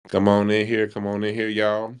Come on in here. Come on in here,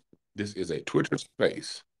 y'all. This is a Twitter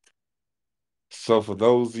space. So, for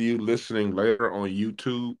those of you listening later on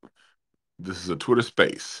YouTube, this is a Twitter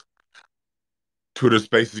space. Twitter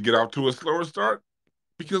spaces get off to a slower start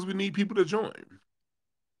because we need people to join.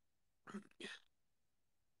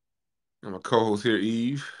 I'm a co host here,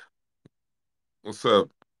 Eve. What's up,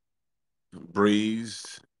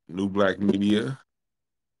 Breeze, New Black Media,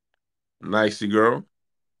 Nicey Girl?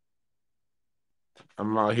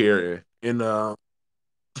 I'm out here in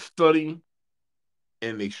study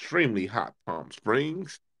in extremely hot Palm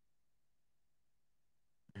Springs.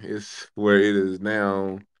 It's where it is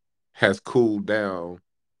now has cooled down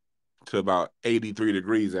to about 83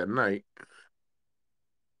 degrees at night.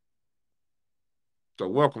 So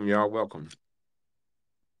welcome, y'all. Welcome.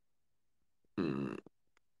 Mm,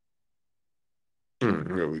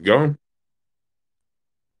 here we go.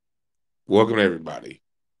 Welcome everybody.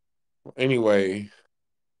 Anyway,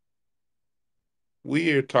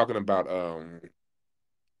 we're talking about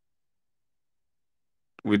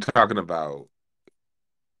we're talking about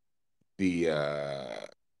the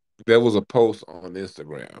there was a post on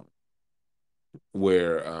Instagram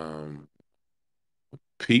where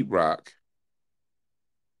Pete Rock,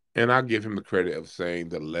 and I'll give him the credit of saying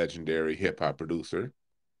the legendary hip hop producer.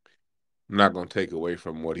 I'm not gonna take away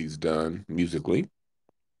from what he's done musically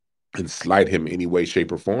and slight him in any way,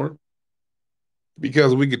 shape, or form.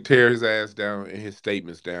 Because we could tear his ass down and his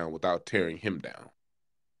statements down without tearing him down.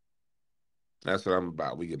 That's what I'm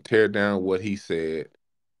about. We can tear down what he said.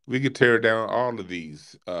 We could tear down all of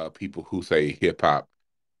these people who say hip hop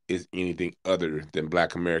is anything other than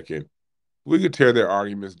Black American. We could tear their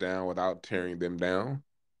arguments down without tearing them down.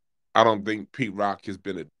 I don't think Pete Rock has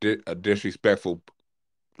been a disrespectful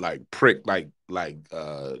like prick like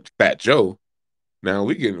Fat Joe. Now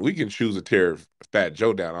we can choose to tear Fat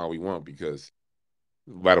Joe down all we want because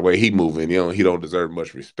by the way he moving, he don't deserve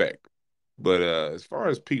much respect. But as far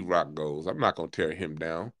as Pete Rock goes, I'm not gonna tear him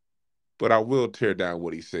down, but I will tear down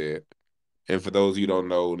what he said. And for those of you who don't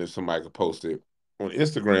know, and if somebody could post it on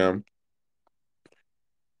Instagram,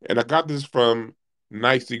 and I got this from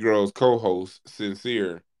Nicey Girl's co-host,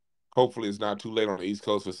 Sincere. Hopefully it's not too late on the East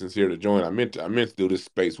Coast for Sincere to join. I meant to do this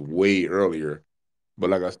space way earlier, but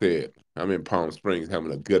like I said, I'm in Palm Springs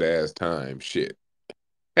having a good ass time. Shit.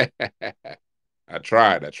 I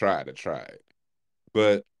tried.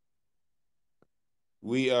 But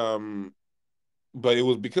we but it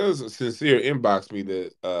was because Sincere inboxed me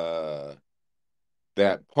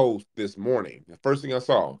that post this morning. The first thing I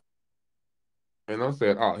saw, and I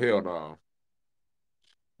said, "Oh hell no,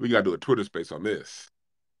 we got to do a Twitter space on this."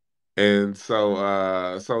 And so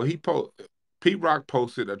Pete Rock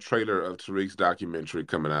posted a trailer of Tariq's documentary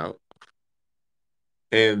coming out,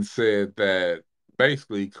 and said that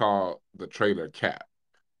basically called the trailer cap,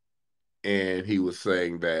 and he was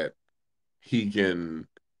saying that he can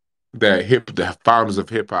the founders of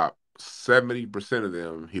hip hop, 70% of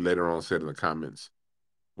them, he later on said in the comments,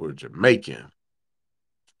 were Jamaican.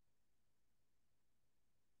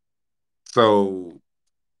 So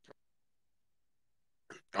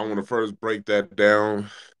I want to first break that down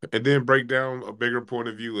and then break down a bigger point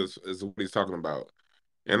of view as what he's talking about.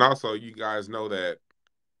 And also, you guys know that.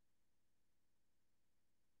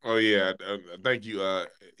 Oh yeah, thank you,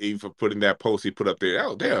 Eve, for putting that post he put up there.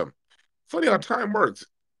 Oh damn, funny how time works.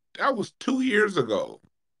 That was 2 years ago.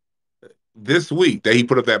 This week that he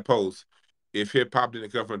put up that post. If hip hop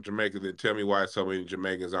didn't come from Jamaica, then tell me why so many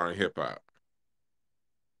Jamaicans aren't hip hop.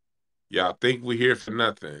 Y'all think we here for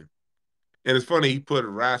nothing. And it's funny he put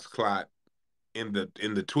Rasclot in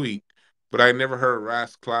the tweet, but I never heard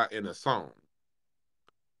Rasclot in a song.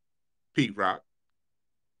 Pete Rock,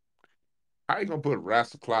 how you gonna put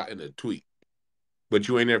Rasclot in a tweet? But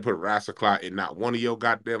you ain't never put Rasclot in not one of your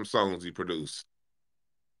goddamn songs he produced.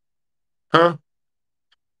 Huh?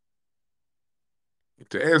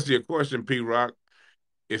 To answer your question, Pete Rock,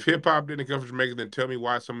 if hip hop didn't come from Jamaica, then tell me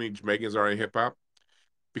why so many Jamaicans are in hip hop.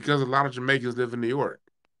 Because a lot of Jamaicans live in New York.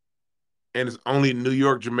 And it's only New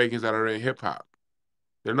York Jamaicans that are in hip hop.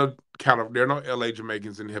 There are no LA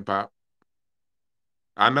Jamaicans in hip hop.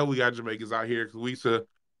 I know we got Jamaicans out here because we used to.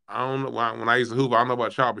 I don't know when I used to hoop. I don't know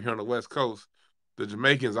about y'all, but here on the West Coast, the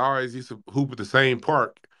Jamaicans always used to hoop at the same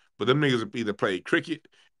park. But them niggas would either play cricket,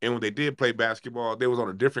 and when they did play basketball, they was on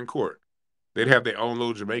a different court. They'd have their own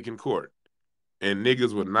little Jamaican court, and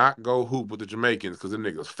niggas would not go hoop with the Jamaicans because them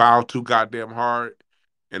niggas foul too goddamn hard,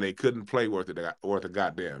 and they couldn't play worth a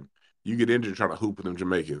goddamn. You get injured trying to hoop with them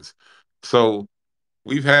Jamaicans. So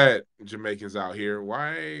we've had Jamaicans out here.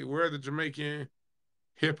 Where are the Jamaican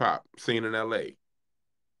hip hop scene in LA,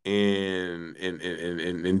 in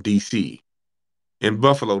DC? in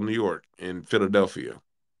Buffalo, New York, in Philadelphia.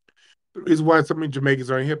 The reason why so many Jamaicans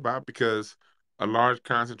are in hip hop because a large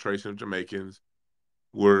concentration of Jamaicans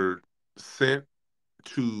were sent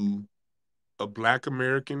to a Black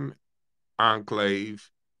American enclave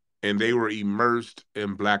and they were immersed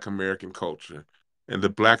in Black American culture. And the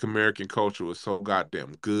Black American culture was so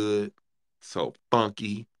goddamn good, so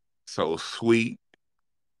funky, so sweet,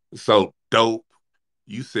 so dope.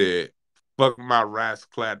 You said, fuck my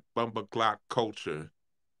rasclat bumper clock culture,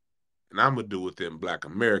 and I'm gonna do what them Black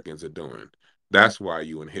Americans are doing. That's why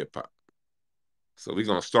you in hip hop. So we're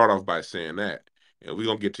gonna start off by saying that, and we're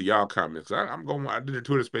gonna get to y'all comments. I'm going. I did a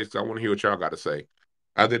Twitter space because I want to hear what y'all got to say.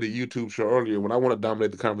 I did a YouTube show earlier when I want to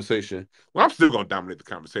dominate the conversation. Well, I'm still gonna dominate the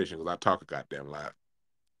conversation because I talk a goddamn lot,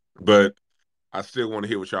 but I still want to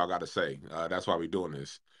hear what y'all got to say. That's why we're doing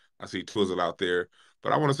this. I see Twizzle out there,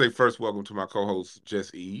 but I want to say first, welcome to my co-host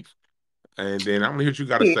Jess Eve, and then I'm gonna hear what you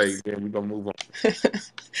got to say. Peace. Then we're gonna move on.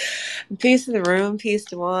 Peace to the room, peace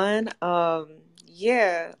to one.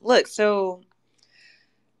 Yeah. Look, so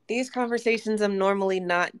these conversations I'm normally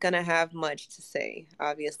not gonna have much to say.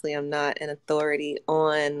 Obviously, I'm not an authority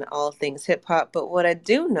on all things hip hop, but what I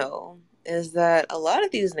do know is that a lot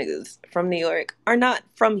of these niggas from New York are not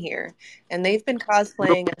from here, and they've been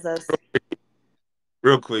Real, cosplaying as us.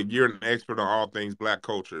 real quick, you're an expert on all things Black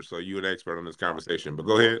culture, so you're an expert on this conversation. But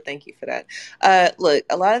go Well, ahead. thank you for that. Look,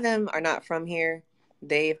 a lot of them are not from here.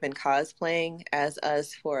 They've been cosplaying as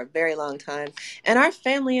us for a very long time. And our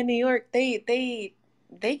family in New York, they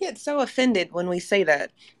get so offended when we say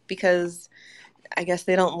that because I guess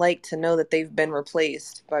they don't like to know that they've been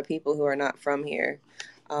replaced by people who are not from here.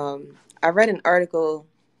 I read an article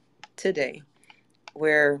today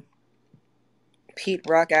where Pete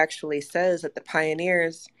Rock actually says that the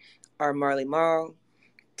pioneers are Marley Marl,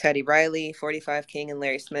 Teddy Riley, 45 King, and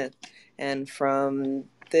Larry Smith. And from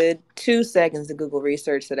the 2 seconds of Google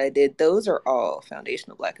research that I did, those are all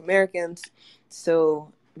foundational Black Americans.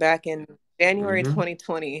 So back in January Mm-hmm.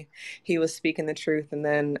 2020, he was speaking the truth. And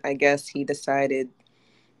then I guess he decided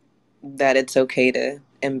that it's okay to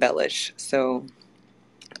embellish. So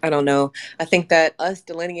I don't know. I think that us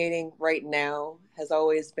delineating right now has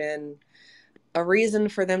always been a reason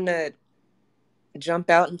for them to jump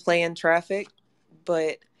out and play in traffic.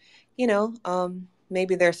 But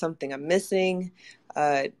maybe there's something I'm missing.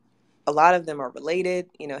 Uh, a lot of them are related.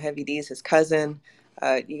 Heavy D's his cousin.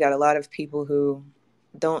 You got a lot of people who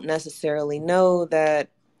don't necessarily know that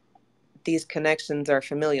these connections are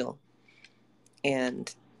familial.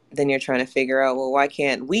 And then you're trying to figure out, well, why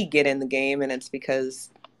can't we get in the game? And it's because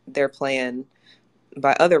they're playing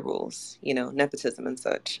by other rules, nepotism and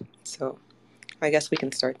such. So I guess we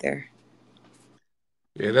can start there.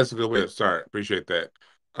 Yeah, that's a good way to start. Appreciate that.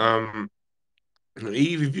 Um,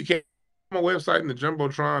 Eve, if you can't, my website in the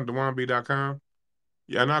Jumbotron, DwannB.com.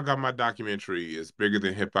 Yeah, and I got my documentary. It's bigger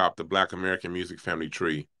than hip hop, the Black American Music Family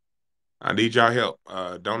Tree. I need y'all help.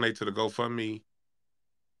 Donate to the GoFundMe,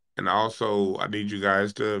 and also I need you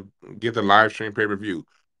guys to get the live stream pay-per-view.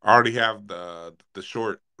 I already have the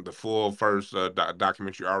short, the full first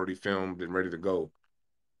documentary already filmed and ready to go,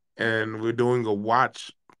 and we're doing a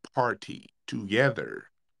watch party together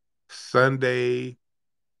Sunday,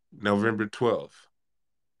 November 12th.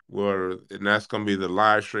 Where and that's gonna be the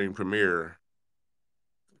live stream premiere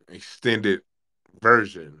extended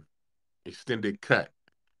version, extended cut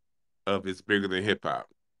of It's Bigger Than Hip Hop.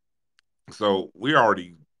 So we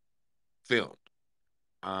already filmed.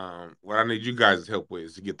 What I need you guys' help with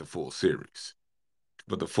is to get the full series.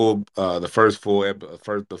 But the first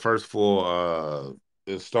full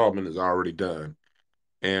installment is already done.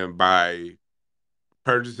 And by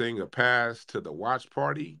purchasing a pass to the watch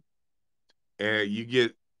party, and you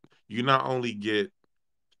not only get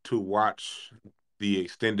to watch the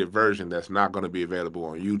extended version that's not going to be available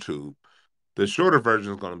on YouTube. The shorter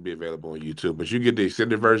version is going to be available on YouTube, but you get the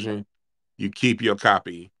extended version, you keep your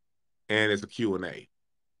copy, and it's a Q&A.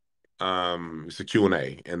 It's a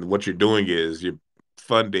Q&A, and what you're doing is you're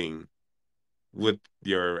funding with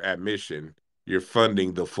your admission, you're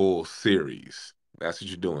funding the full series. That's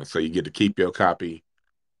what you're doing. So you get to keep your copy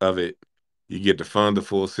of it, you get to fund the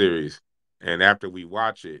full series, and after we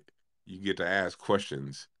watch it, you get to ask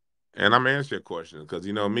questions. And I'm answering your questions because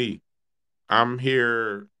you know me, I'm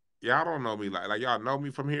here. Y'all don't know me like y'all know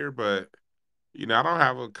me from here, but I don't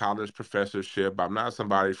have a college professorship. I'm not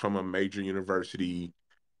somebody from a major university.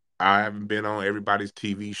 I haven't been on everybody's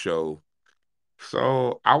TV show.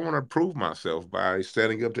 So I want to prove myself by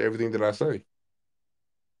standing up to everything that I say.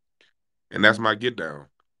 And that's my get down.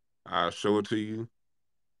 I'll show it to you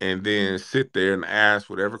and then sit there and ask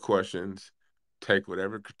whatever questions, take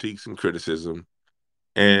whatever critiques and criticism,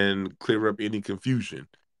 and clear up any confusion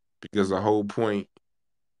because the whole point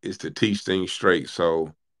is to teach things straight.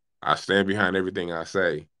 So I stand behind everything I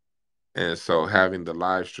say. And so having the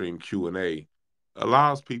live stream Q&A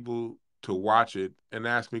allows people to watch it and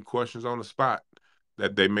ask me questions on the spot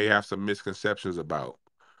that they may have some misconceptions about.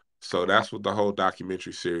 So that's what the whole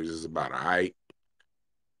documentary series is about. I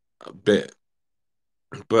bet.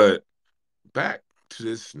 But back to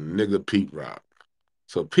this nigga Pete Rock.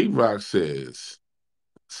 So Pete Rock says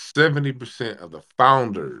 70% of the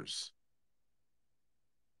founders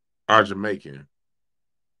are Jamaican.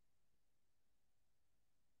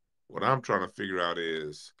 What I'm trying to figure out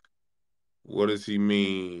is what does he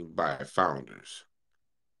mean by founders?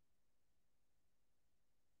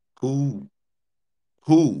 Who,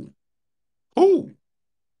 who, who?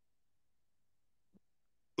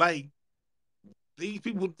 Like these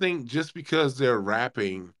people think just because they're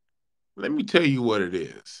rapping, let me tell you what it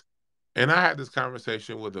is. And I had this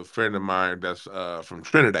conversation with a friend of mine that's from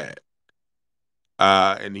Trinidad.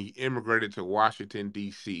 And he immigrated to Washington,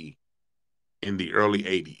 D.C. in the early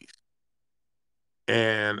 80s.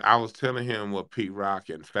 And I was telling him what Pete Rock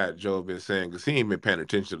and Fat Joe have been saying because he ain't been paying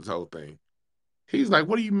attention to this whole thing. He's like,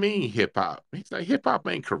 "What do you mean hip hop?" He's like, "Hip hop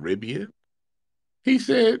ain't Caribbean." He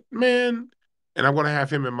said, "Man," and I'm gonna have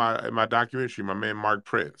him in my documentary. My man Mark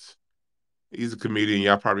Prince. He's a comedian.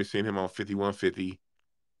 Y'all probably seen him on 5150.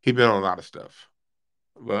 He been on a lot of stuff.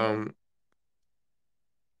 Um,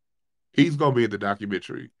 he's gonna be in the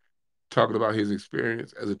documentary talking about his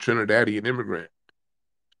experience as a Trinidadian immigrant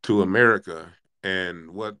to America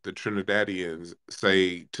and what the Trinidadians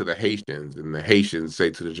say to the Haitians and the Haitians say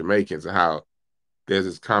to the Jamaicans and how there's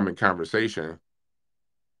this common conversation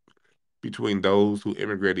between those who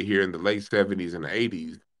immigrated here in the late 70s and the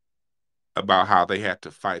 80s about how they had to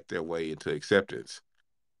fight their way into acceptance.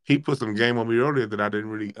 He put some game on me earlier that I didn't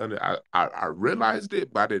really I realized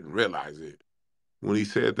it, but I didn't realize it when he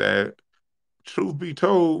said that truth be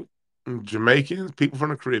told, Jamaicans, people from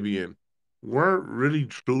the Caribbean, weren't really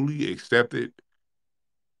truly accepted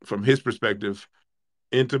from his perspective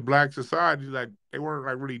into black society. Like they weren't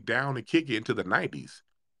like really down to kick it into the 90s,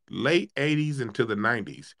 late 80s into the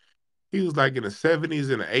 90s. He was like in the 70s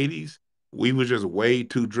and the 80s, we were just way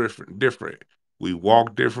too different. We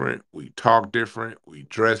walk different, we talk different, we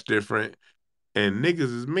dress different, and niggas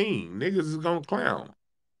is mean. Niggas is gonna clown.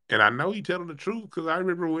 And I know he telling the truth because I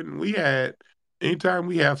remember when we had anytime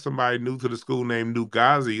we have somebody new to the school named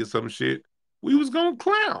Nugazi or some shit, we was gonna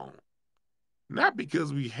clown. Not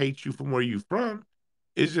because we hate you from where you from.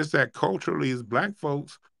 It's just that culturally as black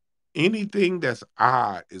folks, anything that's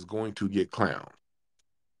odd is going to get clowned.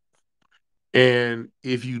 And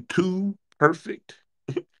if you too perfect,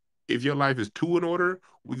 if your life is too in order,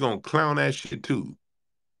 we gonna clown that shit too.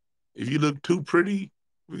 If you look too pretty,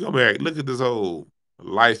 we gonna be like, look at this old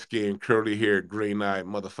light skinned, curly haired, green eyed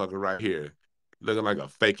motherfucker right here, looking like a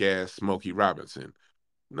fake ass Smokey Robinson.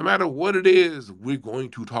 No matter what it is, we're going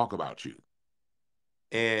to talk about you.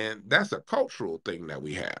 And that's a cultural thing that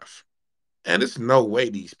we have. And it's no way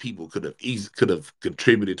these people could have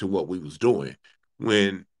contributed to what we was doing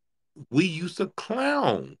when we used to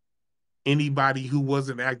clown anybody who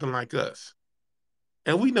wasn't acting like us.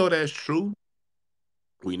 And we know that's true.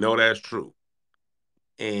 We know that's true.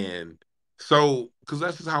 And so, because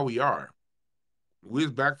that's just how we are. We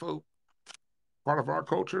as black folk, part of our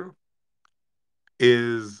culture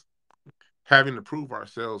is having to prove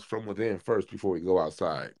ourselves from within first before we go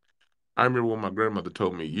outside. I remember when my grandmother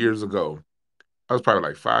told me years ago, I was probably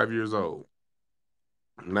like 5 years old,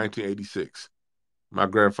 1986. My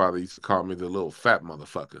grandfather used to call me the little fat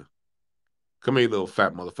motherfucker. Come here, little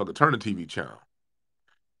fat motherfucker. Turn the TV channel.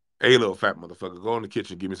 Hey, little fat motherfucker. Go in the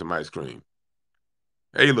kitchen. Give me some ice cream.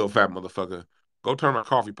 Hey, little fat motherfucker. Go turn my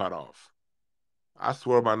coffee pot off. I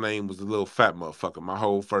swear my name was the little fat motherfucker my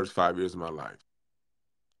whole first 5 years of my life.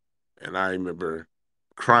 And I remember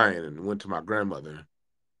crying and went to my grandmother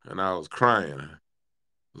and I was crying.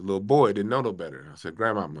 The little boy didn't know no better. I said,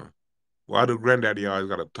 Grandmama, why do granddaddy always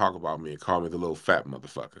got to talk about me and call me the little fat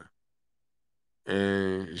motherfucker?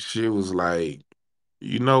 And she was like,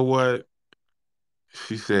 you know what?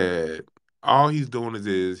 She said, all he's doing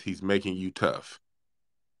is he's making you tough.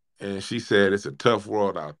 And she said, it's a tough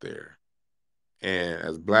world out there. And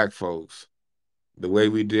as black folks, the way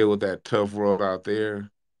we deal with that tough world out there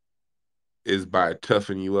is by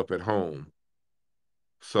toughening you up at home.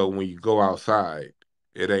 So when you go outside,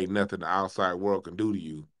 it ain't nothing the outside world can do to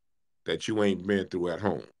you that you ain't been through at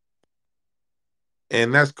home.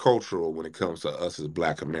 And that's cultural when it comes to us as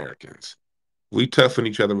black Americans. We toughen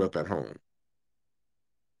each other up at home.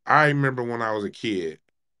 I remember when I was a kid,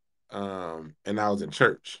 and I was in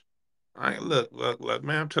church. Look,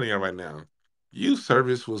 man. I'm telling you right now, youth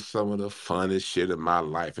service was some of the funnest shit in my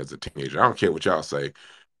life as a teenager. I don't care what y'all say.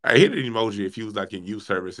 I hit an emoji if you was like in youth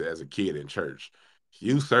service as a kid in church.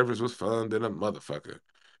 Youth service was fun than a motherfucker.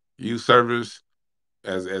 Youth service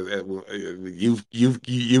as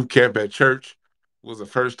youth camp at church was the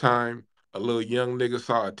first time a little young nigga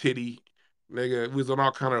saw a titty. Nigga, we was on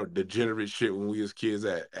all kind of degenerate shit when we was kids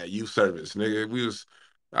at youth service. Nigga,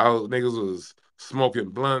 niggas was smoking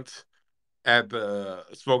blunts at the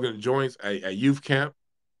smoking joints at youth camp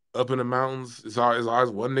up in the mountains. It's always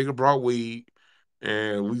one nigga brought weed,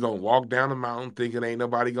 and we gonna walk down the mountain thinking ain't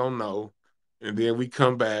nobody gonna know, and then we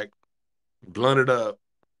come back blunted up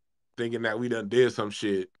thinking that we done did some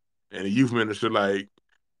shit, and the youth minister like,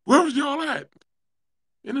 where was y'all at?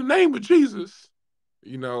 In the name of Jesus.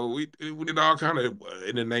 We did all kind of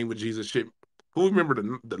in the name of Jesus shit. Who remember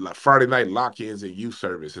the like, Friday night lock-ins and youth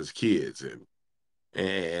service as kids and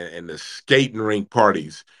the skating rink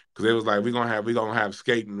parties? Because it was like we gonna have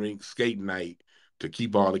skating night to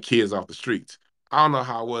keep all the kids off the streets. I don't know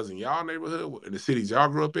how it was in y'all neighborhood in the cities y'all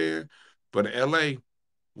grew up in, but in LA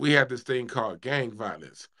we had this thing called gang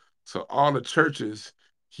violence. So all the churches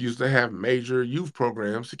used to have major youth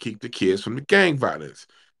programs to keep the kids from the gang violence.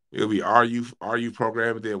 It'll be our youth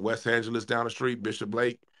program, and then West Angeles down the street, Bishop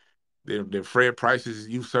Blake, then Fred Price's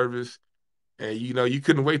youth service. And you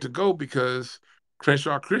couldn't wait to go because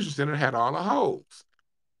Crenshaw Christian Center had all the hoes.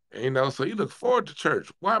 And, so you look forward to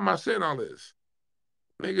church. Why am I saying all this?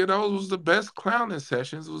 Nigga, those was the best clowning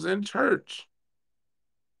sessions was in church.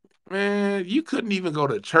 Man, you couldn't even go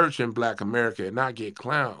to church in Black America and not get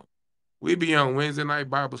clowned. We'd be on Wednesday night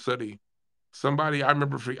Bible study. I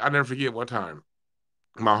never forget one time.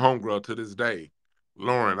 My homegirl to this day,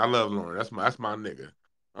 Lauren. I love Lauren. That's my nigga.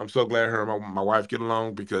 I'm so glad her and my wife get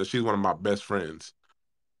along because she's one of my best friends.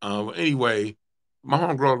 Anyway, my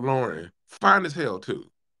homegirl Lauren, fine as hell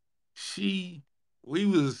too. She, we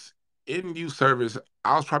was in youth service.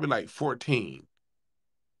 I was probably like 14.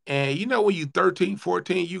 And when you 13,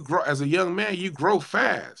 14, you grow as a young man, you grow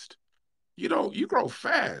fast. You grow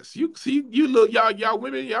fast. You see, you look, y'all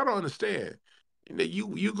women, y'all don't understand. And then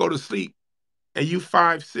you go to sleep and you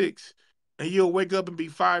 5'6", and you'll wake up and be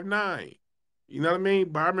 5'9". You know what I mean?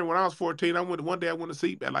 But I remember when I was 14, one day I went to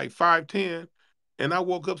sleep at like 5'10", and I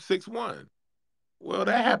woke up 6'1". Well,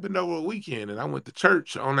 that happened over a weekend, and I went to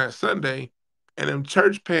church on that Sunday, and them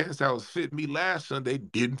church pants that was fitting me last Sunday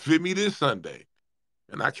didn't fit me this Sunday.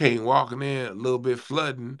 And I came walking in a little bit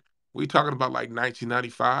flooding. We talking about like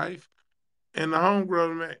 1995. And the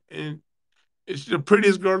homegirl, man, and it's the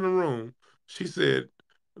prettiest girl in the room. She said,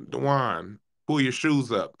 Dwan, pull your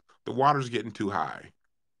shoes up. The water's getting too high.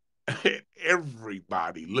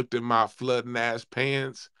 Everybody looked at my flooding ass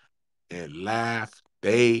pants and laughed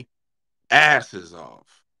they asses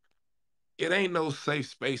off. It ain't no safe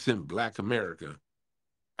space in Black America.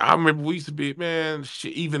 I remember we used to be, man,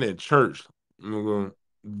 shit, even in church,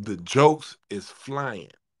 the jokes is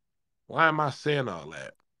flying. Why am I saying all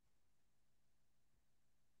that?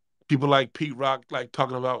 People like Pete Rock, like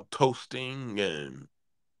talking about toasting and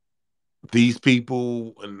these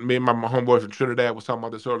people, and me and my homeboy from Trinidad was talking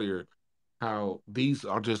about this earlier, how these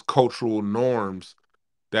are just cultural norms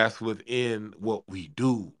that's within what we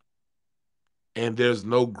do. And there's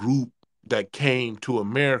no group that came to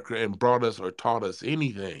America and brought us or taught us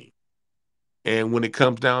anything. And when it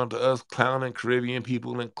comes down to us clowning Caribbean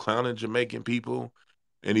people and clowning Jamaican people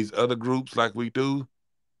and these other groups like we do,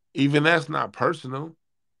 even that's not personal.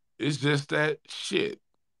 It's just that shit.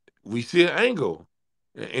 We see an angle.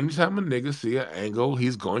 And anytime a nigga see an angle,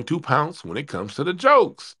 he's going to pounce when it comes to the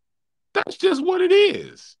jokes. That's just what it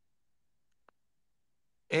is.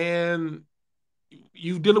 And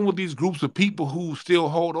you dealing with these groups of people who still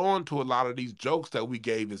hold on to a lot of these jokes that we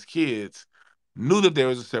gave as kids, knew that there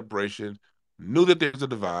was a separation, knew that there's a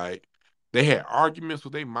divide. They had arguments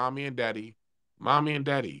with their mommy and daddy. Mommy and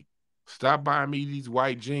daddy, stop buying me these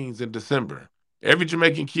white jeans in December. Every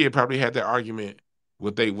Jamaican kid probably had that argument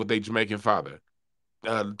with their Jamaican father,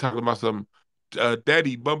 talking about some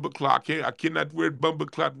daddy bumper clock. Hey, I cannot wear bumper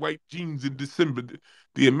clock white jeans in December.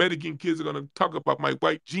 The American kids are gonna talk about my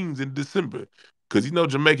white jeans in December because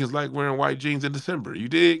Jamaicans like wearing white jeans in December. You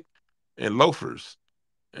dig? And loafers.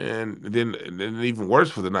 And then even worse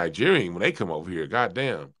for the Nigerian when they come over here.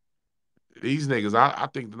 Goddamn, these niggas. I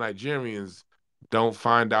think the Nigerians don't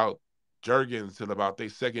find out Jergens till about their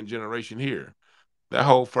second generation here. That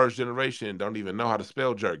whole first generation don't even know how to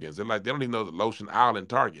spell Jergens. They don't even know the lotion aisle in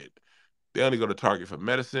Target. They only go to Target for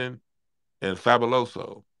medicine and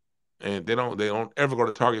Fabuloso, and they don't ever go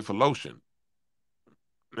to Target for lotion.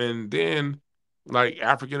 And then like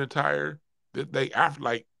African attire,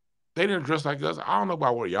 they they didn't dress like us. I don't know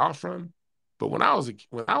about where y'all from, but when I was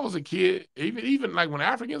a kid, even like when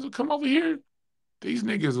Africans would come over here, these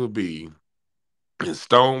niggas would be in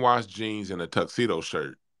stonewashed jeans and a tuxedo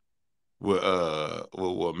shirt with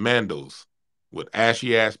mandals, with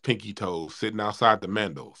ashy ass pinky toes sitting outside the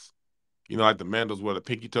mandals. You know, like the mandals where the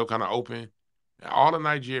pinky toe kind of open. And all the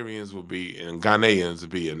Nigerians would be and Ghanaians would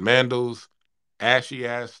be in mandals, ashy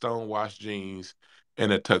ass stonewashed jeans,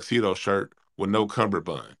 and a tuxedo shirt with no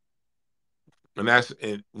cummerbund. And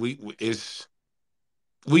it's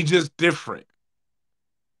we just different,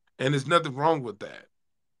 and there's nothing wrong with that.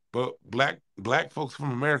 But black folks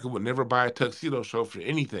from America would never buy a tuxedo shirt for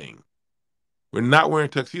anything. We're not wearing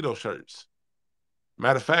tuxedo shirts.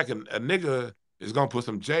 Matter of fact, a nigga is gonna put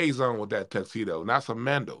some J's on with that tuxedo, not some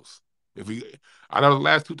Mandos. If we, I know the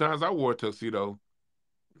last two times I wore a tuxedo,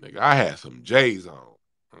 nigga, I had some J's on.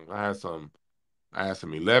 I had some, I had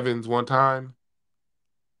some 11s one time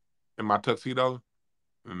in my tuxedo.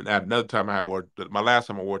 And at another time I had wore, my last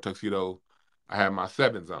time I wore a tuxedo, I had my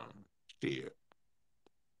sevens on. Shit,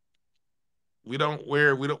 we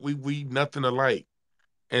nothing alike.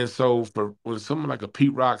 And so for when someone like a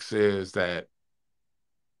Pete Rock says that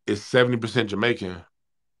it's 70% Jamaican,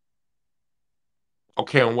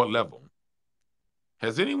 okay, on what level?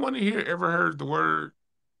 Has anyone in here ever heard the word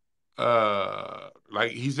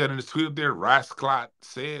like he said in the tweet up there, Rasclot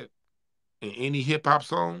said in any hip hop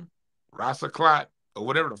song? Rasclot or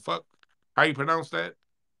whatever the fuck how you pronounce that?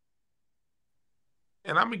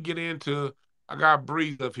 And I'm gonna get into I got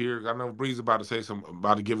Breeze up here. I know Breeze about to say some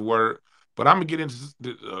about to give a word, but I'm gonna get into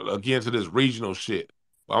again to this regional shit.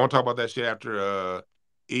 But I want to talk about that shit after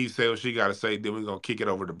Eve say what she got to say. Then we're gonna kick it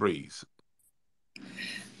over to Breeze.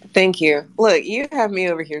 Thank you. Look, you have me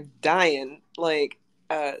over here dying. Like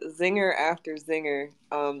zinger after zinger.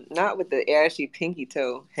 Not with the ashy pinky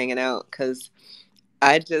toe hanging out, because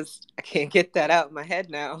I can't get that out of my head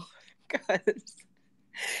now. Because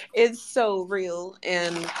it's so real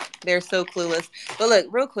and they're so clueless. But look,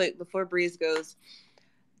 real quick before Breeze goes,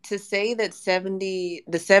 to say that the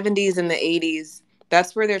 70s and the 80s,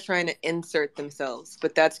 that's where they're trying to insert themselves,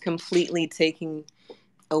 but that's completely taking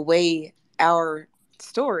away our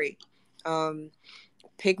story. Um,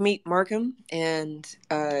 Pigmeat Markham and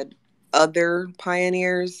other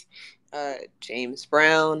pioneers, James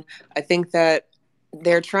Brown. I think that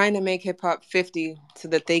they're trying to make hip hop 50 so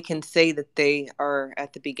that they can say that they are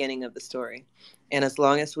at the beginning of the story. And as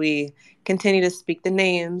long as we continue to speak the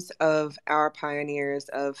names of our pioneers,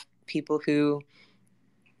 of people who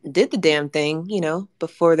did the damn thing,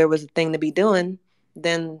 before there was a thing to be doing,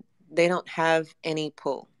 then they don't have any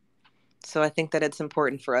pull. So I think that it's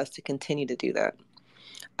important for us to continue to do that.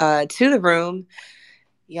 To the room,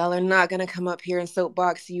 y'all are not going to come up here and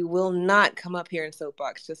soapbox. You will not come up here and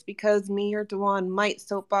soapbox. Just because me or Dwan might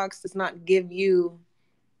soapbox does not give you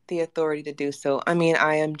the authority to do so. I mean,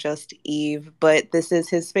 I am just Eve, but this is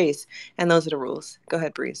his space, and those are the rules. Go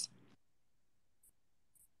ahead, Breeze.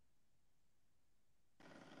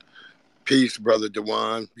 Peace, brother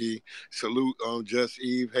Dewan. Be salute, Just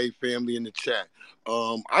Eve. Hey, family in the chat.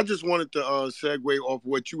 I just wanted to segue off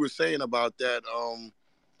what you were saying about that.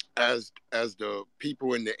 As the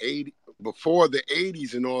people in the 80s, before the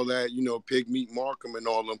 80s and all that, Pig Meat Markham and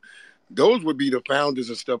all them, those would be the founders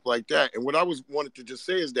and stuff like that. And what I was wanted to just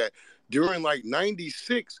say is that during like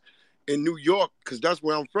 '96 in New York, because that's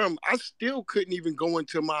where I'm from, I still couldn't even go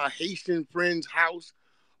into my Haitian friend's house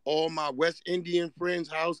or my West Indian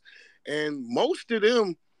friend's house, and most of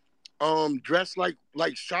them dressed like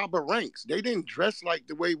Shabba Ranks. They didn't dress like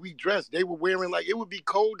the way we dress. They were wearing, like, it would be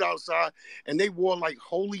cold outside, and they wore like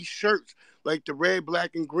holy shirts, like the red,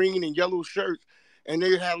 black, and green and yellow shirts, and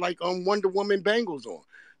they had like Wonder Woman bangles on.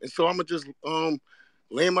 And so I'm gonna just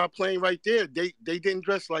land my plane right there. They didn't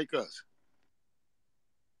dress like us.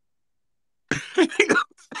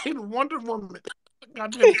 Wonder Woman.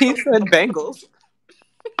 Goddamn, He said Bengals.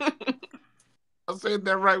 I said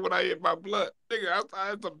that right when I hit my blood. Nigga, I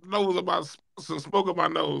had some nose about some smoke in my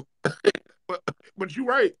nose. but but you're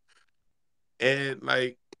right. And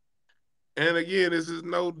like, and again, this is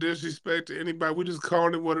no disrespect to anybody. We just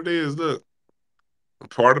calling it what it is. Look,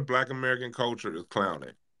 part of Black American culture is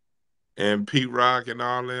clowning. And Pete Rock and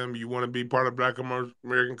all them, you want to be part of Black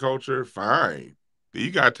American culture? Fine.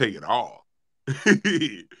 You gotta take it all.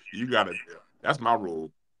 You gotta. That's my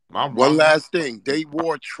rule. One last thing, they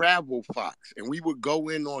wore travel fox, and we would go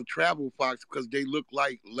in on travel fox because they look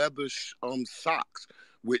like leather socks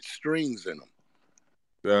with strings in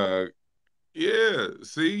them. uh, yeah.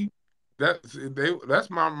 See, that's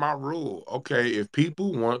my rule. Okay, if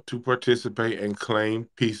people want to participate and claim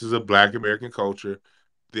pieces of Black American culture,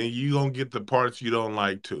 then you gonna get the parts you don't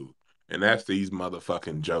like too. and that's these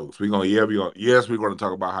motherfucking jokes. We're gonna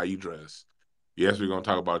talk about how you dress. Yes, we're gonna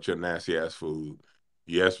talk about your nasty ass food.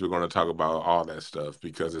 Yes, we're gonna talk about all that stuff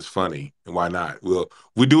because it's funny, and why not?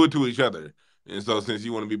 We do it to each other, and so since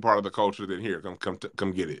you want to be part of the culture, then here,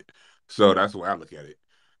 come get it. So that's the way I look at it.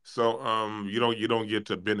 So you don't get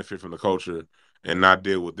to benefit from the culture and not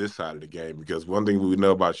deal with this side of the game because one thing we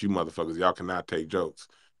know about you motherfuckers, y'all cannot take jokes.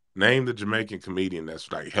 Name the Jamaican comedian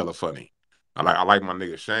that's like hella funny. I like my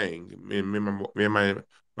nigga Shang.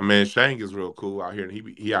 My man Shang is real cool out here,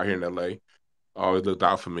 and he out here in L.A. Always looked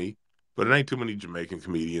out for me. But it ain't too many Jamaican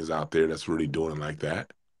comedians out there that's really doing it like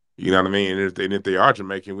that. You know what I mean? And if they are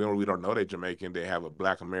Jamaican, we don't know they're Jamaican. They have a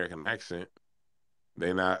Black American accent.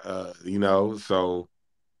 They not so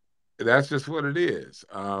that's just what it is.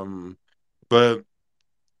 But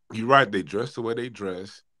you're right, they dress the way they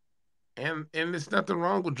dress. And there's nothing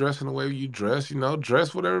wrong with dressing the way you dress.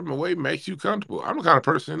 Dress whatever way makes you comfortable. I'm the kind of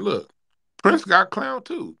person. Look, Prince got clown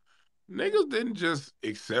too. Niggas didn't just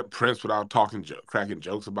accept Prince without cracking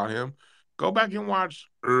jokes about him. Go back and watch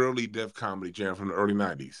early Def Comedy Jam from the early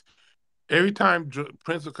 '90s. Every time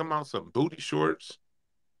Prince would come out some booty shorts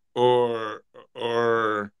or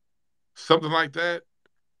or something like that,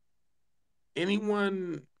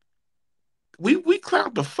 anyone we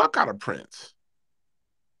clowned the fuck out of Prince.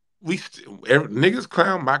 Niggas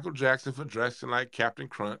clown Michael Jackson for dressing like Captain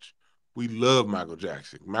Crunch. We love Michael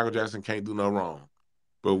Jackson. Michael Jackson can't do no wrong.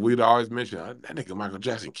 But we'd always mention that nigga Michael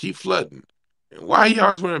Jackson keep flooding. And why he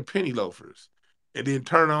always wearing penny loafers? And then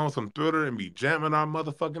turn on some Twitter and be jamming our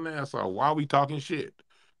motherfucking ass off while we talking shit.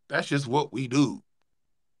 That's just what we do.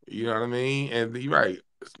 You know what I mean? And you're right.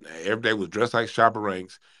 Every day was dressed like Shopper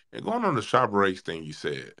Ranks. And going on the Shopper Ranks thing you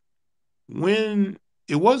said, when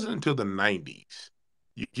it wasn't until the '90s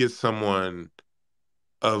you get someone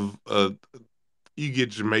of you get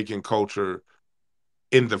Jamaican culture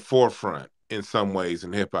in the forefront in some ways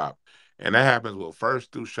in hip hop. And that happens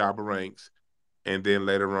first through Shabba Ranks and then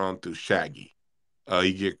later on through Shaggy.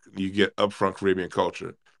 You get upfront Caribbean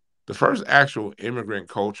culture. The first actual immigrant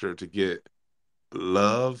culture to get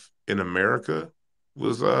love in America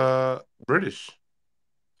was British.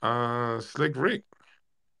 Slick Rick.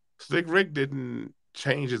 Slick Rick didn't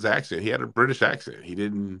change his accent. He had a British accent. He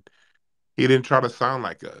didn't try to sound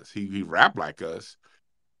like us. He rapped like us,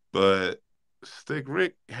 but Slick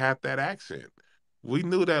Rick had that accent. We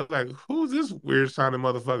knew that, like, who's this weird sounding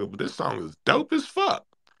motherfucker? But this song is dope as fuck.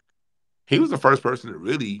 He was the first person to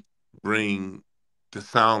really bring the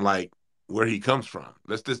sound like where he comes from.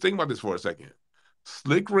 Let's just think about this for a second.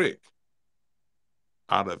 Slick Rick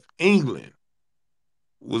out of England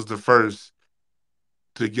was the first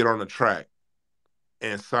to get on the track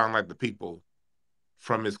and sound like the people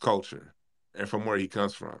from his culture and from where he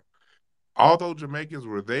comes from. Although Jamaicans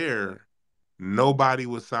were there, nobody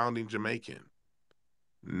was sounding Jamaican.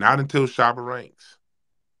 Not until Shabba Ranks.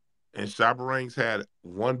 And Shabba Ranks had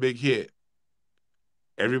one big hit.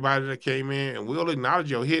 Everybody that came in, and we'll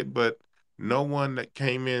acknowledge your hit, but no one that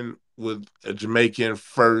came in with a Jamaican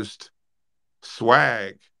first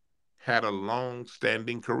swag had a long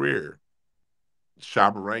standing career.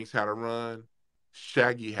 Shabba Ranks had a run,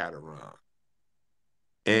 Shaggy had a run,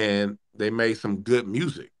 and they made some good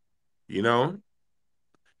music, you know?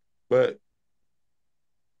 But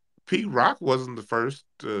Pete Rock wasn't the first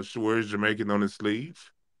to wear his Jamaican on his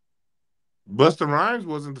sleeve. Busta Rhymes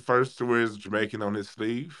wasn't the first to wear his Jamaican on his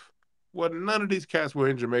sleeve. Well, none of these cats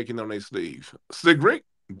wearing Jamaican on their sleeve. Slick Rick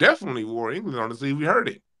definitely wore England on his sleeve. We heard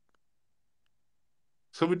it.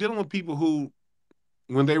 So we're dealing with people who,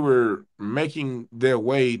 when they were making their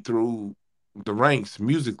way through the ranks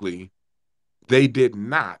musically, they did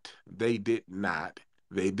not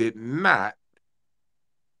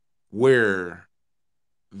wear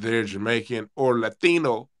their Jamaican or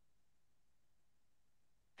Latino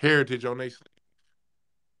heritage on their sleeve.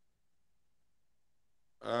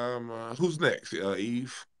 Who's next?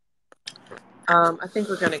 Eve. I think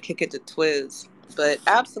we're gonna kick it to Twiz, but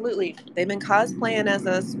absolutely, they've been cosplaying as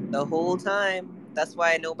us the whole time. That's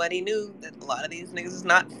why nobody knew that a lot of these niggas is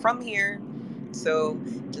not from here. So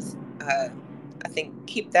just, I think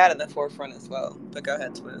keep that in the forefront as well. But go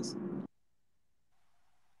ahead, Twiz.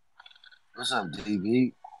 What's up,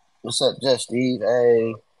 DB? What's up, Just Steve?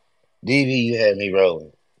 Hey, DB, you had me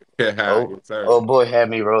rolling. Yeah, Oh, yes, sir. oh boy, had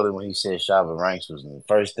me rolling when he said Shabba Ranks was the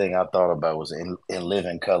first thing I thought about was in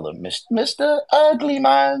living color, Mister Ugly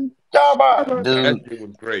Man, Jabba, That dude. shit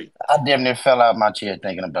was great. I damn near fell out my chair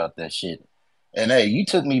thinking about that shit. And hey, you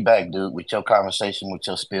took me back, dude, with your conversation with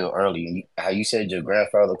your spill earlier. How you said your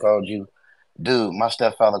grandfather called you, dude. My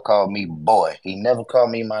stepfather called me boy. He never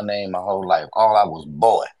called me my name my whole life. All I was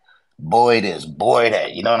boy. boy this, boy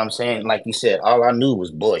that. You know what I'm saying? Like you said, all I knew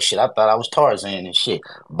was boy shit. I thought I was Tarzan and shit.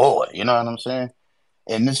 Boy, you know what I'm saying?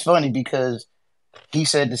 And it's funny because he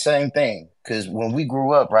said the same thing. Because when we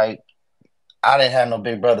grew up, right, I didn't have no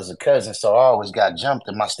big brothers or cousins, so I always got jumped.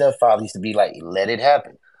 And my stepfather used to be like, let it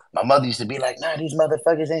happen. My mother used to be like, nah, these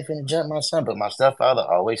motherfuckers ain't finna jump my son. But my stepfather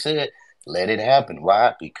always said, let it happen.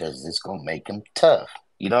 Why? Because it's gonna make him tough.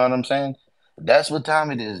 You know what I'm saying? That's what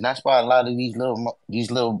time it is. And that's why a lot of these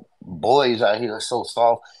little boys out here are so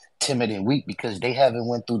soft, timid, and weak because they haven't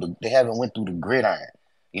went through the gridiron.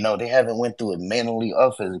 You know, they haven't went through it mentally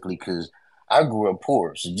or physically because I grew up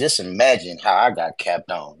poor. So just imagine how I got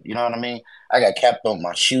capped on. You know what I mean? I got capped on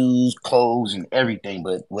my shoes, clothes, and everything.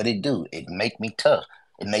 But what it do? It make me tough.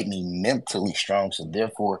 It made me mentally strong. So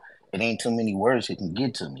therefore, it ain't too many words that can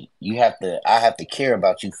get to me. I have to care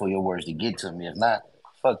about you for your words to get to me. If not,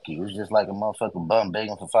 fuck you. It's just like a motherfucker bum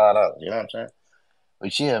begging for $5. You know what I'm saying?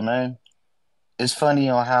 But yeah, man, it's funny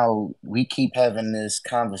on how we keep having this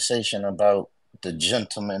conversation about the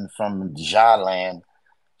gentleman from Jaland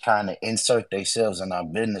trying to insert themselves in our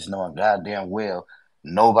business, knowing goddamn well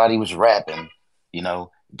nobody was rapping. You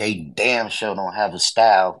know, they damn sure don't have a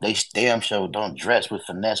style. They damn sure don't dress with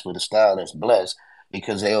finesse with a style that's blessed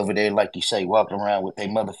because they over there, like you say, walking around with their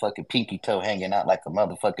motherfucking pinky toe hanging out like a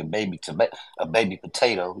motherfucking a baby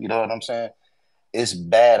potato. You know what I'm saying? It's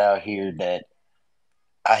bad out here that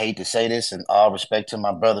I hate to say this in all respect to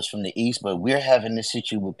my brothers from the East, but we're having this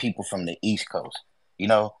issue with people from the East Coast, you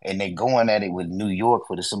know, and they're going at it with New York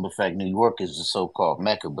for the simple fact New York is the so-called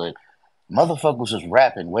Mecca, but motherfuckers was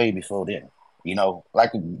rapping way before then. You know,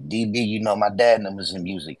 like DB, you know, my dad and them was in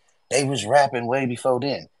music. They was rapping way before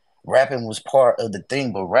then. Rapping was part of the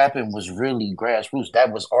thing, but rapping was really grassroots.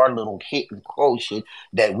 That was our little hit and quote shit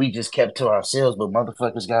that we just kept to ourselves, but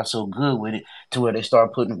motherfuckers got so good with it to where they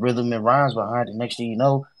start putting rhythm and rhymes behind it. Next thing you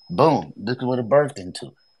know, boom, look at what it birthed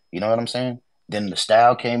into. You know what I'm saying? Then the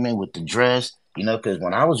style came in with the dress, you know, because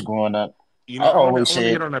when I was growing up, You I know, always I want to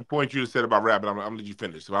hit said, on that point you just said about rapping. I'm gonna let you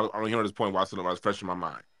finish. So I want to hit on this point while it's fresh in my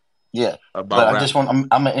mind yeah. about But I just rapping. want,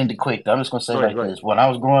 I'm gonna end it quick. I'm just gonna say Go ahead, like go ahead. this. When I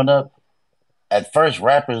was growing up, at first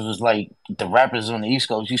rappers was like the rappers on the East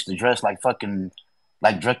Coast used to dress like fucking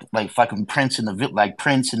like fucking Prince in like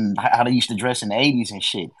Prince and how they used to dress in the 80s and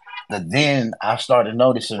shit. But then I started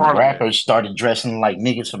noticing Parliament. rappers started dressing like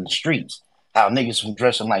niggas from the streets. How niggas from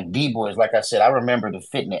dressing like B-boys. Like I said, I remember the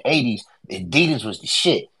fit in the 80s. Adidas was the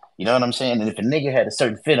shit. You know what I'm saying? And if a nigga had a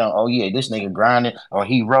certain fit on, oh yeah, this nigga grinding or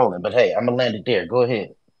he rolling. But hey, I'm gonna land it there. Go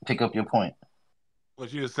ahead. Pick up your point.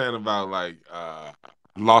 What you were saying about like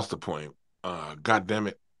lost the point. God damn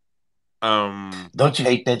it. Um, Don't you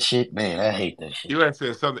hate that shit? Man, I hate that shit. you had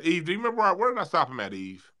said something. Eve, do you remember where did I stop him at,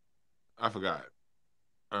 Eve? I forgot.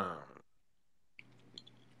 Um,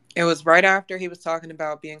 It was right after he was talking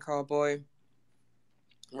about being called boy.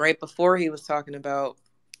 Right before he was talking about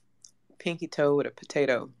pinky toe with a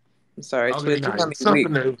potato. I'm sorry, okay, Twitch. You now got me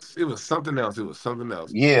something weak. else. It was something else. It was something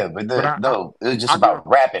else. Yeah, but But no, it was just I give about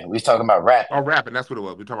him. rapping. We was talking about Oh, rapping. rapping. That's what it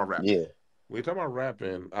was. We're talking about rapping. Yeah. We talking about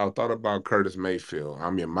rapping. I thought about Curtis Mayfield.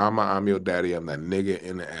 I'm your mama. I'm your daddy. I'm that nigga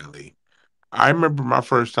in the alley. I remember my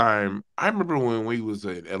first time. I remember when we was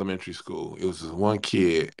in elementary school. It was this one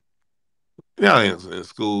kid. You know, in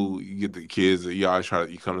school, you get the kids that you always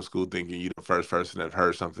you come to school thinking you're the first person that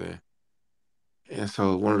heard something. And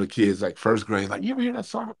so one of the kids, like first grade, like, you ever hear that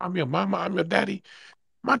song? I'm your mama, I'm your daddy.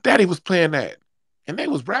 My daddy was playing that. And they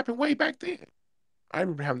was rapping way back then. I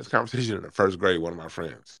remember having this conversation in the first grade with one of my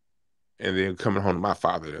friends. And then coming home to my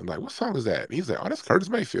father and like, what song is that? And he's like, oh, that's Curtis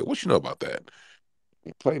Mayfield. What you know about that?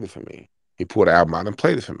 He played it for me. He pulled the album out and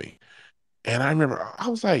played it for me. And I remember I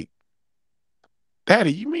was like,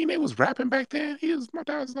 Daddy, you mean they was rapping back then? My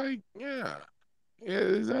dad was like, yeah. Yeah,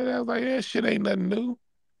 I was like, yeah, shit ain't nothing new.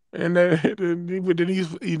 And then,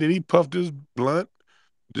 then he puffed his blunt,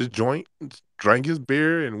 this joint, drank his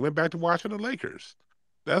beer, and went back to watching the Lakers.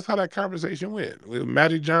 That's how that conversation went.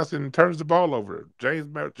 Magic Johnson turns the ball over.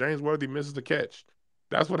 James Worthy misses the catch.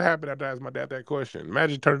 That's what happened after I asked my dad that question.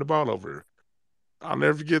 Magic turned the ball over. I'll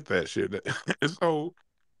never forget that shit. And so,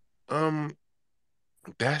 um,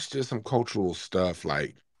 that's just some cultural stuff.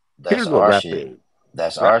 Like, That's here's what our rap shit. is.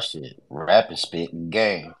 That's Rap, our shit. Rap is spitting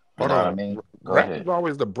game. You hold know what I on. mean? Go Rap ahead. is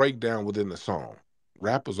always the breakdown within the song.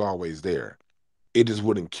 Rap was always there. It just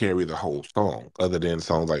wouldn't carry the whole song, other than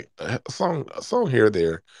songs like a song here or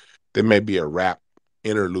there. There may be a rap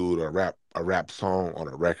interlude or a rap song on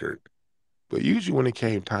a record, but usually when it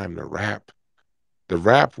came time to rap, the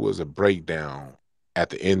rap was a breakdown at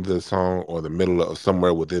the end of the song or the middle of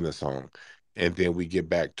somewhere within the song, and then we get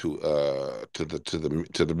back to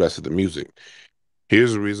the rest of the music.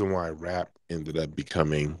 Here's the reason why rap ended up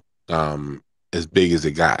becoming um, as big as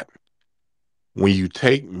it got. When you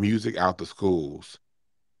take music out the schools,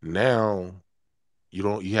 now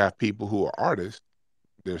you have people who are artists,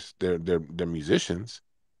 they're musicians,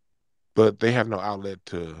 but they have no outlet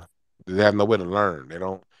to they have no way to learn. They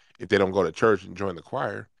don't if they don't go to church and join the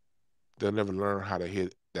choir, they'll never learn how to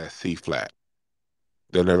hit that C flat.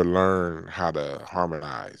 They'll never learn how to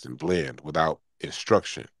harmonize and blend without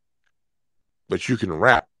instruction. But you can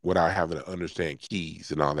rap without having to understand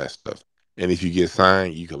keys and all that stuff. And if you get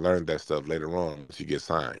signed, you can learn that stuff later on once you get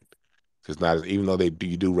signed. Because not even though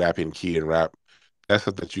you do rap in key and rap, that's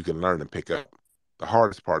stuff that you can learn and pick up. The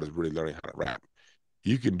hardest part is really learning how to rap.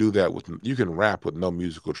 You can rap with no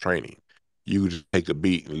musical training. You just take a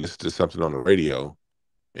beat and listen to something on the radio.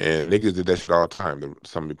 And niggas did that shit all the time.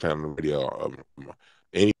 Somebody playing on the radio,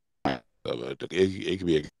 any it could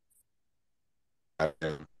be a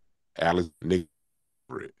goddamn Alex nigga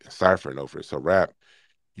over it, ciphering over it. So rap,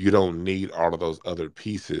 you don't need all of those other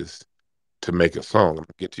pieces to make a song. I'm gonna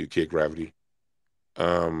get to you, Kid Gravity.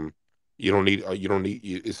 Um, you don't need.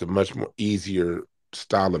 It's a much more easier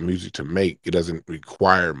style of music to make. It doesn't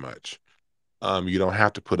require much. You don't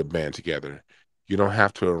have to put a band together. You don't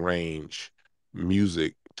have to arrange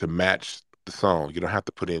music to match the song. You don't have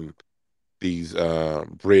to put in these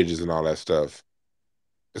bridges and all that stuff.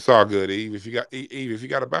 It's all good, Eve. Eve, if you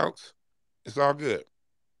got a bounce, it's all good.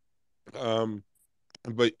 Um,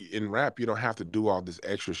 but in rap, you don't have to do all this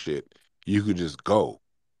extra shit. You could just go.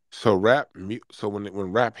 So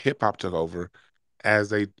when rap hip hop took over, as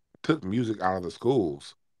they took music out of the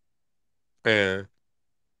schools and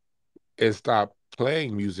stopped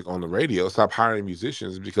playing music on the radio, stopped hiring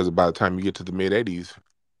musicians because by the time you get to the mid '80s,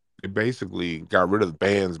 they basically got rid of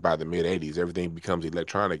bands by the mid '80s. Everything becomes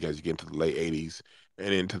electronic as you get into the late '80s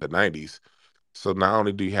and into the '90s. So not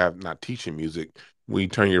only do you have not teaching music, when you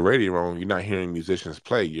turn your radio on, you're not hearing musicians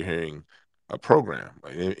play. You're hearing a program.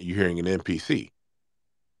 You're hearing an NPC.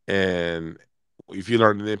 And if you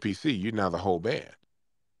learn an NPC, you're now the whole band.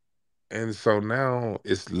 And so now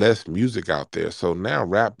it's less music out there. So now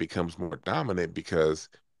rap becomes more dominant because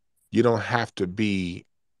you don't have to be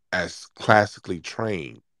as classically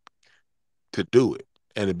trained to do it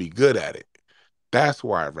and to be good at it. That's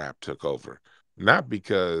why rap took over. Not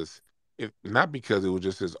because it was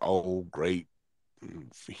just this old, great,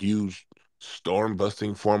 huge, storm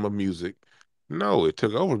busting form of music. No, it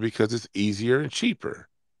took over because it's easier and cheaper.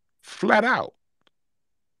 Flat out.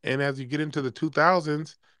 And as you get into the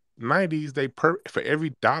 2000s, 90s, for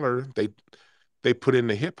every dollar they put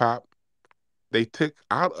into hip hop, they took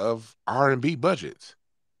out of R&B budgets.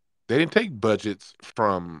 They didn't take budgets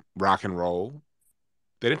from rock and roll.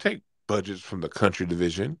 They didn't take budgets from the country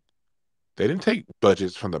division. They didn't take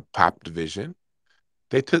budgets from the pop division.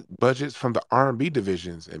 They took budgets from the R&B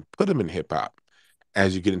divisions and put them in hip hop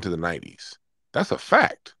as you get into the 90s. That's a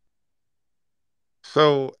fact.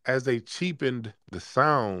 So as they cheapened the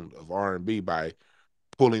sound of R&B by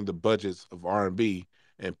pulling the budgets of R&B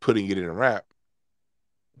and putting it in rap,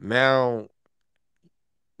 now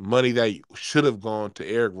money that should have gone to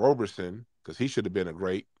Eric Roberson because he should have been a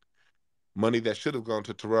great money that should have gone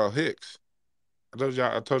to Terrell Hicks.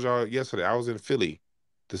 I told y'all yesterday I was in Philly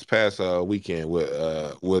this past weekend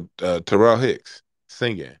with Terrell Hicks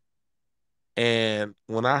singing. And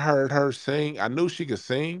when I heard her sing, I knew she could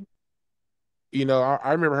sing.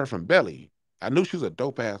 I remember her from Belly. I knew she was a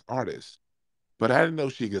dope ass artist, but I didn't know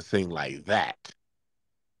she could sing like that.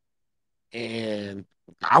 And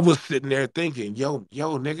I was sitting there thinking, yo,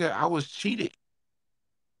 nigga, I was cheated.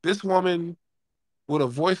 This woman with a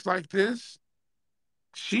voice like this,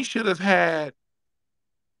 she should have had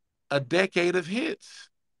a decade of hits.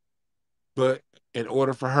 But in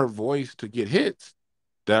order for her voice to get hits,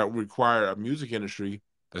 that would require a music industry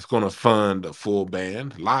that's going to fund a full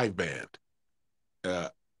band, live band, uh,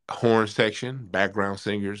 horn section, background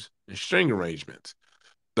singers, and string arrangements.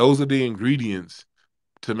 Those are the ingredients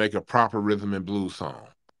to make a proper rhythm and blues song.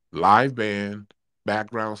 Live band,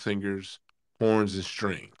 background singers, horns and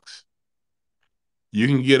strings. You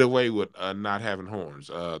can get away with not having horns.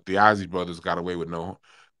 The Ozzy Brothers got away with no.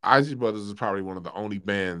 Ozzy Brothers is probably one of the only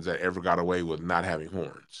bands that ever got away with not having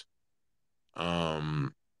horns.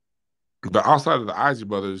 Um, but outside of the Ozzy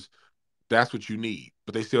Brothers, that's what you need.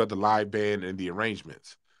 But they still have the live band and the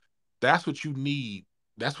arrangements. That's what you need.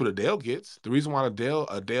 That's what Adele gets. The reason why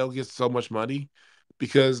Adele gets so much money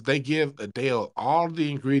because they give Adele all the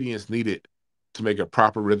ingredients needed to make a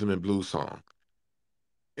proper rhythm and blues song,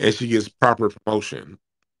 and she gets proper promotion.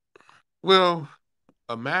 Well,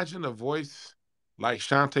 imagine a voice like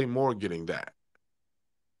Shantae Moore getting that.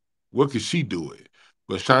 What could she do it?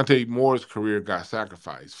 But Shantae Moore's career got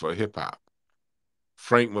sacrificed for hip hop.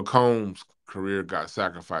 Frank McComb's career got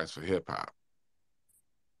sacrificed for hip hop.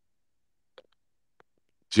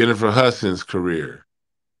 Jennifer Hudson's career.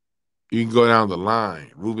 You can go down the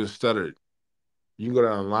line. Ruben Studdard. You can go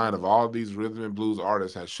down the line of all these rhythm and blues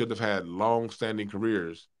artists that should have had long-standing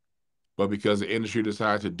careers, but because the industry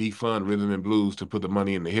decided to defund rhythm and blues to put the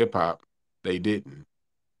money into hip hop, they didn't.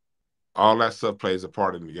 All that stuff plays a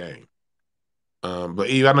part in the game. But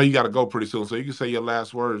Eve, I know you got to go pretty soon, so you can say your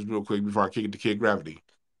last words real quick before I kick it to Kid Gravity.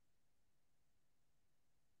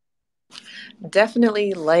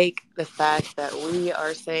 Definitely like the fact that we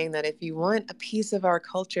are saying that if you want a piece of our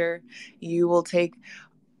culture, you will take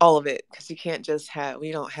all of it because you can't just have,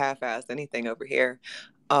 we don't half-ass anything over here.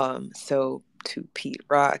 So to Pete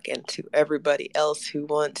Rock and to everybody else who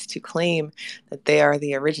wants to claim that they are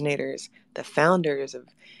the originators, the founders of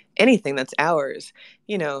anything that's ours,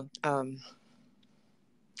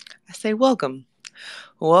 I say welcome.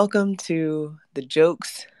 Welcome to the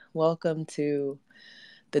jokes. Welcome to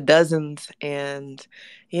the dozens. And,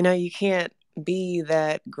 you can't be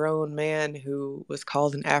that grown man who was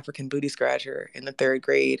called an African booty scratcher in the third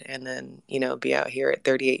grade and then, be out here at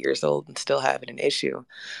 38 years old and still having an issue.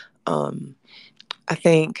 Um, I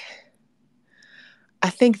think. I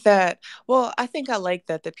think I like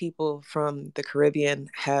that the people from the Caribbean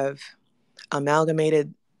have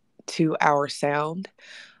amalgamated to our sound,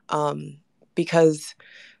 um, because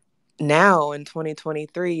now in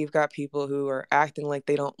 2023, you've got people who are acting like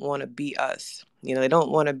they don't want to be us. They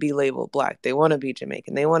don't want to be labeled black. They want to be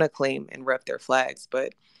Jamaican. They want to claim and rep their flags.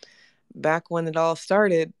 But back when it all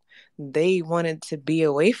started, they wanted to be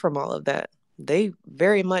away from all of that. They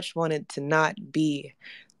very much wanted to not be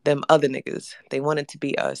them other niggas. They wanted to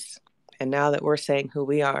be us. And now that we're saying who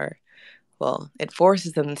we are, well, it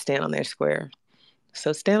forces them to stand on their square.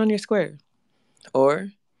 So stand on your square. Or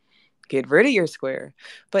get rid of your square.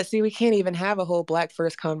 But see, we can't even have a whole black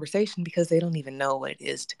first conversation because they don't even know what it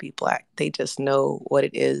is to be black. They just know what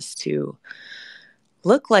it is to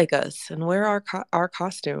look like us and wear our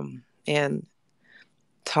costume and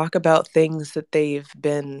talk about things that they've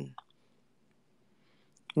been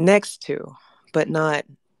next to, but not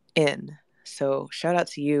in. So shout out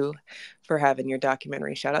to you for having your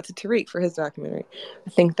documentary. Shout out to Tariq for his documentary. I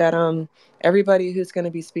think that everybody who's going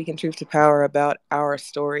to be speaking truth to power about our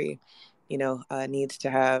story, needs to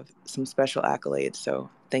have some special accolades. So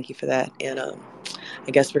thank you for that. And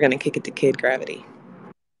I guess we're going to kick it to Kid Gravity.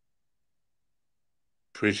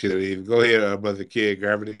 Appreciate it, Eve. Go ahead, brother Kid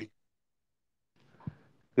Gravity.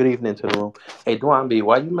 Good evening to the room. Hey, Dwan B,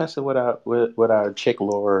 why you messing with our chick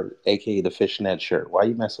lore, aka the fishnet shirt? Why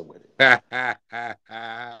you messing with it? I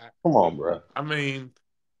Come on, bro. mean,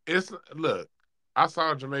 it's look. I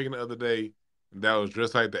saw a Jamaican the other day that was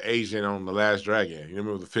dressed like the Asian on The Last Dragon. You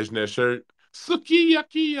remember the fishnet shirt?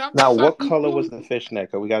 Sukiyaki Now, what yakusaki color was fu. the fishnet?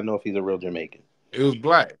 Cause we gotta know if he's a real Jamaican. It was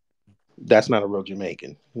black. That's not a real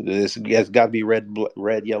Jamaican. This has got to be red,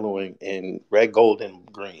 yellow, and red, gold, and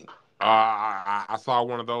green. I saw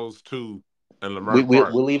one of those too in We, Lamert we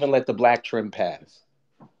Park. we'll even let the black trim pass.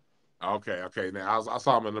 Okay. Now I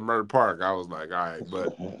saw him in Lamert Park. I was like, all right,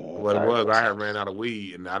 but All what it right. was, I had ran out of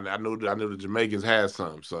weed, and I knew the Jamaicans had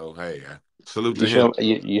some. So hey, salute You to him.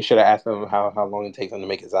 should you should have asked him how long it takes him to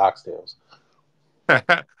make his oxtails.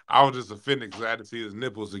 I was just offended because I had to see his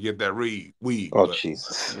nipples to get that weed. Oh But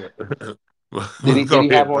Jesus! yeah. Did he did Go he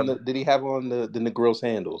have ahead, on brother. the Negro's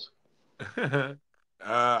sandals?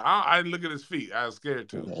 I didn't look at his feet. I was scared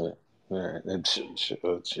to. All right.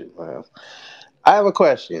 Well, I have a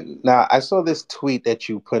question. Now, I saw this tweet that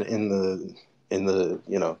you put in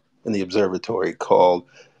the observatory called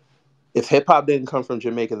 "If hip hop didn't come from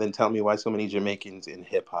Jamaica, then tell me why so many Jamaicans in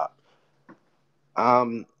hip hop."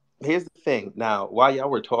 Um, Here's the thing. Now, while y'all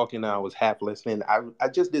were talking, I was half listening. I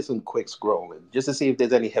just did some quick scrolling just to see if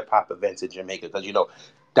there's any hip hop events in Jamaica because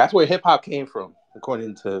that's where hip hop came from,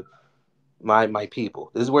 according to my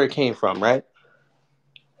people. This is where it came from, right?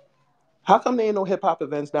 How come there ain't no hip hop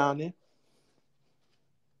events down there?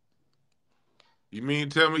 You mean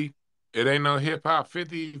tell me it ain't no hip hop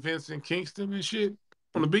 50 events in Kingston and shit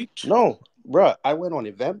on the beach? No, bruh. I went on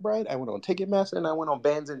Eventbrite, I went on Ticketmaster, and I went on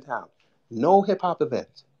Bands in Town. No hip hop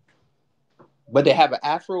events. But they have an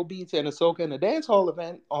Afro beats and a soca and a dance hall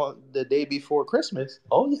event on the day before Christmas.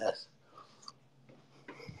 Oh yes.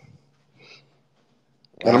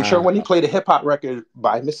 And I'm sure Wow. when he played a hip hop record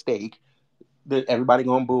by mistake, that everybody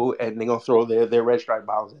gonna boo and they gonna throw their red stripe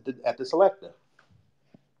bottles at the selector.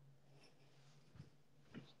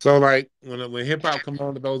 So like when hip hop come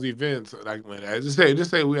on to those events, like when just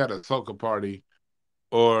say we had a soca party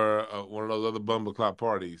or one of those other bumble clop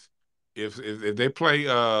parties, if they play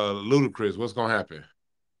Ludacris, what's gonna happen?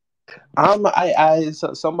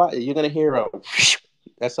 Somebody you're gonna hear a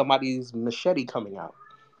that's somebody's machete coming out.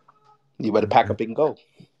 You better pack up and go.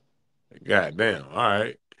 God damn. All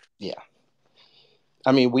right. Yeah.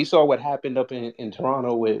 I mean, we saw what happened up in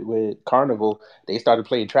Toronto with Carnival. They started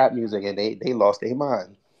playing trap music and they lost their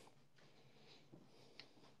mind.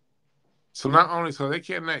 So not only so they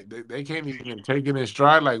can't even take it in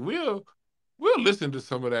stride. Like we'll listen to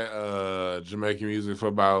some of that Jamaican music for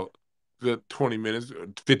about good 20 minutes,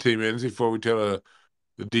 15 minutes before we tell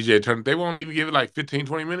the DJ turn. They won't even give it like 15,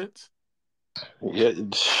 20 minutes. Yeah,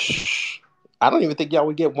 I don't even think y'all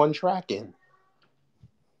would get one track in.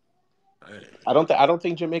 Hey. I don't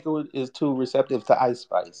think Jamaica is too receptive to Ice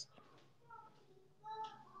Spice.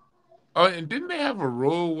 Oh, and didn't they have a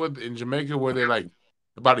rule with in Jamaica where they like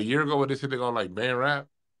about a year ago where they said they're gonna like ban rap?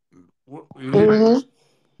 You hear that?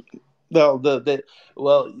 Mm-hmm. No, the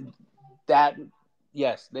well that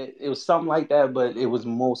yes, it was something like that, but it was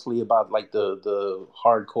mostly about like the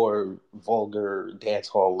hardcore, vulgar dance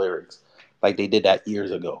hall lyrics, like they did that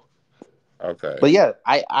years ago. Okay. But yeah,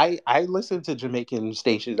 I listen to Jamaican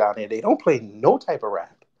stations out there. They don't play no type of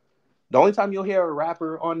rap. The only time you'll hear a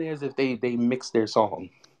rapper on there is if they mix their song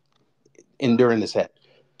in during the set.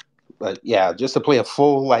 But yeah, just to play a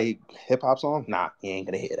full like hip hop song, nah, you ain't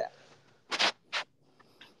gonna hear that.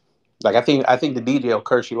 Like I think the DJ will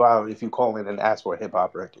curse you out if you call in and ask for a hip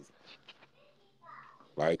hop record.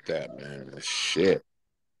 Like that, man. Shit.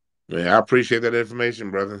 Man, I appreciate that information,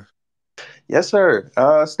 brother. Yes, sir.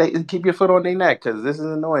 Stay keep your foot on their neck because this is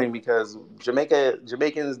annoying because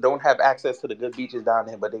Jamaicans don't have access to the good beaches down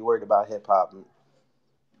there, but they worried about hip hop.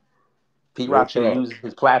 Pete Real Rock should have talk. used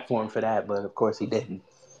his platform for that, but of course he didn't.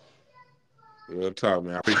 Real talk,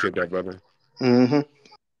 man. I appreciate that, brother. Hmm.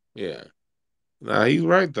 Yeah. Nah, he's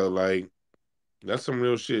right though. Like that's some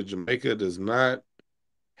real shit. Jamaica does not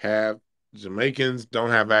have Jamaicans don't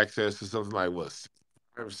have access to something like what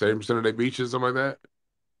 70% of their beaches, something like that.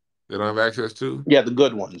 They don't have access to. Yeah, the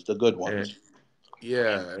good And ones.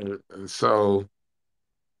 yeah, and so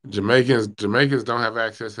Jamaicans don't have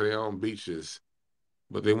access to their own beaches,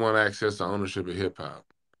 but they want access to ownership of hip hop.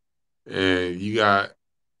 And you got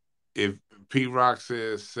if Pete Rock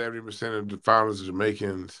says 70% of the founders of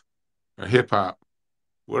Jamaicans are hip hop,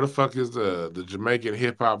 where the fuck is the Jamaican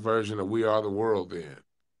hip hop version of We Are the World then?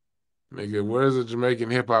 Nigga, where's the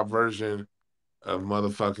Jamaican hip hop version of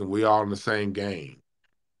motherfucking We All in the Same Game?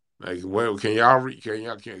 Like, where can y'all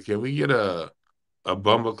can we get a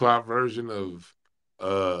bumbleclot version of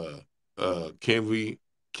uh can we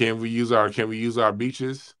use our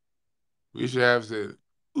beaches? We should have said,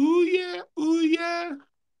 ooh yeah,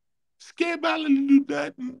 scared by little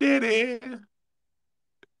nothing daddy.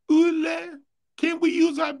 Ooh la, can we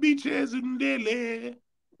use our beaches in daddy?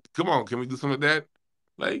 Come on, can we do some of that?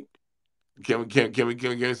 Like, can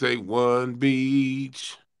we say one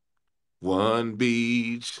beach,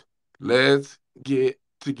 let's get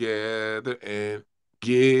together and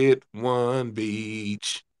get one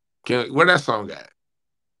beach. Where that song at?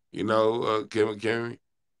 You know, can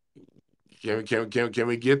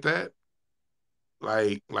we get that?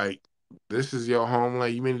 Like this is your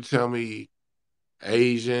homeland. You mean to tell me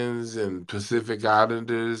Asians and Pacific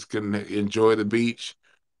Islanders can enjoy the beach?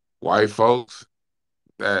 White folks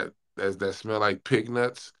that smell like pig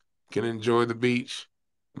nuts can enjoy the beach.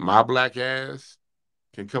 My black ass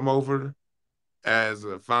can come over as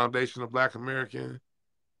a foundational black American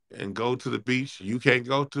and go to the beach you can't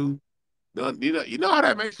go to. You know how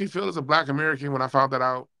that makes me feel as a black American when I found that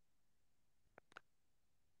out?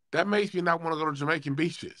 That makes me not want to go to Jamaican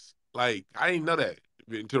beaches. Like, I didn't know that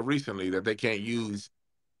until recently that they can't use,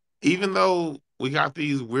 even though we got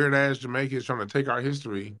these weird ass Jamaicans trying to take our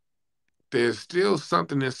history, there's still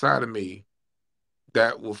something inside of me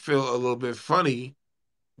that will feel a little bit funny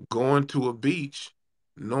going to a beach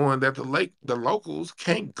knowing that the locals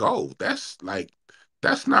can't go. That's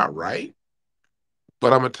not right.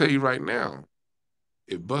 But I'm gonna tell you right now,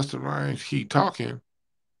 if Busta Rhymes keep talking,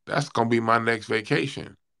 that's gonna be my next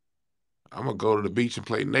vacation. I'm gonna go to the beach and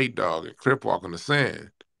play Nate Dogg and crip walk on the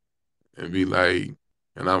sand and be like,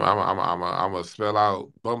 and I'm gonna spell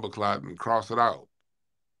out Bumbleclot and cross it out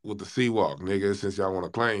with the sea walk, nigga. Since y'all want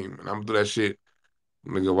to claim, and I'm gonna do that shit,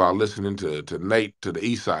 nigga, while listening to Nate to the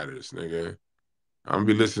East Siders, nigga. I'm gonna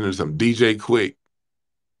be listening to some DJ Quick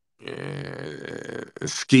and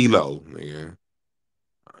Skilo, nigga.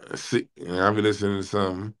 I'll be listening to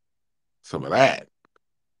some of that.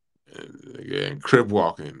 Nigga, and crib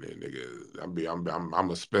walking, nigga. I'm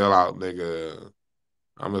gonna spell out, nigga.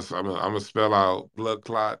 I'm gonna spell out blood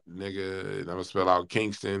clot, nigga. And I'm gonna spell out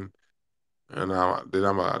Kingston, then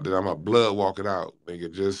I'm a blood walk it out,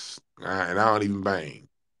 nigga. And I don't even bang.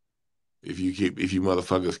 if you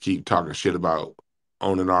motherfuckers keep talking shit about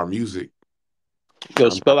owning our music, Yo,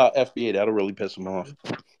 I'm spell out FBA. That'll really piss him off.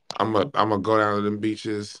 I'm gonna go down to them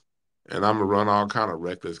beaches and I'm gonna run all kind of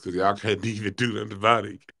reckless because y'all can't even do nothing about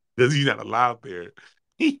it because you're not allowed there.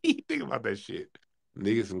 Think about that shit.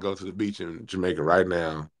 Niggas can go to the beach in Jamaica right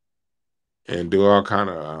now and do all kind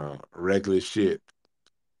of reckless shit,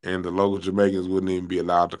 and the local Jamaicans wouldn't even be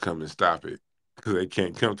allowed to come and stop it because they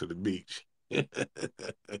can't come to the beach.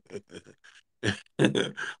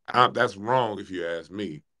 That's wrong if you ask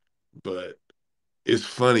me, but it's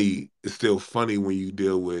funny. It's still funny when you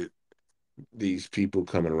deal with these people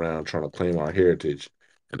coming around trying to claim our heritage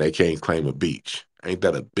and they can't claim a beach. Ain't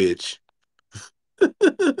that a bitch?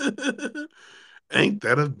 Ain't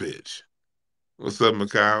that a bitch? What's up,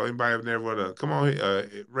 Mikhail? Anybody ever never wanna come on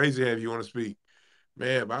here? Raise your hand if you want to speak.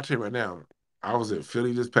 Man, but I'll tell you right now, I was in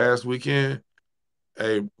Philly this past weekend.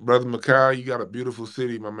 Hey, brother Mikhail, you got a beautiful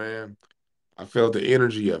city, my man. I felt the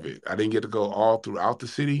energy of it. I didn't get to go all throughout the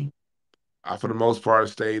city. I, for the most part,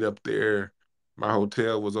 stayed up there. My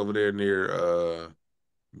hotel was over there near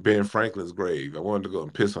Ben Franklin's grave. I wanted to go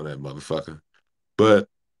and piss on that motherfucker. But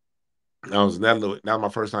that was my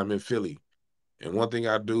first time in Philly. And one thing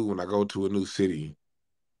I do when I go to a new city,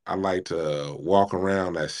 I like to walk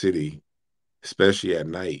around that city, especially at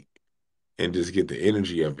night, and just get the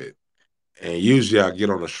energy of it. And usually I get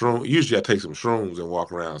on a shroom. Usually I take some shrooms and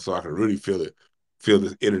walk around so I can really feel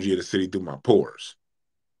the energy of the city through my pores.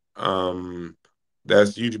 Um,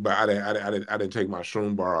 that's usually, but I didn't take my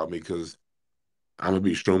shroom bar on me because I'm gonna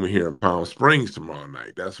be shrooming here in Palm Springs tomorrow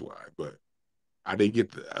night. That's why. But I didn't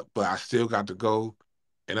get the, but I still got to go,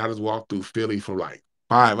 and I just walked through Philly for like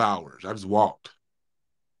 5 hours. I just walked,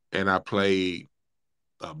 and I played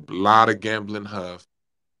a lot of gambling huff.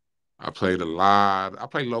 I played a lot. I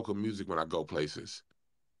play local music when I go places.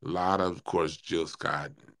 A lot of course, Jill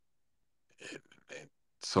Scott and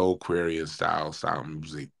Soul Aquarian style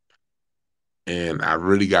music, and I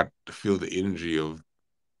really got to feel the energy of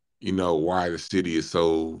why the city is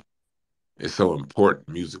so important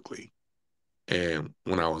musically. And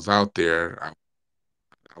when I was out there,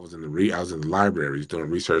 I was in I was in the libraries doing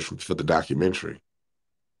research for the documentary,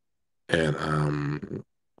 and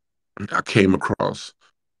I came across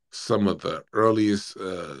some of the earliest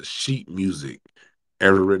sheet music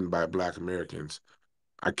ever written by Black Americans.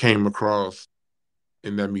 I came across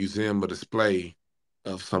in that museum a display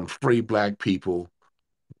of some free Black people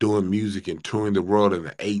doing music and touring the world in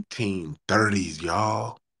the 1830s,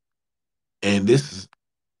 y'all. And this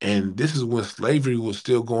is when slavery was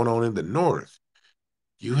still going on in the North.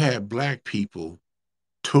 You had Black people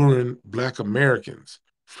touring Black Americans,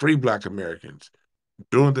 free Black Americans,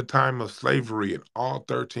 during the time of slavery in all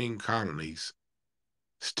 13 colonies,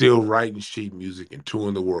 still writing sheet music and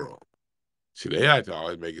touring the world. See, they like to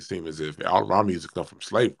always make it seem as if all of our music comes from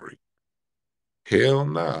slavery. Hell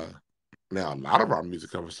nah. Now, a lot of our music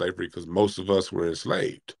comes from slavery because most of us were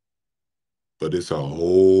enslaved, but it's a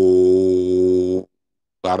whole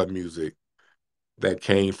lot of music that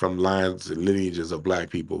came from lines and lineages of Black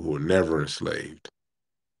people who were never enslaved.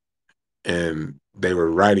 And they were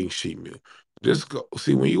writing sheet music. Just go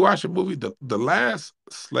see when you watch a movie, the last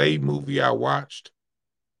slave movie I watched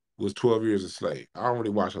was 12 Years a Slave. I don't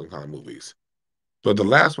really watch those kind of movies. But the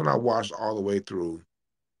last one I watched all the way through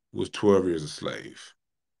was 12 Years a Slave.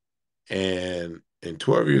 And in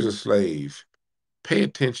 12 Years a Slave, pay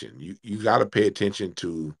attention. You got to pay attention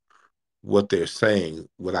to what they're saying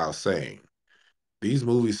without saying. These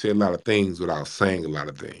movies say a lot of things without saying a lot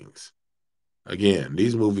of things. Again,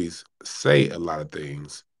 these movies say a lot of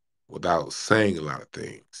things without saying a lot of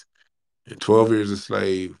things. In 12 Years a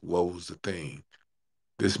Slave, what was the thing?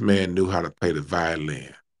 This man knew how to play the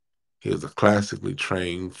violin. He was a classically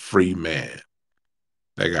trained free man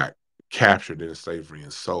that got captured in slavery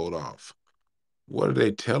and sold off. What are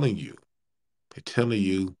they telling you? They're telling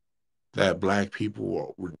you that Black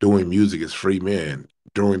people were doing music as free men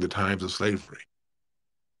during the times of slavery.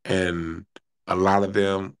 And a lot of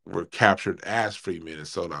them were captured as free men and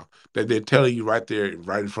sold off. That they're telling you right there,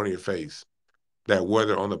 right in front of your face, that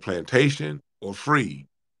whether on the plantation or free,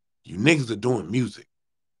 you niggas are doing music.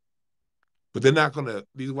 But they're not gonna,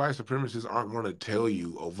 these white supremacists aren't gonna tell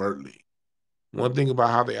you overtly. One thing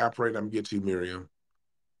about how they operate, I'm gonna get to you, Miriam.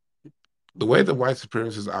 The way the white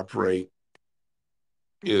supremacists operate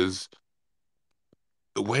is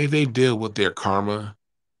the way they deal with their karma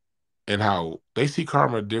and how they see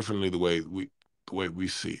karma differently the way we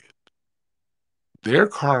see it. Their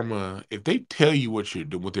karma, if they tell you what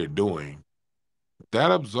they're doing,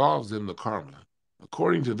 that absolves them the karma.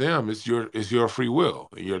 According to them, it's your free will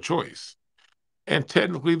and your choice. And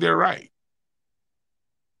technically they're right.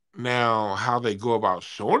 Now, how they go about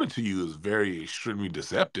showing it to you is very extremely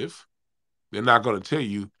deceptive. They're not going to tell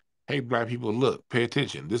you, "Hey, black people, look, pay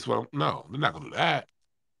attention. This one." No, they're not going to do that.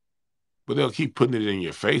 But they'll keep putting it in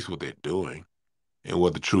your face what they're doing and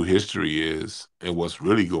what the true history is and what's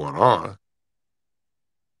really going on.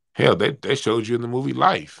 Hell, they showed you in the movie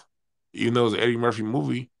Life. Even though it's an Eddie Murphy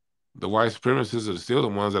movie, the white supremacists are still the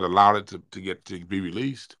ones that allowed it to be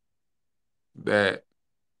released. That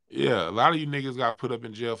Yeah, a lot of you niggas got put up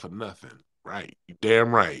in jail for nothing. Right. You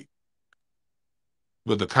damn right.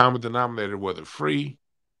 But the common denominator, whether free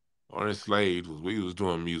or enslaved, was we was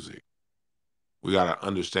doing music. We gotta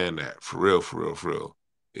understand that. For real, for real, for real.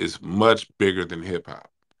 It's much bigger than hip hop.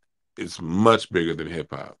 It's much bigger than hip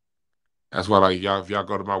hop. That's why, like, y'all, if y'all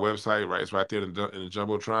go to my website, right, it's right there in the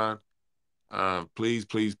jumbotron. Please,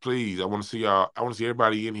 please, please. I want to see y'all. I want to see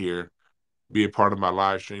everybody in here be a part of my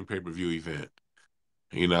live stream pay-per-view event.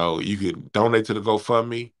 You can donate to the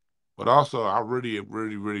GoFundMe, but also I really,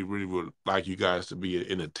 really, really, really would like you guys to be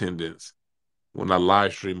in attendance when I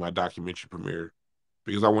live stream my documentary premiere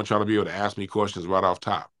because I want y'all to be able to ask me questions right off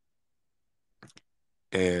top,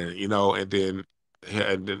 and then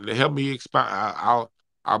help me expound.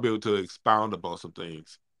 I'll be able to expound about some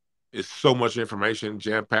things. It's so much information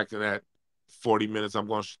jam packed in that 40 minutes.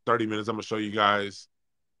 30 minutes. I'm gonna show you guys.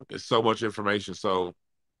 It's so much information, so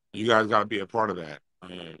you guys got to be a part of that.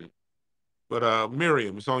 But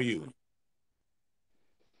Miriam, it's on you.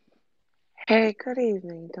 Hey, good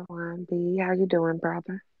evening, Dewan B. How you doing,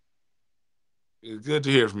 brother? It's good to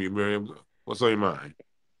hear from you, Miriam. What's on your mind?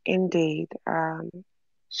 Indeed.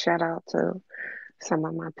 Shout out to some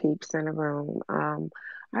of my peeps in the room.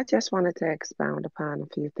 I just wanted to expound upon a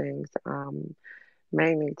few things,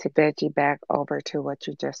 mainly to veggie back over to what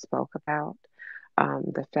you just spoke about.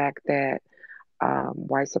 The fact that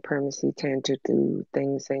white supremacy tend to do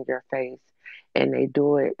things in your face, and they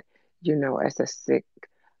do it, as a sick,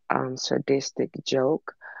 sadistic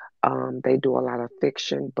joke. They do a lot of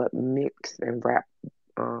fiction, but mix and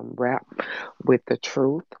rap with the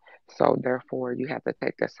truth. So therefore, you have to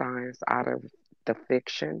take the science out of the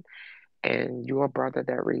fiction. And you're a brother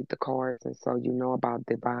that read the cards, and so you know about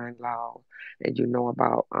divine law, and you know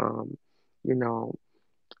about you know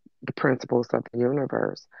the principles of the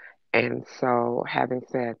universe. And so, having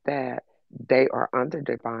said that, they are under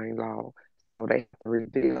divine law, so they have to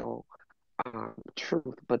reveal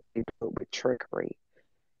truth, but they do it with trickery.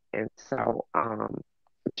 And so,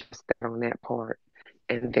 just that on that part.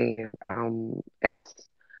 And then,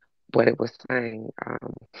 what it was saying,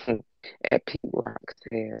 at Pete Rock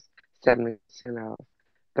says 70% of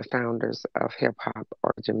the founders of hip hop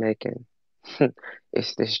are Jamaican.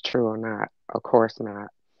 Is this true or not? Of course not.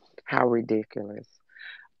 How ridiculous.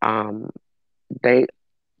 Um, they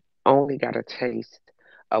only got a taste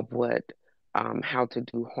of how to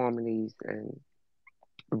do harmonies and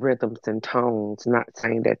rhythms and tones. Not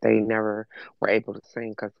saying that they never were able to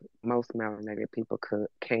sing, because most melanated people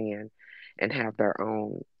can and have their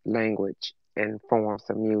own language and forms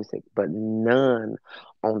of music, but none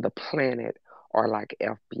on the planet are like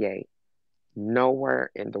FBA. Nowhere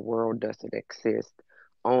in the world does it exist.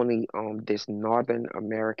 Only on this Northern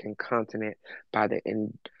American continent by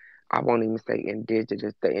I won't even say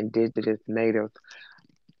the indigenous native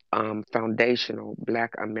foundational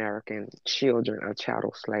Black American children of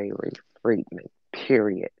chattel slavery, freedmen,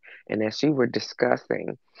 period. And as you were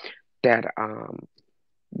discussing that,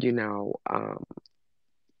 you know, um,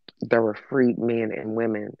 there were freed men and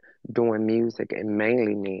women doing music, and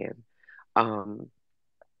mainly men. Um,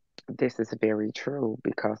 this is very true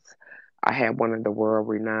because I had one of the world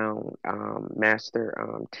renowned master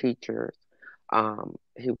teachers.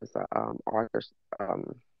 He was a artist.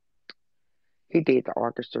 He did the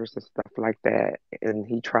orchestras and stuff like that, and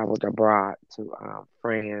he traveled abroad to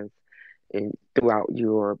France and throughout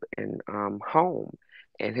Europe and home.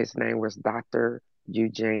 And his name was Dr.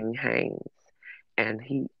 Eugene Haynes. And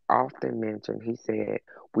he often mentioned, he said,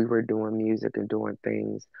 we were doing music and doing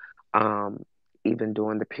things um, even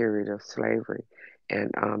during the period of slavery.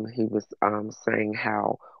 And he was saying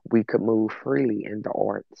how we could move freely in the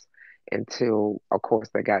arts until, of course,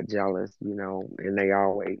 they got jealous, and they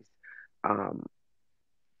always um,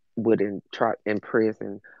 would try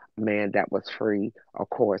imprison a man that was free, of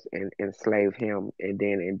course, and enslave him, and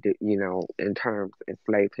then in terms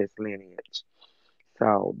enslave his lineage.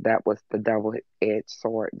 So that was the double-edged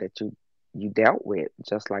sword that you dealt with,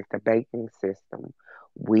 just like the banking system.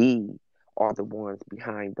 We are the ones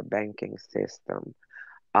behind the banking system.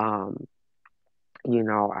 Um,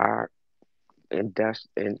 our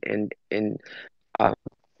industri in uh,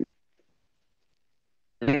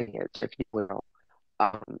 lineage, if you will.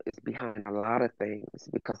 is behind a lot of things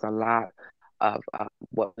because a lot of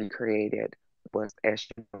what we created was, as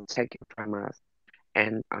you know, taken from us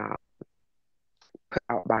and put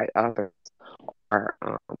out by others, or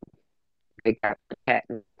they got the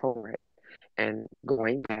patent for it. And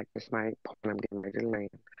going back, this my point I'm getting ready to land,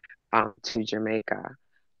 to Jamaica,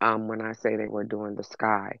 when I say they were doing the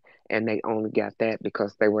sky, and they only got that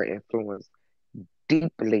because they were influenced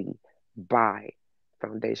deeply by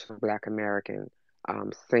foundational Black American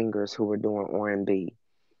singers who were doing R&B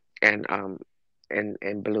and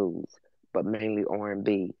and blues, but mainly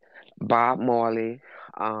R&B. Bob Marley,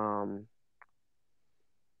 um,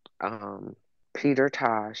 um, Peter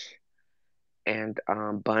Tosh, and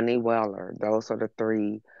Bunny Weller. Those are the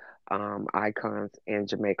three icons in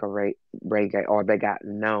Jamaica reggae, or they got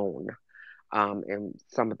known. And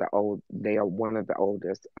some of the old, they are one of the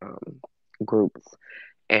oldest groups,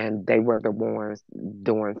 and they were the ones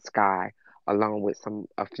doing Sky along with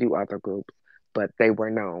a few other groups. But they were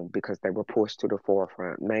known because they were pushed to the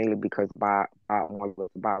forefront, mainly because Bob Marley was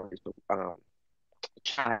a biracial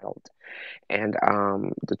child, and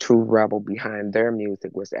the true rebel behind their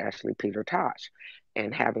music was actually Peter Tosh.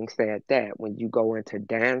 And having said that, when you go into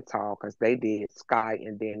dancehall, because they did Sky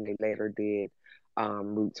and then they later did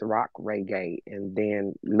roots rock reggae and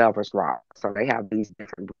then lovers rock, so they have these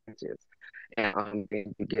different branches. And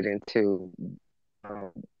then you get into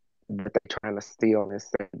um, what they're trying to steal and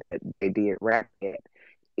say that they did rap at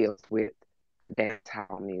is with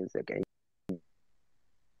dancehall music, and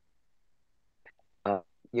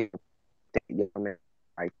you know, that young man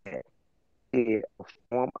like that did a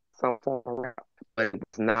some form of rap, but it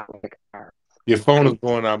was not like ours. Your phone is They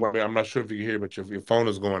going out. were, I'm not sure if you can hear, but your phone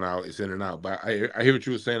is going out. It's in and out. But I hear what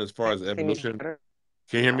you were saying as far as the see me evolution. better?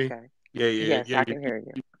 Can you hear me? Okay. Yeah, yeah, Yes, yeah. I can hear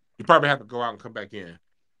you. You probably have to go out and come back in.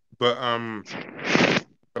 But I'm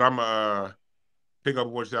pick up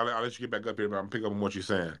what you. I'll let you get back up here, but I'm pick up on what you're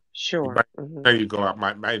saying. You Sure. might, might need to go out.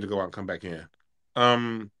 Might need to go out and come back in.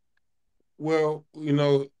 Um, well,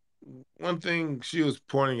 one thing she was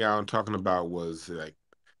pointing out and talking about was like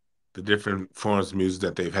the different forms of music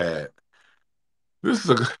that they've had. This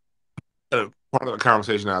is a part of the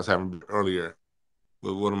conversation I was having earlier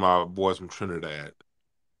with one of my boys from Trinidad.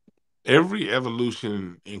 Every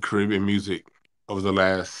evolution in Caribbean music over the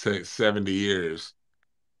last 70 years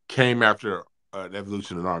came after an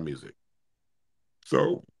evolution in our music.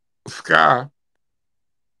 So, ska,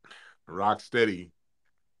 rock steady,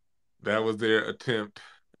 that was their attempt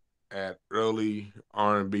at early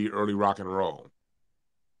R&B, early rock and roll,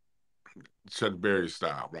 Chuck Berry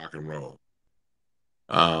style rock and roll.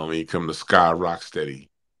 When you come to ska, rock steady.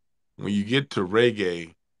 When you get to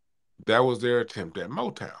reggae, that was their attempt at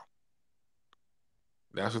Motown.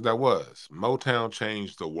 That's what that was. Motown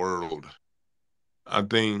changed the world. I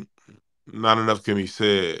think not enough can be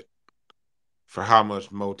said for how much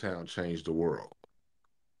Motown changed the world.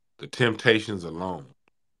 The Temptations alone,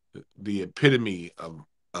 the epitome of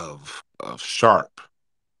sharp,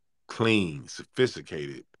 clean,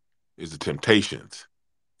 sophisticated, is the Temptations.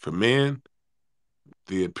 For men,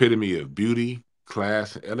 the epitome of beauty,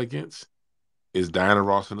 class, and elegance is Diana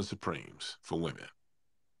Ross and the Supremes. For women,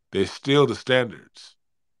 they're still the standards.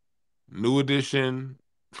 New Edition,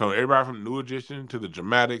 from everybody from New Edition to the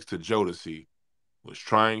Dramatics to Jodeci, was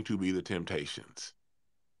trying to be the Temptations.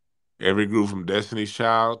 Every group from Destiny's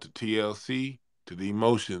Child to TLC to the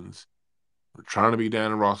Emotions were trying to be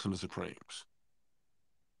Diana Ross and the Supremes.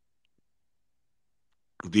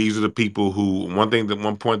 These are the people who,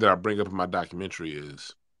 one point that I bring up in my documentary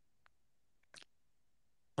is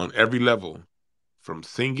on every level, from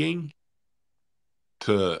singing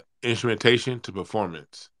to instrumentation to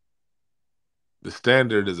performance, the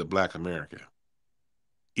standard is a Black America.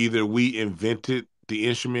 Either we invented the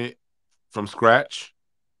instrument from scratch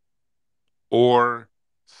or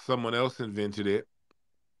someone else invented it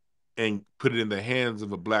and put it in the hands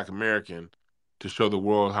of a Black American to show the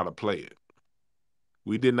world how to play it.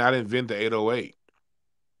 We did not invent the 808,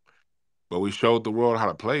 but we showed the world how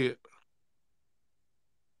to play it.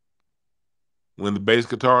 When the bass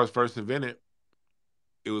guitar was first invented,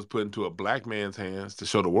 it was put into a Black man's hands to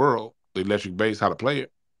show the world the electric bass how to play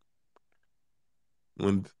it.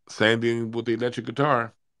 When same thing with the electric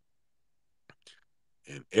guitar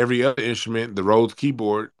and every other instrument, the Rhodes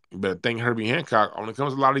keyboard. You better thank Herbie Hancock. When it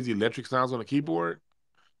comes to a lot of these electric sounds on the keyboard,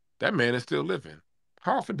 that man is still living.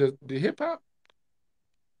 How often did hip hop?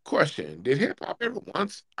 Question: did hip hop ever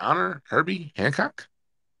once honor Herbie Hancock?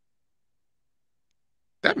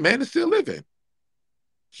 That man is still living.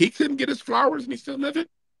 He couldn't get his flowers and he's still living.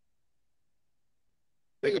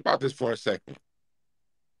 Think about this for a second.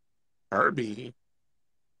 Herbie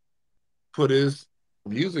put his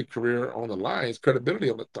music career on the line, his credibility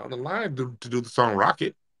on the line to do the song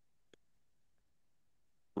Rocket.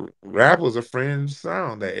 Rap was a fringe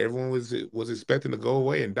sound that everyone was expecting to go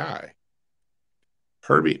away and die.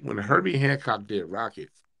 When Herbie Hancock did Rocket,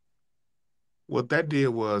 what that did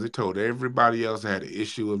was it told everybody else that had an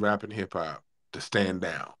issue with rap and hip hop to stand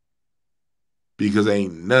down because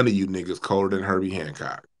ain't none of you niggas colder than Herbie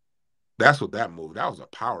Hancock. That's what that move. That was a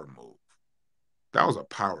power move. That was a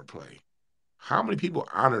power play. How many people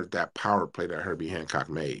honored that power play that Herbie Hancock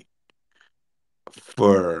made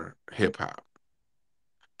for hip hop?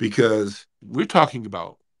 Because we're talking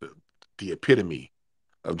about the epitome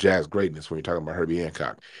of jazz greatness when you're talking about Herbie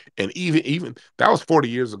Hancock. And even that was 40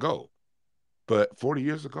 years ago. But 40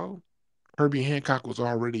 years ago, Herbie Hancock was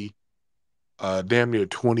already damn near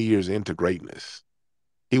 20 years into greatness.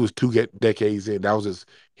 He was decades in. That was his.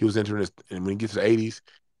 He was entering his, and when he gets to the 80s,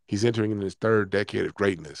 he's entering in his third decade of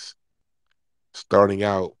greatness. Starting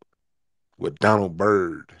out with Donald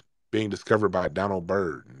Byrd, being discovered by Donald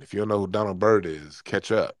Byrd. And if you don't know who Donald Byrd is,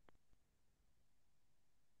 catch up.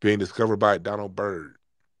 Being discovered by Donald Byrd,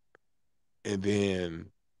 and then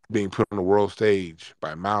being put on the world stage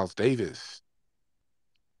by Miles Davis.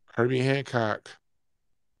 Herbie Hancock,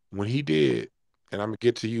 when he did, and I'm gonna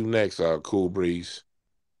get to you next, Cool Breeze.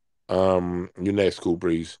 You next, Cool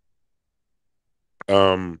Breeze.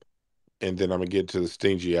 Um, and then I'm gonna get to the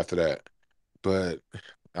Stingy after that. But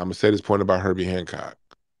I'm gonna say this point about Herbie Hancock.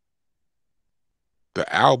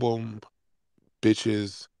 The album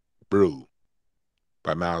Bitches Brew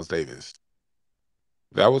by Miles Davis.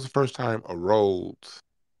 That was the first time a Rhodes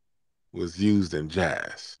was used in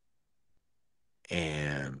jazz.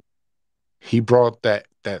 And he brought that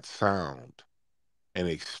sound and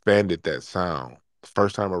expanded that sound. The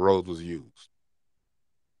first time a Rhodes was used.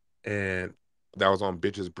 And that was on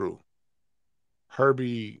Bitches Brew.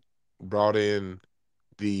 Herbie brought in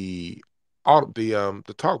the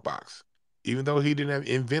the talk box. Even though he didn't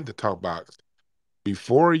invent the talk box,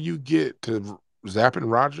 before you get to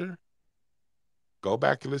Zappin' Roger, go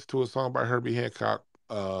back and listen to a song by Herbie Hancock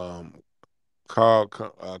called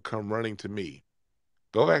 "Come Running to Me."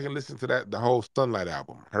 Go back and listen to the whole Sunlight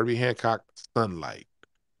album, Herbie Hancock Sunlight.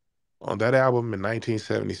 On that album in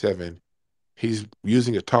 1977, he's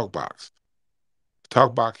using a talk box.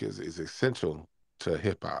 Talk box is essential to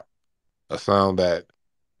hip hop, a sound that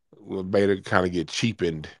made it kind of get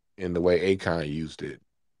cheapened in the way Akon used it.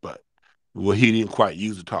 But well, he didn't quite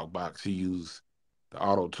use the talk box. He used the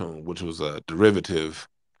auto tune, which was a derivative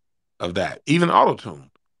of that. Even auto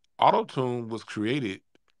tune was created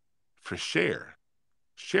for Cher.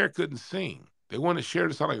 Cher couldn't sing. They wanted Cher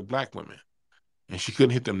to sound like a black woman, and she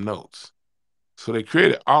couldn't hit them notes. So they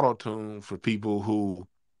created auto tune for people who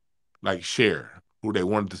like Cher, who they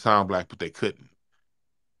wanted to sound black but they couldn't.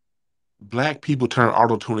 Black people turned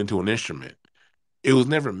auto tune into an instrument. It was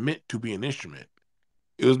never meant to be an instrument.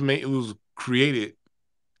 It was created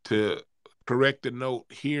to correct the note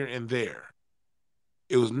here and there.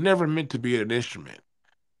 It was never meant to be an instrument.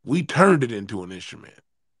 We turned it into an instrument.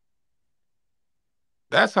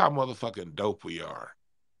 That's how motherfucking dope we are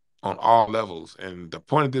on all levels. And the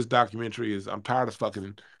point of this documentary is I'm tired of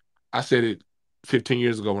fucking. I said it 15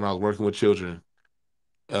 years ago when I was working with children,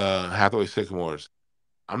 Hathaway Sycamores.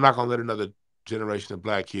 I'm not gonna let another generation of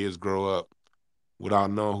black kids grow up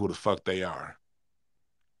without knowing who the fuck they are.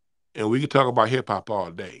 And we could talk about hip hop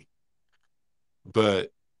all day,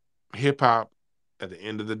 but hip hop, at the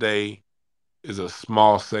end of the day, is a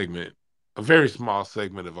small segment, a very small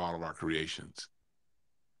segment of all of our creations.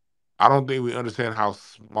 I don't think we understand how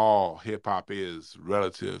small hip hop is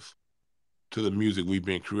relative to the music we've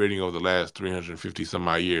been creating over the last 350 some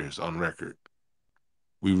odd years on record.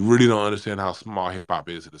 We really don't understand how small hip hop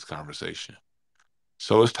is in this conversation.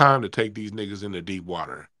 So it's time to take these niggas into deep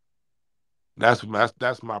water. That's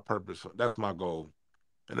my purpose. That's my goal,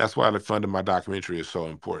 and that's why the funding my documentary is so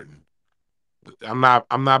important. I'm not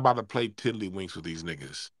about to play tiddlywinks with these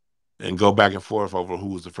niggas and go back and forth over who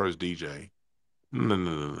was the first DJ. No, no,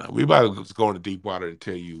 no, no. We about to go into deep water and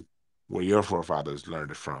tell you where your forefathers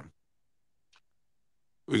learned it from.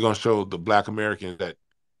 We're gonna show the Black Americans that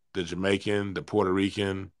the Jamaican, the Puerto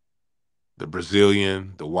Rican, the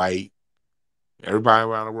Brazilian, the white, everybody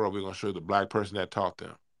around the world. We're gonna show you the black person that taught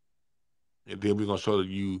them, and then we're gonna show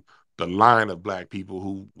you the line of black people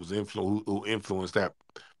who influenced that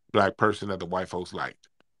black person that the white folks liked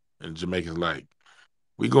and Jamaicans liked.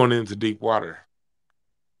 We going into deep water.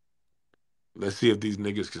 Let's see if these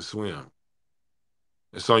niggas can swim.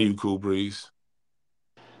 It's on you, Cool Breeze.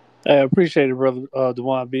 I appreciate it, brother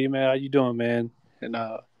Dwan B. Man, how you doing, man? And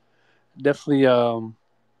definitely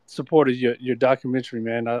supported your documentary,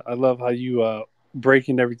 man. I love how you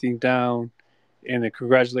breaking everything down, and then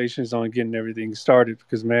congratulations on getting everything started.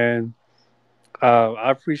 Because man,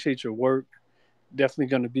 I appreciate your work. Definitely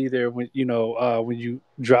going to be there when you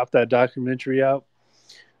drop that documentary out.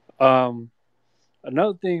 Um,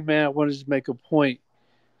 Another thing, man, I wanted to make a point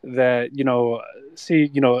that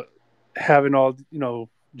see, having all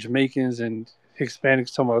Jamaicans and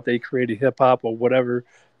Hispanics talking about they created hip hop or whatever,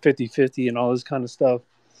 50-50 and all this kind of stuff.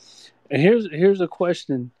 And here's a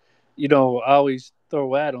question, I always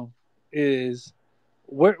throw at them is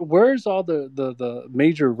where's all the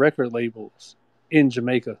major record labels in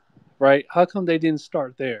Jamaica, right? How come they didn't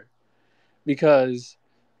start there? Because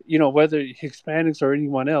whether Hispanics or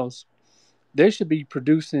anyone else, they should be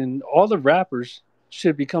producing, all the rappers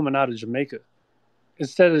should be coming out of Jamaica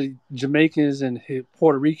instead of Jamaicans and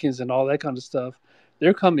Puerto Ricans and all that kind of stuff.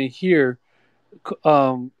 They're coming here,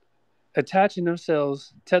 um, attaching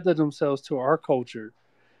themselves, tether themselves to our culture,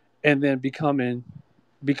 and then becoming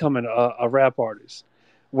a rap artist.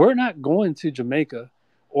 We're not going to Jamaica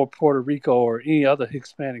or Puerto Rico or any other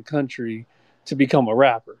Hispanic country to become a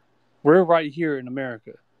rapper. We're right here in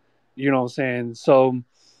America. You know what I'm saying? So,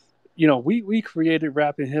 we created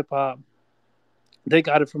rap and hip hop. They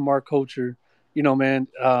got it from our culture, man.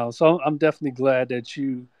 So I'm definitely glad that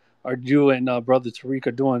you and brother Tariq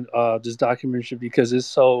are doing this documentary because it's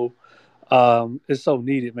so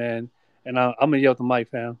needed, man. And I'm gonna yell at the mic,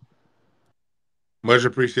 fam. Much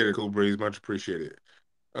appreciated, Cool Breeze. Much appreciated.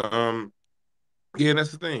 Um, yeah,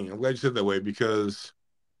 that's the thing. I'm glad you said that way because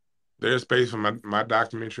there's space for my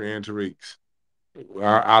documentary and Tariq's. The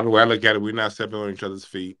way I look at it, we're not stepping on each other's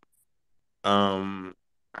feet. Um,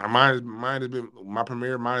 mine has been my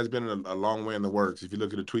premiere. Mine has been a long way in the works. If you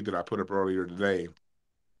look at the tweet that I put up earlier today,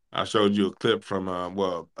 I showed you a clip from a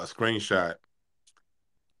screenshot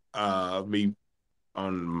of me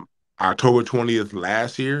on October 20th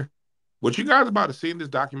last year. What you guys about to see in this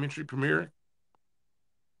documentary premiere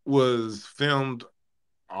was filmed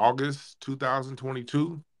August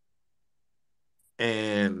 2022,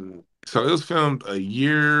 and so it was filmed a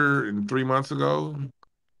year and 3 months ago,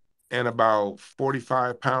 and about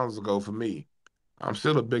 45 pounds ago for me. I'm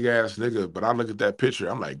still a big ass nigga, but I look at that picture,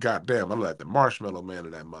 I'm like, God damn, I'm like the marshmallow man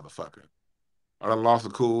of that motherfucker. I done lost a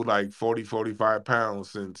cool like 40, 45 pounds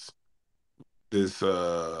since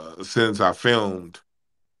I filmed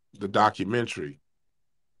the documentary.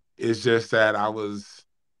 It's just that I was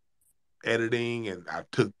editing and I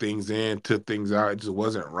took things in, took things out. It just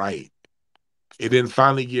wasn't right. It didn't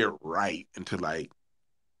finally get right until like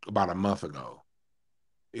about a month ago.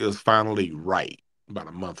 It was finally right about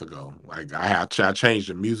a month ago. Like I changed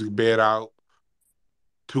the music bed out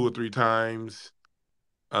 2 or 3 times,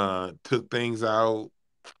 took things out,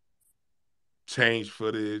 changed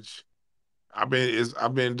footage. This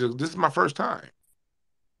is my first time.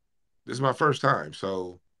 This is my first time.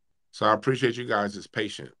 So I appreciate you guys'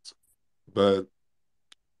 patience. But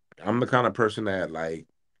I'm the kind of person that like,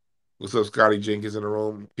 what's up, Scotty Jenkins in the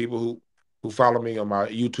room? People who follow me on my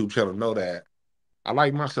YouTube channel know that I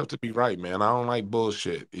like myself to be right, man. I don't like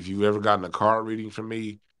bullshit. If you've ever gotten a card reading from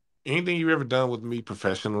me, anything you've ever done with me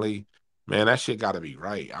professionally, man, that shit gotta be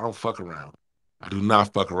right. I don't fuck around. I do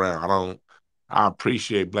not fuck around. I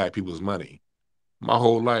appreciate black people's money. My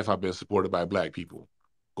whole life I've been supported by black people.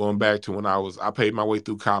 Going back to when I paid my way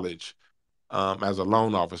through college as a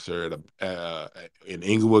loan officer in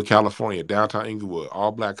Inglewood, California, downtown Inglewood,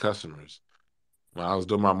 all black customers. When I was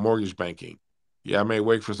doing my mortgage banking, yeah, I made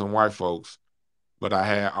work for some white folks, but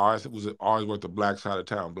I always worked the black side of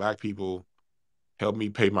town. Black people helped me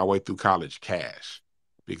pay my way through college cash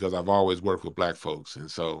because I've always worked with black folks, and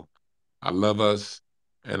so I love us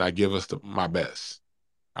and I give us my best.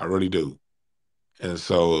 I really do. And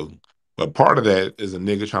so, but part of that is a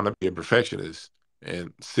nigga trying to be a perfectionist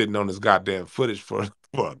and sitting on this goddamn footage for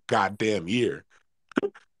for a goddamn year.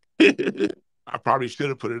 I probably should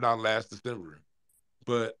have put it out last December,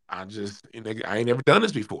 but I ain't never done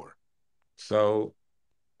this before. So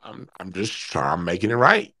I'm just trying, I'm making it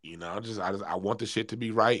right, I want the shit to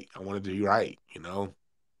be right. I want it to be right.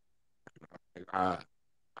 I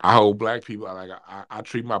I hold black people I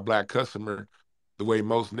treat my black customer the way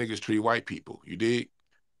most niggas treat white people. You dig?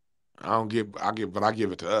 I give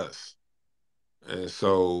it to us. And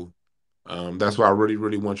so that's why I really,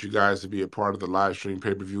 really want you guys to be a part of the live stream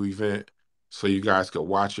pay-per-view event so you guys could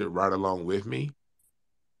watch it right along with me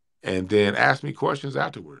and then ask me questions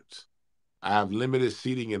afterwards. I have limited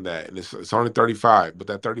seating in that, and it's only 35, but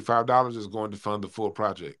that $35 is going to fund the full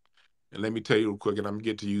project. And let me tell you real quick, and I'm gonna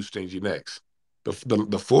get to you, Stingy, next.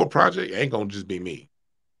 The full project ain't gonna just be me.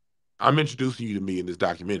 I'm introducing you to me in this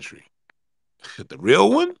documentary. The real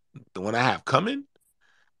one, the one I have coming,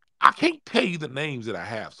 I can't tell you the names that I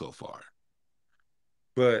have so far,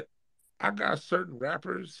 but I got certain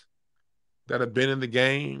rappers that have been in the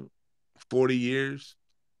game 40 years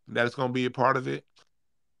that's going to be a part of it.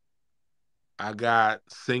 I got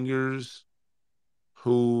singers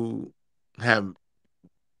who have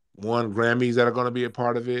won Grammys that are going to be a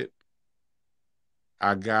part of it.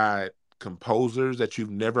 I got composers that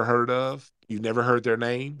you've never heard of. You've never heard their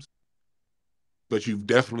names, but you've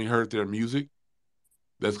definitely heard their music.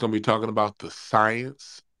 That's going to be talking about the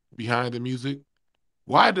science behind the music.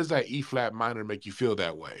 Why does that E flat minor make you feel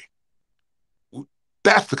that way?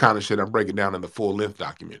 That's the kind of shit I'm breaking down in the full length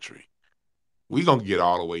documentary. We gonna get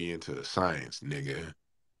all the way into the science, nigga.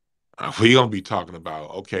 We gonna be talking about,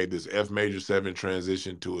 okay, this F major 7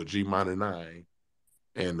 transition to a G minor 9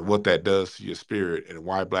 and what that does to your spirit and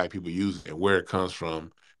why black people use it and where it comes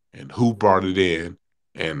from and who brought it in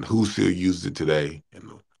and who still uses it today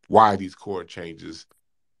and why these chord changes,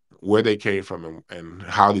 where they came from and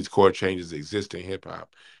how these chord changes exist in hip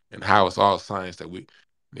hop and how it's all science that we,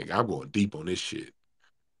 nigga, I'm going deep on this shit.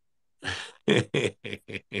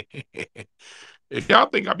 If y'all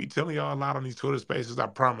think I be telling y'all a lot on these Twitter spaces, I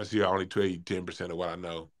promise you I only tell you 10% of what I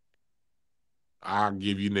know. I'll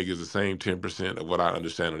give you niggas the same 10% of what I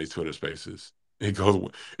understand on these Twitter spaces.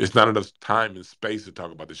 It's not enough time and space to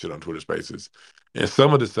talk about this shit on Twitter spaces. And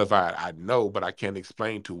some of the stuff I know, but I can't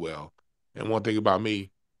explain too well. And one thing about me,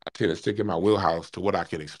 I tend to stick in my wheelhouse to what I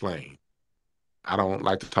can explain. I don't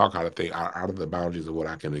like to talk out of the boundaries of what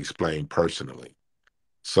I can explain personally.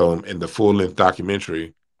 So in the full length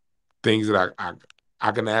documentary, things that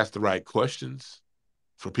I can ask the right questions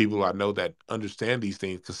for people I know that understand these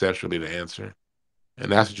things conceptually to answer.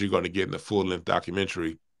 And that's what you're going to get in the full length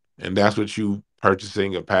documentary. And that's what you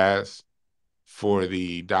purchasing a pass for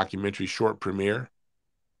the documentary short premiere.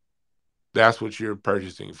 That's what you're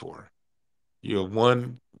purchasing for. You're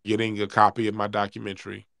one, getting a copy of my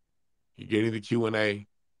documentary. You're getting the Q&A,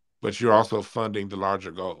 but you're also funding the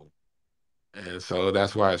larger goal. And so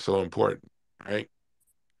that's why it's so important, right?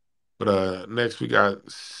 But next we got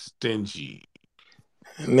Stingy.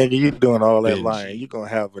 Nigga, you doing all that lying. You Benji. gonna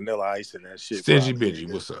have Vanilla Ice in that shit Stingy probably, Benji,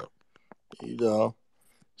 nigga. what's up? You know,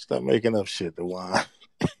 stop making up shit, DeWan.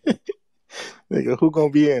 Nigga, who gonna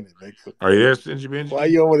be in it, nigga? Are you there, Stingy Why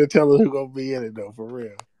Benji? you don't want to tell us who gonna be in it though, for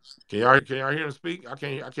real? Can y'all hear him speak? I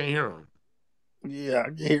can't hear him. Yeah, I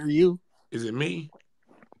can hear you. Is it me?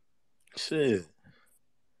 Shit.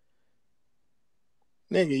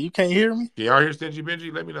 Nigga, you can't hear me? Can y'all hear Stingy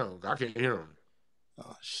Benji? Let me know. I can't hear him.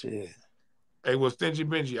 Oh shit. Hey, well, Stingy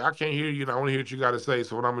Benji, I can't hear you and I want to hear what you got to say.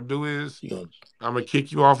 So what I'm gonna do is You gonna I'm gonna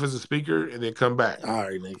kick you off as a speaker and then come back. all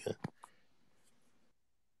right, nigga.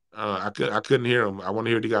 I couldn't hear him. I want to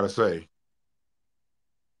hear what he got to say.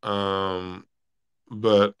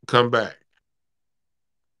 But come back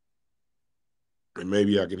and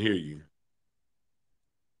maybe I can hear you.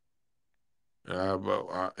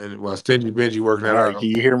 And while Stingy Benji working All that right, can out,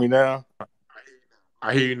 you hear me now?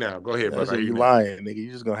 I hear you now. Go ahead, That's brother. I it, hear you you now. lying, nigga.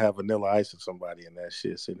 You just gonna have Vanilla Ice or somebody in that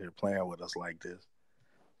shit sitting here playing with us like this,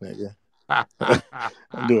 nigga.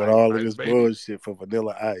 I'm doing Ice all of Ice this baby. bullshit for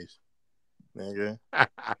Vanilla Ice, nigga.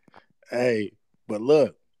 Hey, but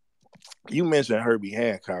look, you mentioned Herbie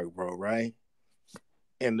Hancock, bro, right?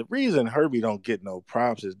 And the reason Herbie don't get no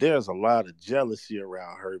props is there's a lot of jealousy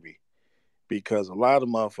around Herbie because a lot of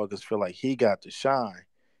motherfuckers feel like he got to shine.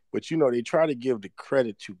 But you know, they try to give the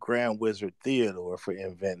credit to Grand Wizard Theodore for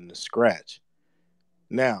inventing the scratch.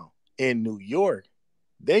 Now, in New York,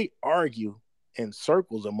 they argue in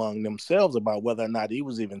circles among themselves about whether or not he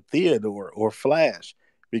was even Theodore or Flash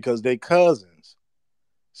because they cousins.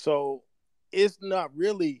 So it's not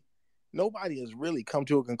really, nobody has really come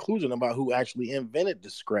to a conclusion about who actually invented the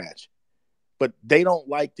scratch. But they don't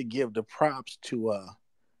like to give the props to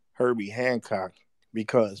Herbie Hancock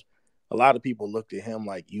because a lot of people looked at him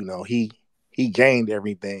like, you know, he gained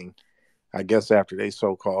everything, I guess, after they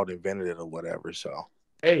so called invented it or whatever. So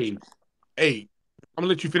Hey, hey, I'm gonna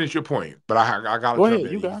let you finish your point, but I gotta go jump ahead,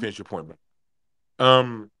 in. you You can got it. finish your point,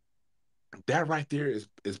 bro. That right there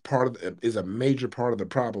is part of is a major part of the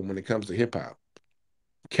problem when it comes to hip hop.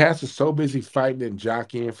 Cats are so busy fighting and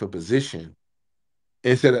jockeying for position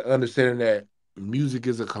instead of understanding that music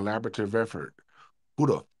is a collaborative effort. Who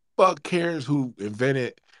the fuck cares who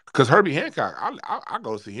invented? Because Herbie Hancock, I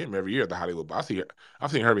go see him every year at the Hollywood Bowl. I've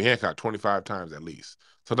seen Herbie Hancock 25 times at least.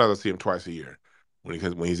 Sometimes I see him twice a year when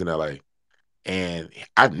he's in LA. And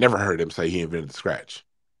I've never heard him say he invented the scratch.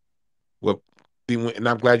 Well, and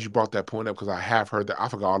I'm glad you brought that point up because I have heard that. I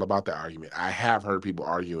forgot all about that argument. I have heard people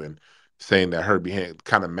arguing, saying that Herbie Hancock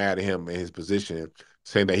kind of mad at him in his position,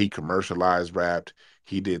 saying that he commercialized rapped,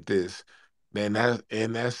 he did this.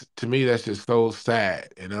 That's to me that's just so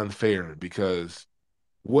sad and unfair because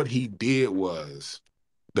what he did was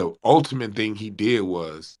the ultimate thing he did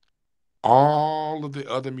was all of the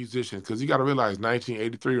other musicians, because you got to realize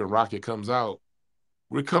 1983 when Rocket comes out,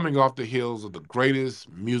 we're coming off the heels of the greatest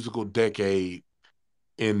musical decade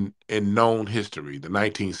in known history, the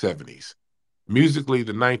 1970s. Musically,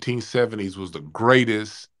 the 1970s was the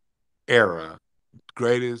greatest era,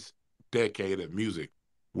 greatest decade of music.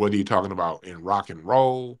 Whether you're talking about in rock and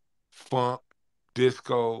roll, funk,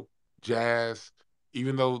 disco, jazz,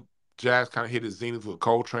 even though jazz kind of hit its zenith with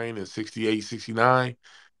Coltrane in 68, 69,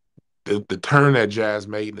 the turn that jazz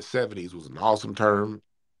made in the 70s was an awesome turn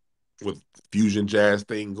with fusion jazz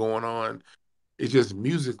thing going on. It's just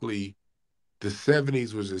musically, the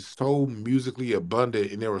 70s was just so musically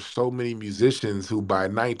abundant, and there were so many musicians who by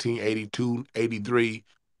 1982, 83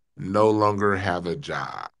 no longer have a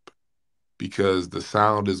job because the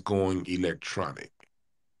sound is going electronic.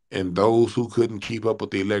 And those who couldn't keep up with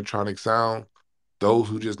the electronic sound, those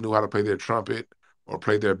who just knew how to play their trumpet or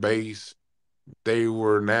play their bass, they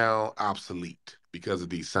were now obsolete because of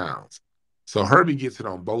these sounds. So Herbie gets it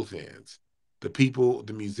on both ends. The people,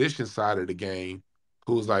 the musician side of the game,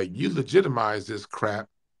 who's like, you legitimize this crap.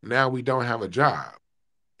 Now we don't have a job.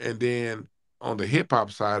 And then on the hip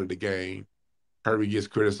hop side of the game, Herbie gets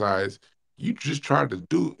criticized. You just tried to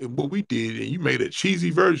do what we did and you made a cheesy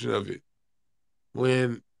version of it.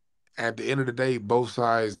 When at the end of the day, both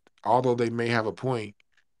sides, although they may have a point,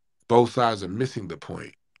 both sides are missing the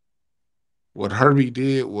point. What Herbie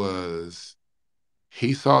did was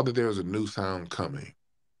he saw that there was a new sound coming.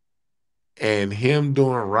 And him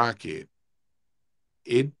doing Rocket,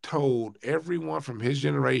 it told everyone from his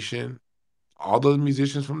generation, all those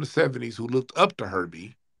musicians from the 70s who looked up to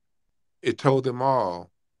Herbie, it told them all,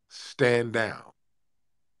 stand down.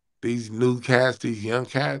 These new cats, these young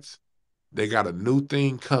cats, they got a new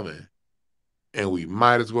thing coming, and we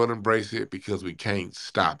might as well embrace it because we can't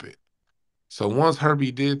stop it. So once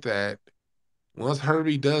Herbie does that,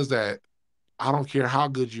 I don't care how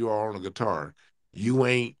good you are on a guitar. You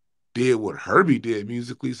ain't did what Herbie did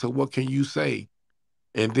musically, so what can you say?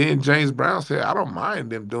 And then James Brown said, I don't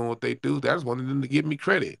mind them doing what they do. That's wanting them to give me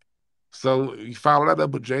credit. So you follow that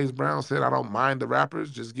up with James Brown said, I don't mind the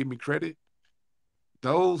rappers, just give me credit.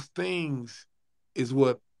 Those things is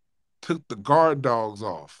what took the guard dogs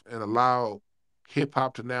off and allowed hip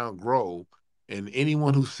hop to now grow. And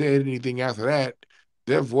anyone who said anything after that,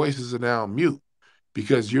 their voices are now mute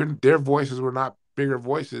because their voices were not bigger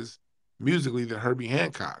voices musically than Herbie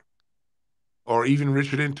Hancock or even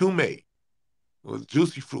Richard Ntume with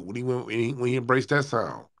Juicy Fruit when he embraced that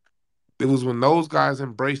sound. It was when those guys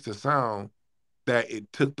embraced the sound that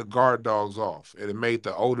it took the guard dogs off and it made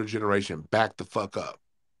the older generation back the fuck up.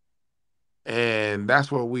 And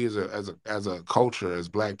that's where we as a culture, as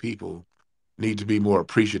black people, need to be more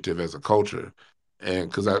appreciative as a culture. And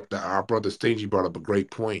because our brother Stingy brought up a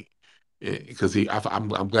great point, because I'm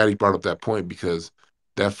glad he brought up that point because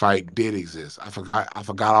that fight did exist. I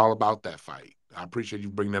forgot all about that fight. I appreciate you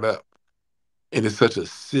bringing that up. And it's such a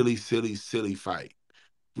silly, silly, silly fight.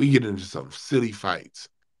 We get into some silly fights,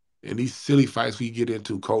 and these silly fights we get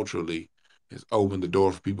into culturally has opened the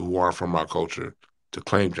door for people who aren't from our culture to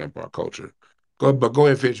claim jump our culture. Go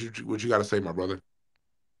ahead, Fitz. What you got to say, my brother?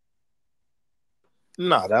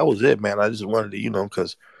 No, that was it, man. I just wanted to,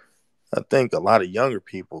 because I think a lot of younger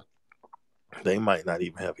people, they might not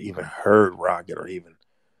even have even heard Rocket or even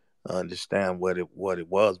understand what it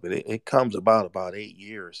was, but it comes about 8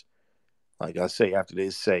 years. Like I say, after they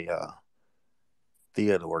say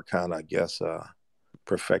Theodore kind of, I guess,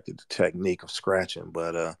 perfected the technique of scratching,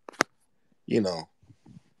 but you know,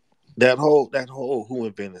 that whole who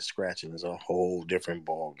invented scratching is a whole different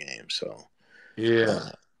ball game. So Yeah,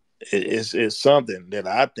 uh, it's something that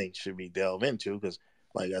I think should be delved into because,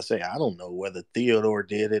 like I say, I don't know whether Theodore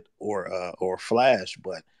did it or Flash,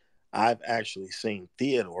 but I've actually seen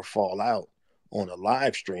Theodore fall out on a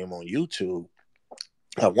live stream on YouTube.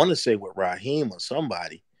 I want to say with Raheem or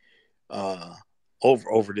somebody uh,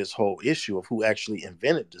 over this whole issue of who actually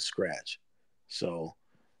invented the scratch. So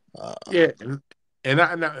uh, yeah, and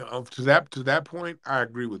to that point, I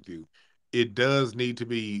agree with you. It does need to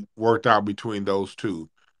be worked out between those two.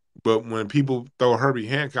 But when people throw Herbie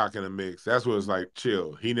Hancock in the mix, that's what it's like.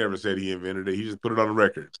 Chill. He never said he invented it. He just put it on the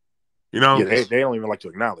record. You yeah, know, they don't even like to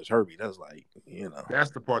acknowledge Herbie. That's like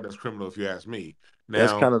that's the part that's criminal, if you ask me.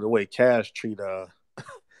 that's Now, kind of the way Cash treat the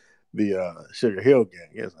Sugar Hill gang.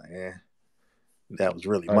 It's like, that was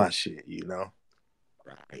really right, my shit.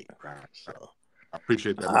 right. So, I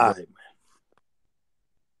appreciate that, all my brother. right,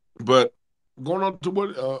 But going on to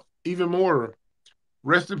what even more.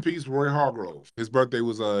 Rest in peace, Roy Hargrove. His birthday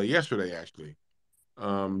was yesterday, actually.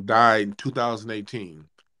 Died in 2018.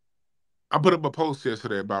 I put up a post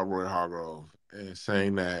yesterday about Roy Hargrove and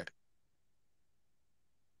saying that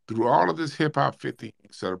through all of this hip hop 50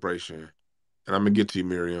 celebration, and I'm gonna get to you,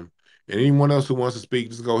 Miriam, and anyone else who wants to speak,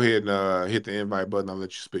 just go ahead and hit the invite button. I'll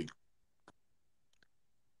let you speak.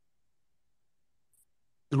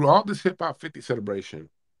 Through all this hip hop 50 celebration,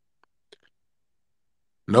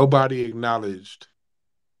 nobody acknowledged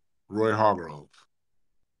Roy Hargrove,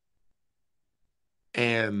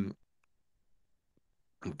 and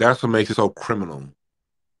that's what makes it so criminal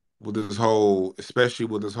with this whole, especially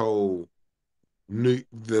with this whole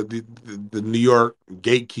the New York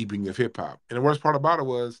gatekeeping of hip hop. And the worst part about it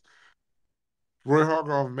was Roy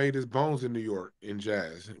Hargrove made his bones in New York in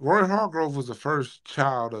jazz. Roy Hargrove was the first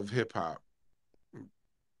child of hip hop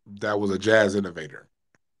that was a jazz innovator.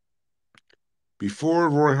 Before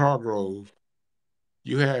Roy Hargrove,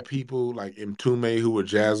 you had people like Mtume who were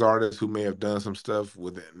jazz artists who may have done some stuff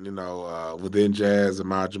within, within jazz.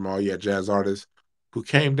 Ahmad Jamal, you had jazz artists who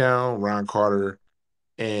came down, Ron Carter,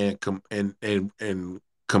 and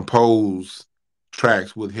compose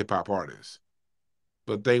tracks with hip hop artists,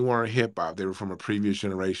 but they weren't hip hop. They were from a previous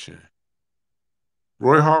generation.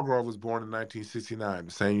 Roy Hargrove was born in 1969,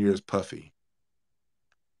 the same year as Puffy,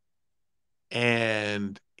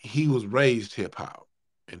 and he was raised hip hop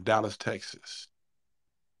in Dallas, Texas.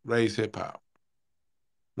 Raised hip hop.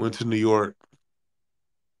 Went to New York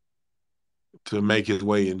to make his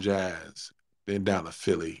way in jazz, then down to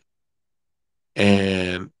Philly,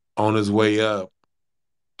 and on his way up,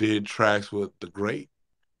 did tracks with the great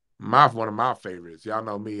my one of my favorites. Y'all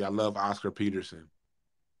know me. I love Oscar Peterson.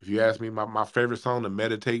 If you ask me, my favorite song to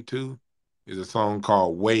meditate to is a song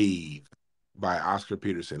called Wave by Oscar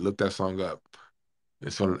Peterson. Look that song up.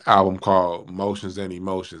 It's on an album called Motions and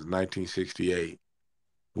Emotions, 1968,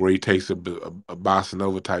 where he takes a bossa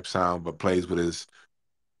nova type sound but plays with his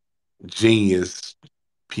genius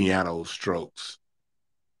piano strokes.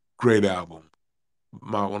 Great album.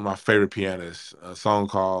 One of my favorite pianists. A song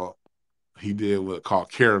called he did what called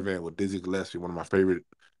Caravan with Dizzy Gillespie. One of my favorite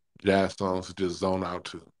jazz songs to just zone out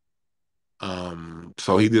to.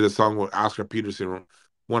 So he did a song with Oscar Peterson,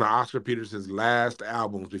 one of Oscar Peterson's last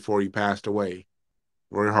albums before he passed away.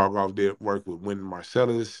 Roy Hargrove did work with Wynton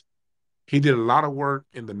Marsalis. He did a lot of work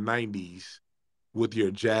in the 90s with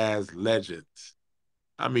your jazz legends.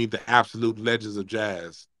 I mean, the absolute legends of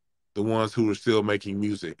jazz, the ones who were still making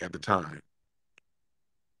music at the time.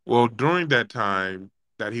 Well, during that time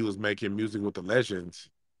that he was making music with the legends,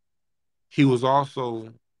 he was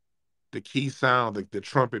also the key sound, like the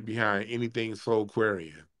trumpet behind anything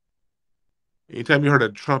Soulquarian. Anytime you heard a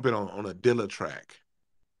trumpet on a Dilla track,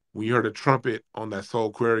 when you heard a trumpet on that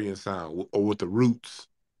Soulquarian sound, or with the Roots,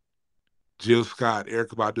 Jill Scott,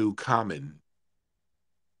 Erykah Badu, Common,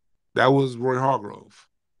 that was Roy Hargrove.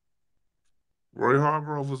 Roy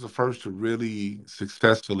Hargrove was the first to really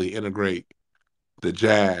successfully integrate the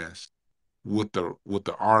jazz with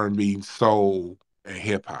the R&B, soul, and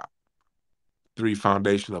hip hop, three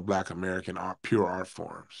foundational Black American pure art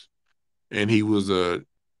forms. And he was a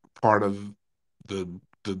part of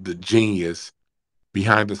the genius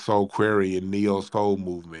behind the soul query and neo soul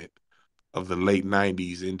movement of the late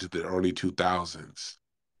 90s into the early 2000s.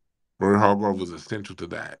 Roy Hargrove was essential to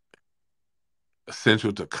that,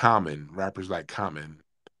 essential to Common, rappers like Common,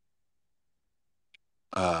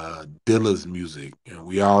 Dilla's music. And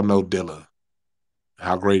we all know Dilla,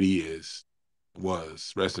 how great he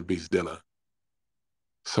was. Rest in peace, Dilla.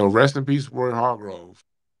 So rest in peace, Roy Hargrove.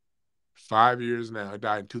 5 years now, he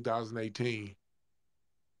died in 2018.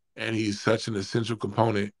 And he's such an essential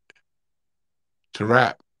component to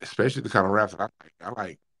rap, especially the kind of rap that I like. I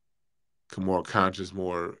like more conscious,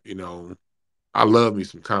 more, I love me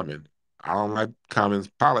some Common. I don't like Common's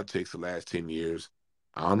politics the last 10 years.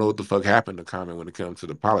 I don't know what the fuck happened to Common when it comes to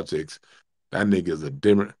the politics. That nigga's a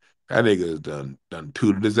Demo- that nigga has done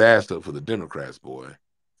tooted his ass up for the Democrats, boy.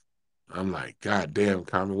 I'm like, God damn,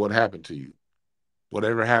 Common, what happened to you?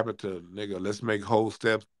 Whatever happened to nigga, let's make whole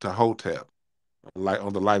steps to Hotep. Like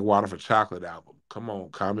on the Like Water for Chocolate album. Come on,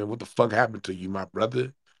 Common, what the fuck happened to you, my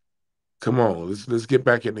brother? Come on, let's get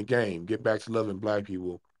back in the game. Get back to loving black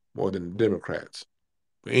people more than the Democrats.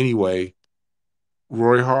 But anyway,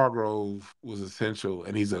 Roy Hargrove was essential,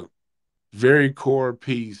 and he's a very core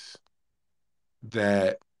piece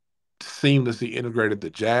that seamlessly integrated the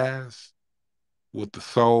jazz with the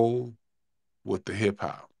soul, with the hip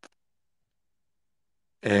hop.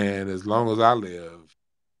 And as long as I live,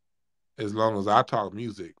 as long as I talk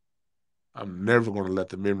music, I'm never going to let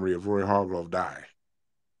the memory of Roy Hargrove die.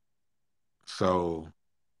 So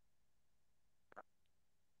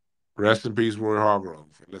Rest in peace, Roy Hargrove.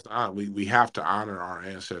 We have to honor our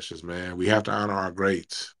ancestors, man. We have to honor our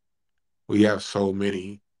greats. We have so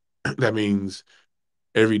many. That means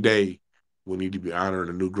every day we need to be honoring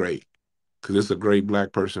a new great. Because it's a great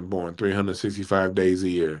black person born 365 days a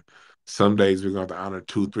year. Some days we're going to have to honor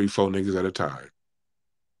two, three, four niggas at a time.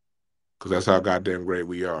 Because that's how goddamn great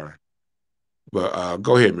we are. But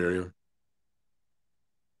go ahead, Miriam.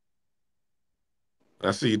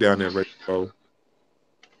 I see you down there, Rachel.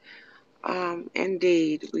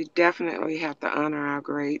 Indeed, we definitely have to honor our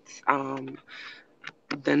greats,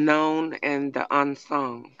 the known and the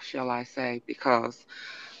unsung, shall I say, because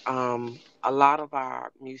a lot of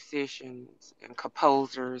our musicians and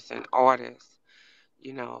composers and artists,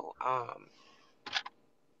 you know,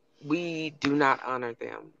 we do not honor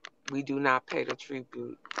them. We do not pay the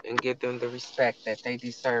tribute and give them the respect that they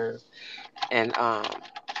deserve, and and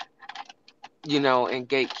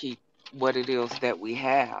gatekeep what it is that we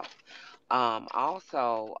have.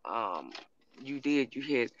 Also, you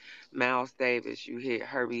hit Miles Davis, you hit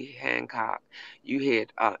Herbie Hancock, you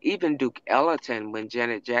hit even Duke Ellington when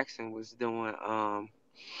Janet Jackson was doing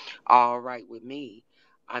All Right with Me.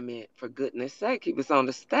 I mean, for goodness sake, he was on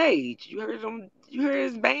the stage. You heard him, you heard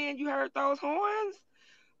his band, you heard those horns?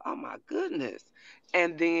 Oh my goodness.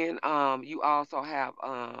 And then you also have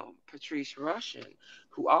Patrice Rushen,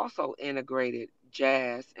 who also integrated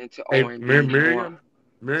jazz into Hey, R&B more.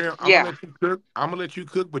 Miriam, I'm gonna Yeah, let you cook. I'm gonna let you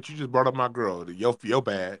cook, but you just brought up my girl. Your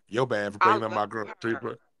bad for I bringing up my girl, love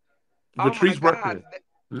her. Oh my Patrice God. Russian.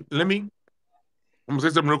 Let me. I'm gonna say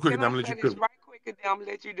something real quick, Can and I'm I gonna let say you this cook. right quick and then I'm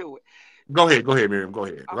gonna let you do it? Go ahead, Miriam. Go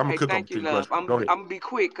ahead. I'm gonna Okay, cook on thank you, Patrice love. Russian. I'm Go ahead, I'm gonna be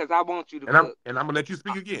quick because I want you to and I'm cook. and I'm gonna let you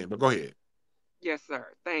speak again. But go ahead. Yes, sir.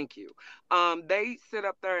 Thank you. They sit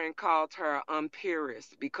up there and called her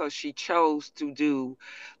unpurist because she chose to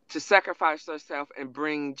sacrifice herself and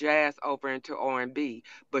bring jazz over into R&B.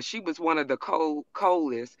 But she was one of the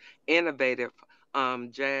coolest, innovative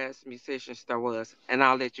jazz musicians there was. And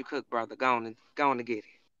I'll let you cook, brother. Go on and get it.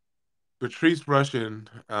 Patrice Russian,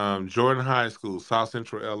 Jordan High School, South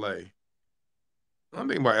Central LA. One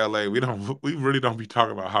thing about LA, we really don't be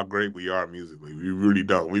talking about how great we are musically. We really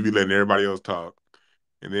don't. We be letting everybody else talk.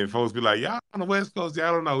 And then folks be like, y'all on the West Coast,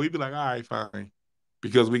 y'all don't know. We be like, all right, fine.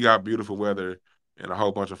 Because we got beautiful weather and a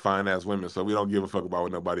whole bunch of fine ass women. So we don't give a fuck about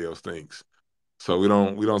what nobody else thinks. So we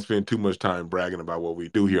don't spend too much time bragging about what we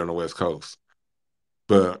do here on the West Coast.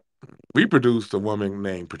 But we produced a woman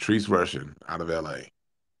named Patrice Rushen out of LA.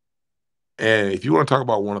 And if you want to talk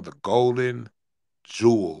about one of the golden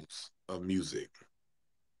jewels of music,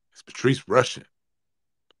 it's Patrice Rushen.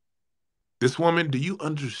 This woman, do you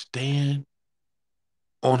understand?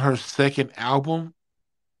 On her second album,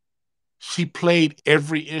 she played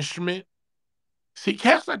every instrument. See,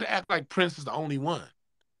 cats like to act like Prince is the only one.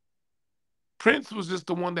 Prince was just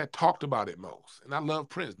the one that talked about it most. And I love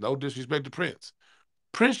Prince. No disrespect to Prince.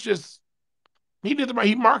 Prince just, he did the right,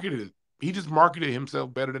 he marketed it. He just marketed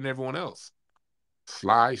himself better than everyone else.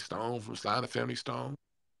 Sly Stone from Sly and the Family Stone,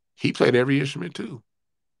 he played every instrument too.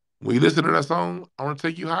 When you listen to that song, I Want to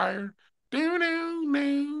Take You Higher, do do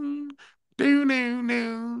do do do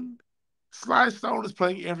do. Sly Stone is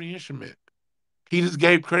playing every instrument. He just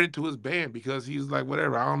gave credit to his band because he was like,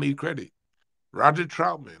 whatever, I don't need credit. Roger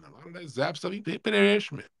Troutman, a lot of that Zap stuff, he played every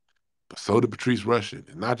instrument. But so did Patrice Rushen.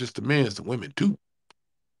 And not just the men, it's the women too.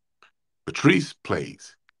 Patrice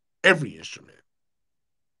plays every instrument.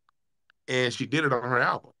 And she did it on her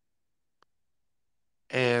album.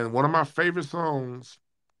 And one of my favorite songs,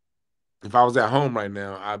 if I was at home right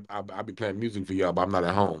now, I'd be playing music for y'all, but I'm not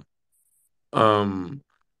at home. Um,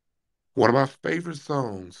 One of my favorite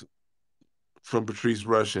songs from Patrice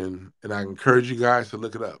Rushen, and I encourage you guys to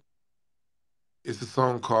look it up. It's a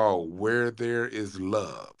song called Where There Is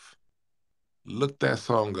Love. Look that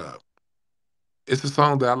song up. It's a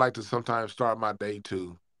song that I like to sometimes start my day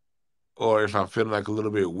to, or if I'm feeling like a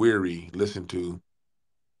little bit weary, listen to,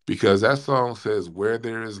 because that song says, Where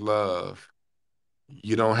there is love,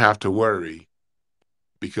 you don't have to worry,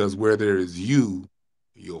 because where there is you,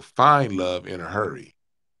 you'll find love in a hurry.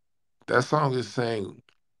 That song is saying,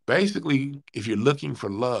 basically, if you're looking for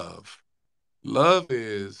love, love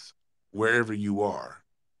is wherever you are.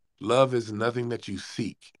 Love is nothing that you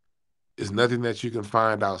seek. It's nothing that you can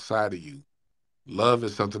find outside of you. Love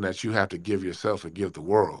is something that you have to give yourself and give the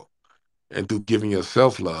world. And through giving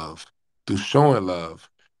yourself love, through showing love,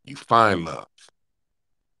 you find love.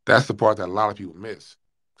 That's the part that a lot of people miss.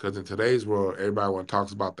 Because in today's world, everybody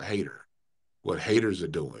talks about the hater, what haters are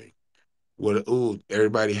doing. What, ooh,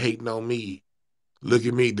 everybody hating on me. Look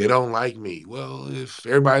at me, they don't like me. Well, if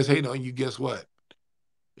everybody's hating on you, guess what?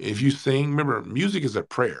 If you sing, remember, music is a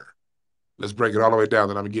prayer. Let's break it all the way down.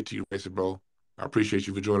 Then I'm gonna get to you, Racer, bro. I appreciate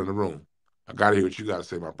you for joining the room. I gotta hear what you gotta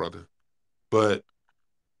say, my brother. But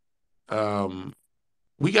um,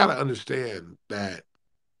 we gotta understand that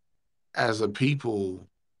as a people,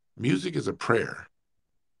 music is a prayer,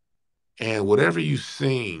 and whatever you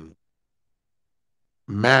sing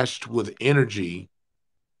matched with energy,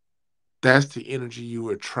 that's the energy you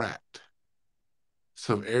attract.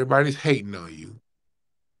 So if everybody's hating on you,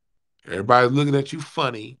 everybody's looking at you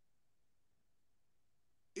funny,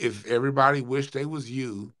 if everybody wish they was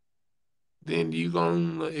you, then you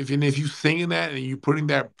gonna if you singing that and you putting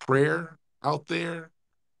that prayer out there,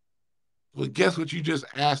 well, guess what you just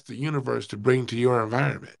asked the universe to bring to your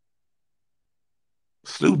environment.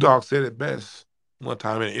 Snoop Dogg said it best one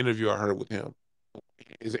time in an interview I heard with him.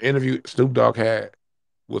 It's an interview Snoop Dogg had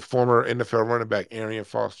with former NFL running back Arian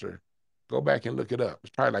Foster. Go back and look it up.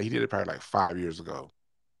 It's probably like he did it probably like 5 years ago.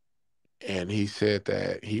 And he said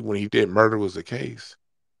that he when he did Murder Was the Case,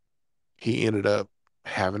 he ended up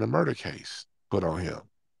having a murder case put on him.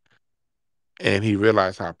 And he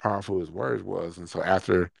realized how powerful his words was. And so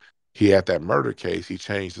after he had that murder case, he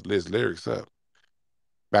changed his lyrics up.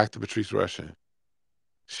 Back to Patrice Rushen.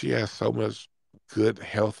 She has so much good,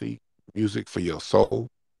 healthy music for your soul.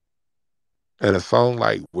 And a song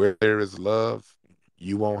like Where There Is Love,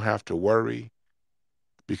 You Won't Have to Worry,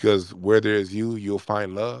 because where there is you, you'll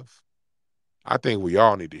find love. I think we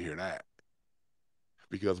all need to hear that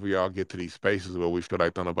because we all get to these spaces where we feel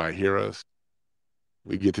like don't nobody hear us.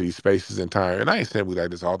 We get to these spaces in time, and I ain't saying we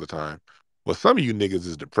like this all the time. But some of you niggas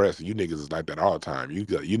is depressed, and you niggas is like that all the time. You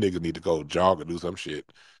niggas need to go jog or do some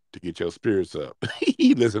shit to get your spirits up.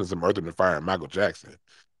 You listen to some Earth and Fire and Michael Jackson.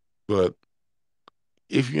 But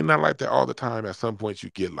if you're not like that all the time, at some point you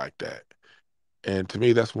get like that. And to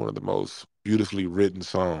me, that's one of the most beautifully written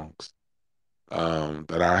songs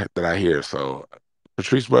that I hear. So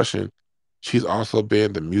Patrice Rushen, she's also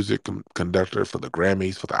been the music conductor for the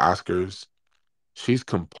Grammys, for the Oscars. She's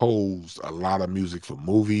composed a lot of music for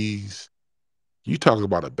movies. You talk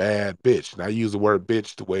about a bad bitch. And I use the word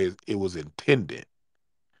bitch the way it was intended.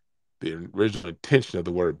 The original intention of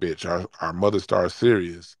the word bitch. Our mother star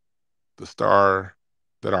Sirius, the star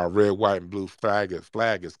that our red, white, and blue flag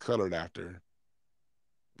is colored after,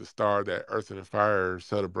 the star that Earth and Fire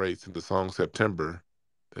celebrates in the song September,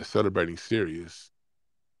 that's celebrating Sirius.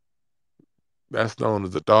 That's known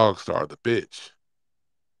as the dog star, the bitch,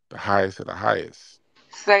 the highest of the highest,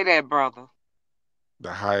 Say that, brother.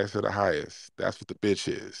 the highest of the highest. That's what the bitch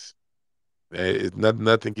is. It's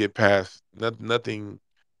nothing get past nothing.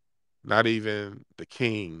 Not even the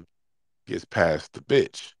king gets past the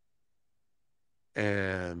bitch.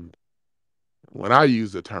 And when I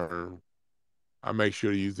use the term, I make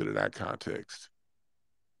sure to use it in that context.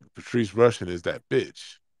 Patrice Rushen is that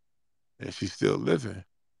bitch, and she's still living.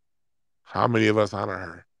 How many of us honor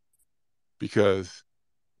her? Because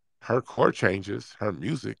her chord changes, her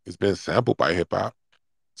music has been sampled by hip hop.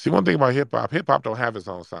 See, one thing about hip hop don't have its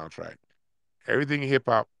own soundtrack. Everything in hip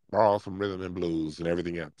hop borrows from rhythm and blues and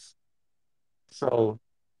everything else. So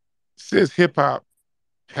since hip hop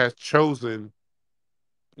has chosen,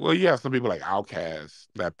 well, you have some people like Outkast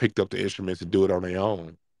that picked up the instruments and do it on their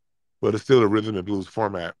own, but it's still a rhythm and blues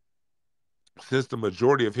format. Since the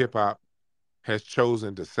majority of hip hop has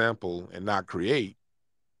chosen to sample and not create,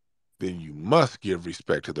 then you must give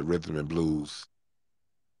respect to the rhythm and blues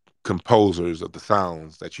composers of the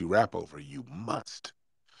sounds that you rap over. You must.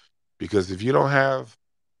 Because if you don't have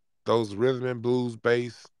those rhythm and blues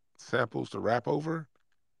bass samples to rap over,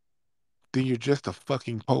 then you're just a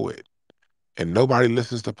fucking poet. And nobody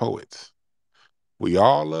listens to poets. We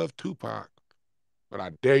all love Tupac, but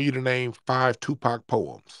I dare you to name 5 Tupac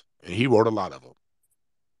poems. And he wrote a lot of them.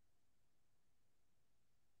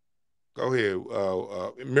 Go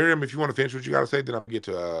ahead. Miriam, if you want to finish what you got to say, then I'll get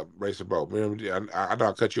to Racer Bro. Miriam, I know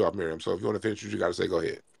I cut you off, Miriam. So if you want to finish what you got to say, go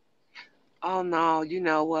ahead. Oh no, you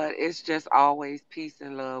know what? It's just always peace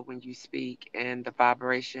and love when you speak, and the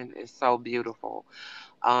vibration is so beautiful.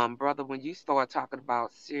 Brother, when you start talking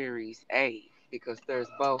about Series A, because there's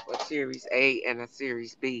both a Series A and a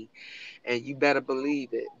Series B, and you better believe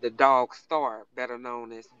it, the dog star, better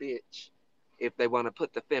known as bitch, if they want to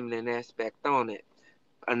put the feminine aspect on it.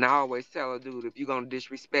 And I always tell a dude, if you're gonna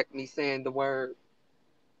disrespect me saying the word,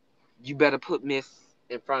 you better put Miss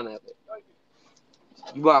in front of it.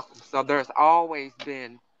 You're welcome. So there's always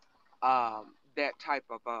been that type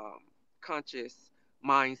of conscious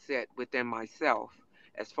mindset within myself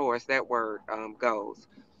as far as that word goes.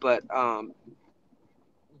 But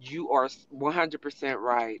you are 100%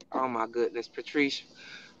 right. Oh my goodness, Patrice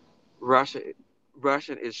Russian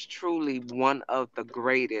Russian is truly one of the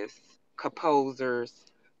greatest composers,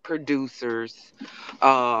 producers,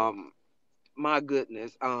 um, my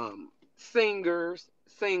goodness,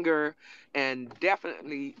 singer, and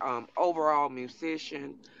definitely overall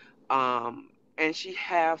musician. Um, and she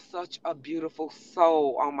has such a beautiful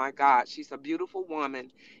soul. Oh my God, she's a beautiful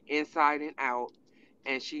woman inside and out,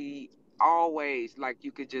 and she always like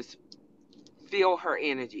you could just feel her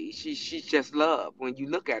energy. She's just love when you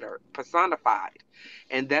look at her personified,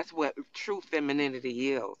 and that's what true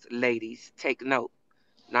femininity is. Ladies, take note.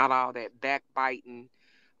 Not all that backbiting,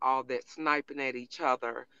 all that sniping at each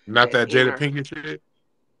other, Not that that Jada inner, Pinkett shit.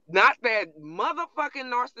 not that motherfucking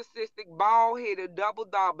narcissistic, bald headed, double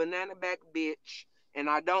dog, banana back bitch. And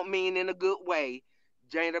I don't mean in a good way,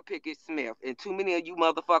 Jada Pickett Smith. And too many of you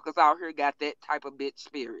motherfuckers out here got that type of bitch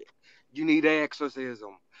spirit. You need an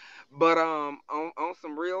exorcism. But on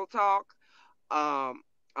some real talk, I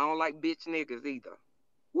don't like bitch niggas either.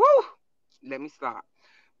 Woo! Let me stop.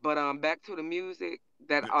 But back to the music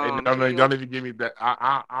that Hey, don't healed. even give me that.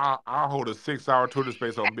 I'll hold a 6 hour Twitter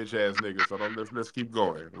space on bitch ass niggas. So don't let's keep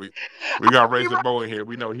going. We I'll got be Razor right. Bow in here.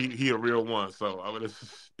 We know he a real one. So I mean,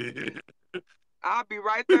 I'll be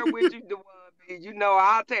right there with you, Dewan B. You know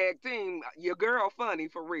I'll tag team. Your girl funny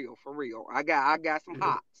for real, for real. I got some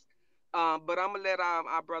hots. But I'm gonna let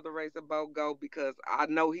our brother Razor Bo go because I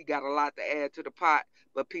know he got a lot to add to the pot.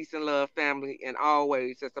 But peace and love, family, and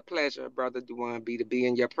always it's a pleasure, brother Dewan B, to be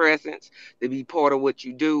in your presence, to be part of what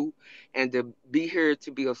you do, and to be here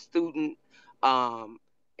to be a student. Um,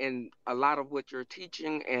 in a lot of what you're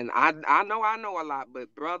teaching, and I know a lot,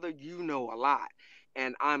 but brother, you know a lot,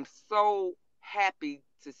 and I'm so happy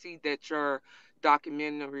to see that your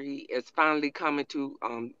documentary is finally coming to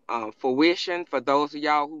fruition. For those of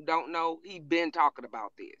y'all who don't know, he been talking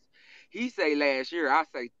about this. He say last year, I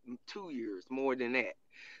say 2 years, more than that.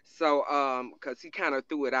 So, cause he kind of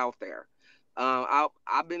threw it out there.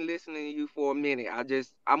 I've been listening to you for a minute.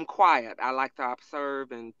 I'm quiet. I like to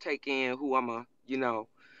observe and take in who I'm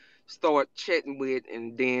start chatting with,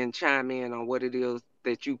 and then chime in on what it is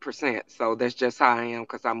that you present. So that's just how I am,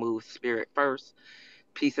 cause I move spirit first.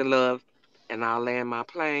 Peace and love, and I'll land my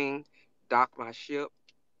plane, dock my ship,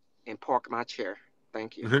 and park my chair.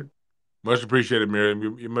 Thank you. much appreciated,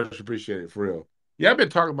 Miriam. You much appreciated for real. Yeah, I've been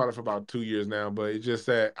talking about it for about 2 years now, but it's just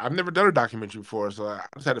that I've never done a documentary before, so I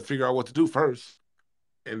just had to figure out what to do first,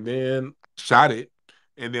 and then shot it,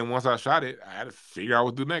 and then once I shot it, I had to figure out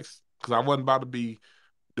what to do next because I wasn't about to be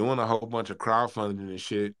doing a whole bunch of crowdfunding and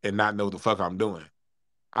shit and not know what the fuck I'm doing.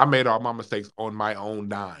 I made all my mistakes on my own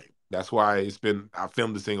dime. That's why I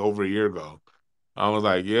filmed this thing over a year ago. I was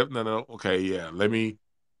like, yep, no, okay, yeah.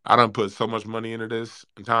 I done put so much money into this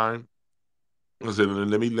and time. I said,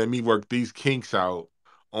 let me work these kinks out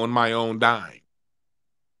on my own dime.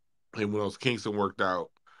 And when those kinks are worked out,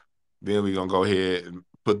 then we gonna go ahead and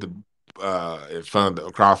put the and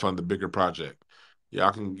crowdfund the bigger project.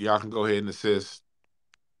 Y'all can go ahead and assist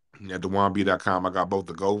at DwannB.com. I got both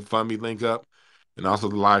the GoFundMe link up and also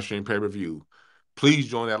the live stream pay-per-view. Please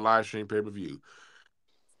join that live stream pay-per-view.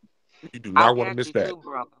 You do I not want to got miss you that. too,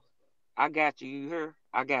 brother. I got you. You hear?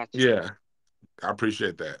 I got you. Yeah, I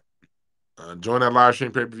appreciate that. Join that live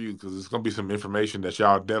stream pay-per-view because it's gonna be some information that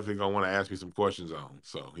y'all definitely gonna want to ask me some questions on.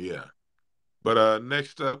 So yeah. But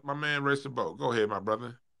next up, my man Racer Boat. Go ahead, my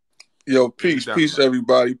brother. Yo, Give me peace, peace, dynamite.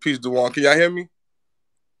 everybody. Peace, Dewan. Can y'all hear me?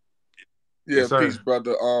 Yeah, Yes, peace, sir.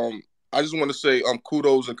 brother. I just want to say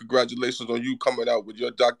kudos and congratulations on you coming out with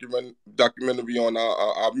your documentary on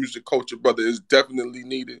our music culture, brother. Is definitely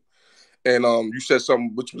needed. And you said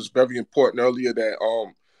something which was very important earlier that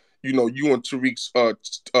you and Tariq's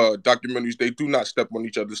documentaries, they do not step on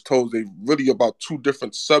each other's toes. They really about two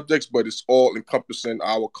different subjects, but it's all encompassing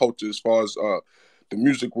our culture as far as the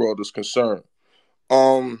music world is concerned.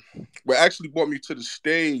 Um, what actually brought me to the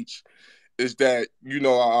stage is that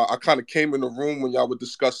I kind of came in the room when y'all were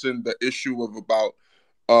discussing the issue of about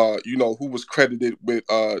who was credited with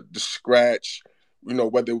the scratch,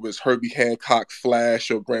 whether it was Herbie Hancock,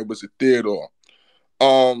 Flash, or Grand Wizard Theodore.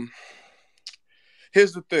 Um,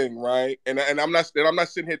 Here's the thing, right? And I'm not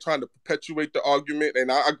sitting here trying to perpetuate the argument, and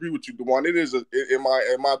I agree with you, Dewan. It is in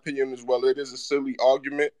my opinion as well. It is a silly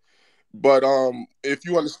argument, but if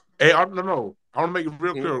you understand, Hey, no. I want to make it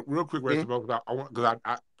real mm-hmm, clear, real quick, Racer Boat, because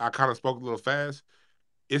I kind of spoke a little fast.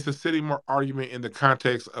 It's a city more argument in the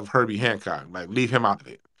context of Herbie Hancock. Like, leave him out of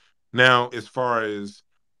it. Now, as far as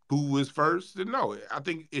who was first, then no, I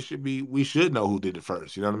think we should know who did it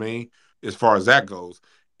first. You know what I mean? As far as that goes,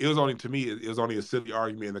 to me, it was only a silly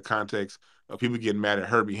argument in the context of people getting mad at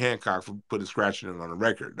Herbie Hancock for putting scratching it on the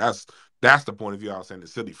record. That's the point of view I was saying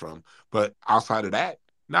it's silly from. But outside of that,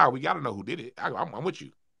 nah, we got to know who did it. I'm with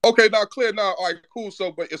you. okay, now clear now. All right, cool.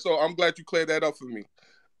 So I'm glad you cleared that up for me.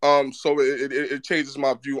 So it changes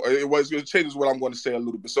my view. It changes what I'm going to say a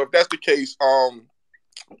little bit. So if that's the case,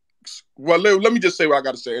 well, let me just say what I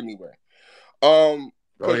got to say anyway. Go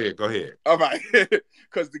Because ahead. Go ahead. all right,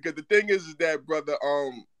 because the thing is that brother,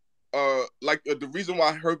 like the reason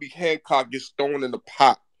why Herbie Hancock gets thrown in the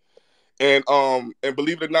pot. And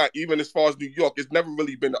believe it or not, even as far as New York, it's never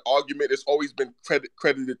really been an argument. It's always been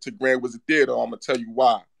credited to Grand Wizard Theater. I'm gonna tell you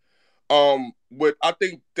why. What I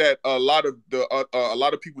think that a lot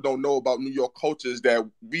of people don't know about New York culture is that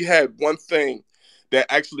we had one thing that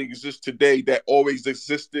actually exists today that always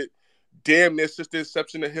existed damn near since the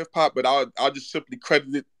inception of hip hop, but I'll just simply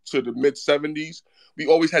credit it to the mid 70s. We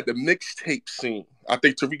always had the mixtape scene. I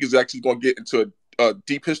think Tariq is actually going to get into a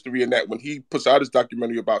deep history in that when he puts out his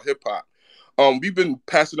documentary about hip hop. We've been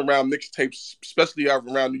passing around mixtapes, especially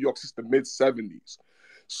around New York, since the mid 70s.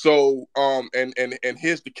 So, and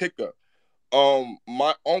here's the kicker.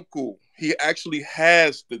 My uncle, he actually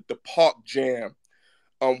has the Park Jam,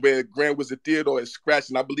 where Grand Wizard Theodore is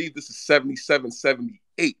scratching. I believe this is 77,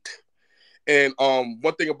 78. And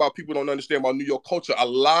one thing about people don't understand about New York culture,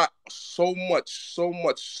 so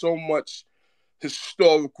much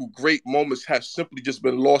historical great moments have simply just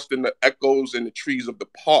been lost in the echoes and the trees of the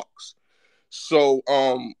parks. So,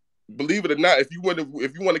 believe it or not, if you want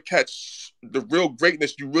to catch the real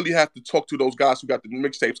greatness, you really have to talk to those guys who got the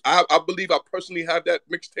mixtapes. I believe I personally have that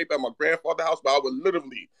mixtape at my grandfather's house, but I would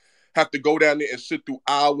literally have to go down there and sit through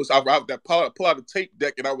hours. I would have to pull out a tape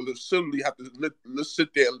deck, and I would literally have to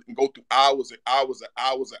sit there and go through hours and hours and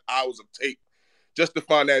hours and hours of tape just to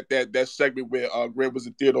find that segment where Grand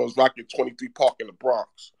Wizard Theodore is rocking 23 Park in the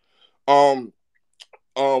Bronx. Um,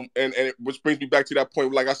 and which brings me back to that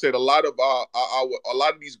point. Like I said, a lot of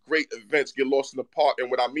these great events get lost in the park. And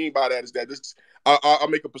what I mean by that is that I'll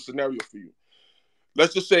make up a scenario for you.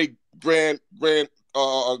 Let's just say Grandmaster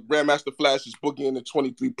Flash is boogieing the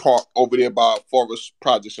 23 Park over there by Forest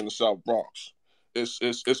Projects in the South Bronx.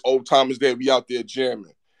 It's old timers there. We out there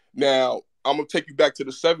jamming. Now I'm gonna take you back to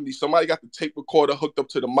the 70s. Somebody got the tape recorder hooked up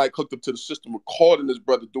to the mic, hooked up to the system, recording this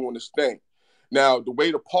brother doing this thing. Now, the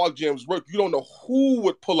way the park jams work, you don't know who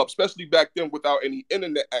would pull up, especially back then without any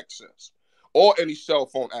internet access or any cell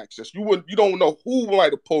phone access. You don't know who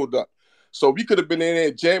might have pulled up. So we could have been in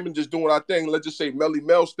there jamming, just doing our thing. Let's just say Melly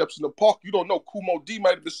Mel steps in the park. You don't know. Kumo D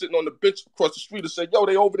might have been sitting on the bench across the street and said, "Yo,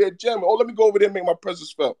 they over there jamming. Oh, let me go over there and make my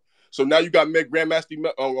presence felt." So now you got Grandmaster,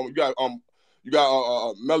 you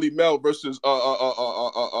got Melly Mel versus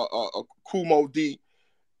Kumo D,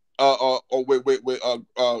 or with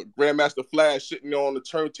Grandmaster Flash sitting there on the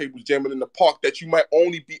turntables jamming in the park that you might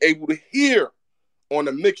only be able to hear on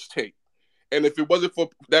a mixtape. And if it wasn't for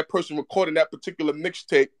that person recording that particular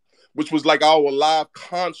mixtape, which was like our live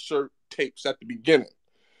concert tapes at the beginning,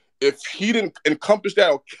 if he didn't encompass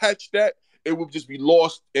that or catch that, it would just be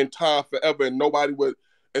lost in time forever, and nobody would,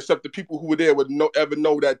 except the people who were there, would ever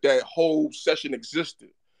know that that whole session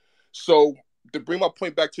existed. So to bring my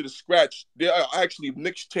point back to the scratch, there are actually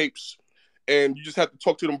mixtapes, and you just have to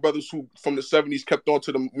talk to them brothers who from the 70s kept on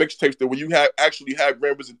to the mixtapes that when you actually had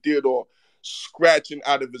Grand Wizard Theodore scratching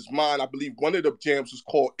out of his mind. I believe one of the jams was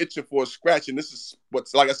called Itching for a Scratch, and this is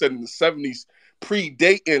what's, like I said, in the 70s,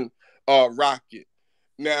 predating Rocket.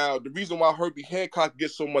 Now, the reason why Herbie Hancock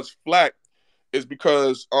gets so much flack is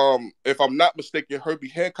because, if I'm not mistaken, Herbie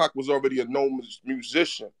Hancock was already a known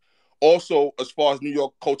musician. Also, as far as New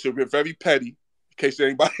York culture, we're very petty. In case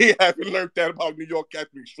anybody haven't learned that about New York cats,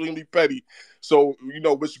 we're extremely petty. So,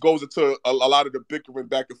 which goes into a lot of the bickering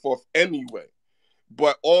back and forth anyway.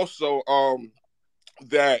 But also,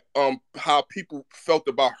 that how people felt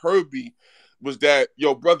about Herbie was that,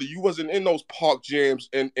 yo, brother, you wasn't in those park jams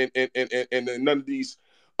and none of these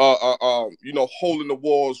hole in the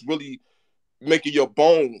walls really making your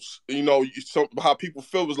bones. How people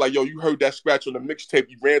feel was like, yo, you heard that scratch on the mixtape,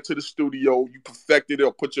 you ran to the studio, you perfected it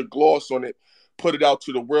or put your gloss on it, put it out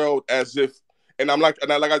to the world as if. And I'm like, and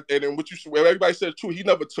then what everybody said true. He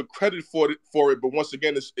never took credit for it, but once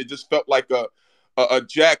again, it just felt like a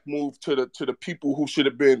jack move to the people who should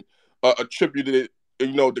have been attributed,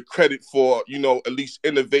 the credit for, at least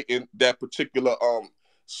innovating that particular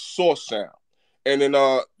source sound. And then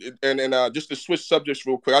just to switch subjects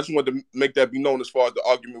real quick, I just wanted to make that be known as far as the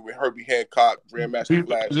argument with Herbie Hancock, Grandmaster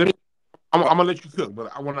Flash. I'm gonna let you cook,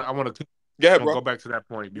 but I Go ahead, want to bro. go back to that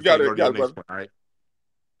point You before got you it. go You to your got it, next brother. point. All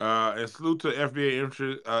right. And salute to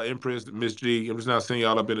FBA Empress Miss G. I'm just now seeing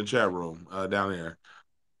y'all up in the chat room down there.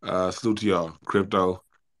 Salute to y'all, crypto.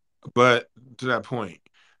 But to that point,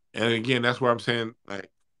 and again, that's where I'm saying like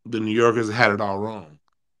the New Yorkers had it all wrong.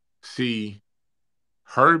 See,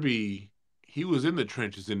 Herbie, he was in the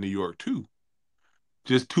trenches in New York too,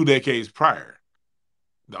 just 2 decades prior.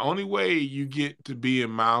 The only way you get to be in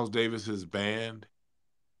Miles Davis's band,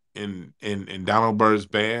 in Donald Byrd's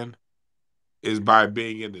band, is by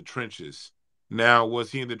being in the trenches. Now,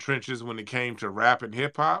 was he in the trenches when it came to rap and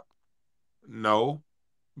hip hop? No,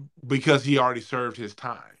 because he already served his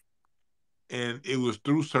time. And it was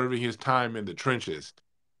through serving his time in the trenches.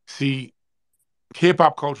 See, hip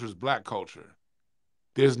hop culture is black culture.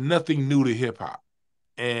 There's nothing new to hip hop.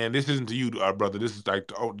 And this isn't to you, brother. This is like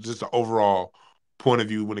just an overall point of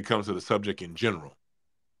view when it comes to the subject in general.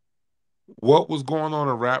 What was going on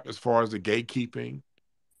in rap as far as the gatekeeping?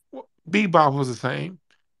 Well, bebop was the same.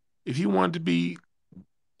 If you wanted to be,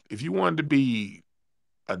 if you wanted to be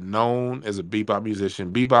a known as a bebop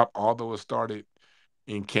musician, bebop, although it started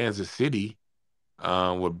in Kansas City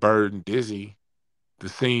with Bird and Dizzy, the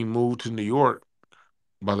scene moved to New York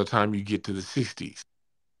by the time you get to the 60s.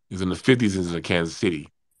 It's in the 50s is in Kansas City.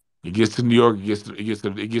 It gets to New York, it gets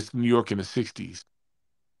to New York in the 60s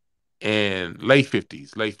and late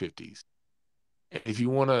 50s. And if you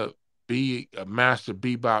want to be a master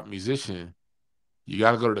bebop musician, you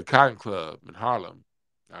got to go to the Cotton Club in Harlem.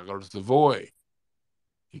 You got to go to Savoy.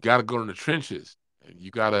 You got to go in the trenches. And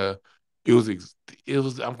you got to, it was, it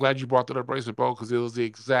was, I'm glad you brought that up, Racer Bo, because it was the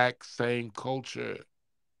exact same culture.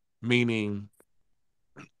 Meaning,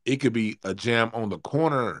 it could be a jam on the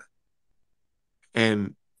corner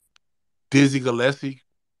and Dizzy Gillespie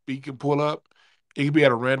can pull up. It could be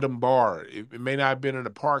at a random bar. It may not have been in the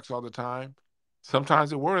parks all the time. Sometimes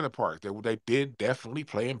they were in the parks. They did definitely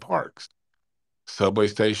play in parks, subway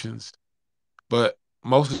stations. But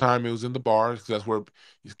most of the time it was in the bars because that's where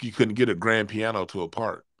you couldn't get a grand piano to a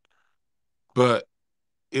park. But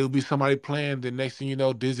it'll be somebody playing. The next thing you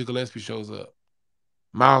know, Dizzy Gillespie shows up.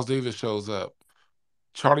 Miles Davis shows up.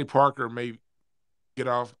 Charlie Parker may get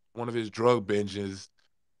off one of his drug binges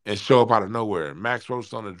and show up out of nowhere. Max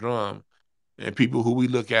Roach on the drum, and people who we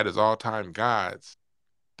look at as all-time gods,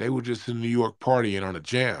 they were just in New York partying on a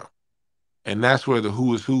jam. And that's where the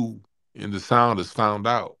who is who in the sound is found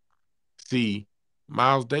out. See,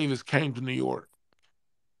 Miles Davis came to New York,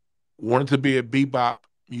 wanted to be a bebop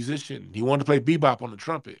musician. He wanted to play bebop on the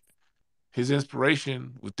trumpet. His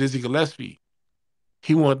inspiration was Dizzy Gillespie.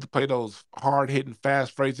 He wanted to play those hard-hitting,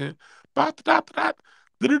 fast phrasing. What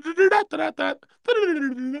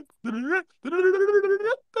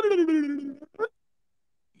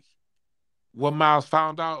Miles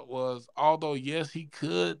found out was, although yes, he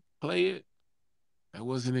could play it, that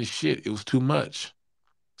wasn't his shit. It was too much.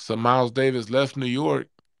 So Miles Davis left New York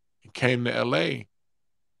and came to LA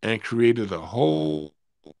and created a whole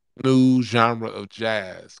new genre of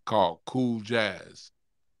jazz called cool jazz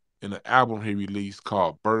in an album he released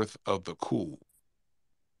called Birth of the Cool.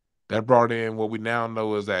 That brought in what we now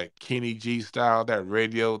know as that Kenny G style, that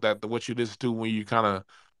radio, that what you listen to when you kind of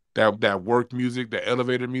that work music, that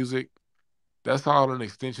elevator music. That's all an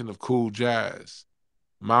extension of cool jazz.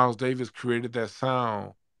 Miles Davis created that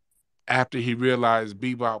sound after he realized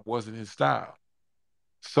bebop wasn't his style.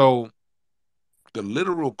 So the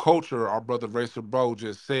literal culture our brother Racer Bro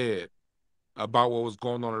just said about what was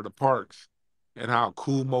going on at the parks and how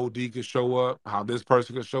Cool Mo D could show up, how this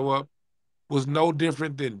person could show up, was no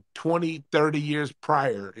different than 20, 30 years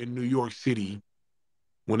prior in New York City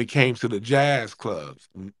when it came to the jazz clubs.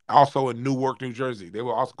 Also in Newark, New Jersey. They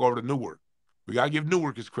will also go over to Newark. We gotta give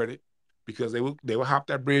Newark his credit because they will hop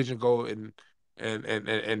that bridge and go and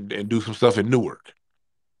do some stuff in Newark.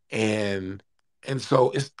 And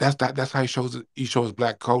so that's how he shows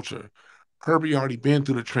black culture. Herbie already been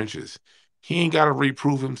through the trenches. He ain't gotta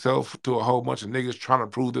reprove himself to a whole bunch of niggas trying to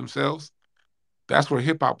prove themselves. That's where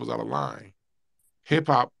hip hop was out of line. Hip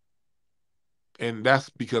hop, and that's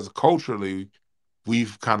because culturally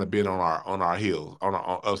we've kind of been on our heels, on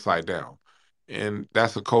upside down. And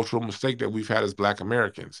that's a cultural mistake that we've had as black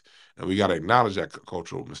Americans. And we got to acknowledge that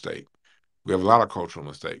cultural mistake. We have a lot of cultural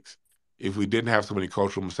mistakes. If we didn't have so many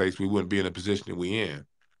cultural mistakes, we wouldn't be in the position that we're in.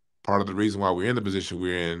 Part of the reason why we're in the position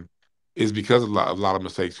we're in is because of a lot of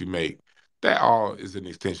mistakes we make. That all is an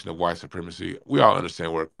extension of white supremacy. We all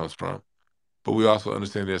understand where it comes from, but we also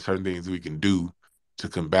understand there's certain things we can do to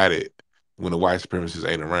combat it when the white supremacists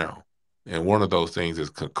ain't around. And one of those things is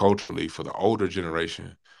culturally for the older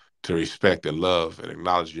generation to respect and love and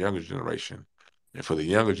acknowledge the younger generation. And for the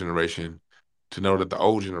younger generation to know that the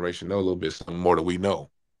old generation know a little bit something more than we know.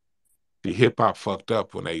 The hip hop fucked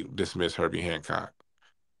up when they dismissed Herbie Hancock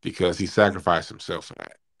because he sacrificed himself for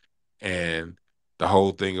that. And the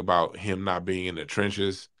whole thing about him not being in the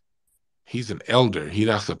trenches, he's an elder. He's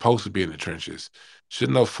not supposed to be in the trenches.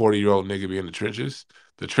 Shouldn't no 40-year-old nigga be in the trenches?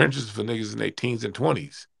 The trenches for niggas in their teens and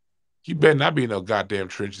 20s. You better not be in no goddamn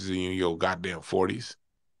trenches in your goddamn 40s.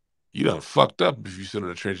 You done fucked up if you sit in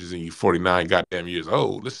the trenches and you 49 goddamn years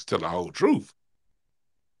old. Let's tell the whole truth.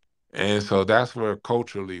 And so that's where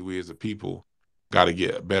culturally we as a people got to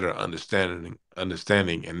get a better understanding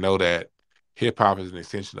and know that hip hop is an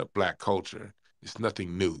extension of Black culture. It's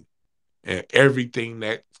nothing new. And everything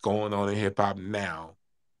that's going on in hip hop now,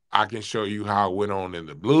 I can show you how it went on in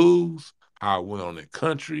the blues, how it went on in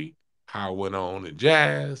country, how it went on in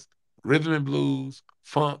jazz, rhythm and blues,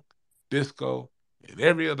 funk, disco, and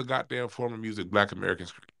every other goddamn form of music Black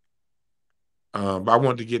Americans create. But I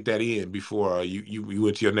wanted to get that in before you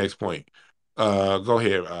went to your next point. Go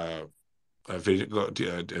ahead.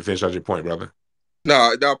 Finish out your point, brother.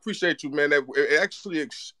 Nah, I appreciate you, man. It actually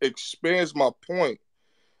expands my point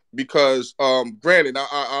because, granted,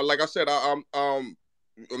 I like I said,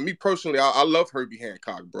 me personally, I love Herbie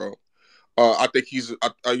Hancock, bro. I think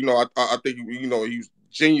I think he's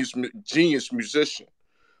genius musician.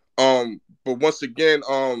 But once again,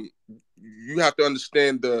 you have to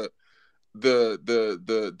understand the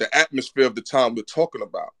atmosphere of the time we're talking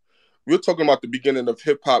about. We're talking about the beginning of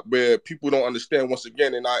hip hop, where people don't understand. Once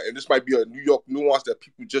again, and this might be a New York nuance that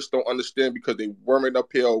people just don't understand because they weren't up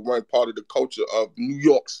here or weren't part of the culture of New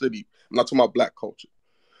York City. I'm not talking about Black culture,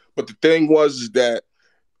 but the thing was is that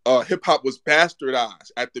hip hop was bastardized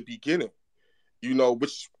at the beginning.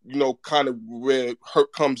 Which kind of where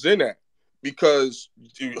hurt comes in at, because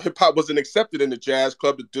hip hop wasn't accepted in the jazz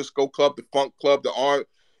club, the disco club, the funk club, the art.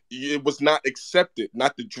 It was not accepted,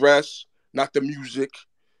 not the dress, not the music.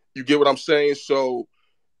 You get what I'm saying? So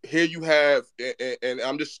here you have, and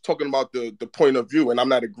I'm just talking about the point of view, and I'm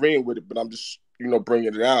not agreeing with it, but I'm just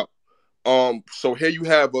bringing it out. So here you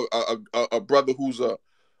have a brother who's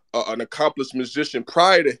an accomplished musician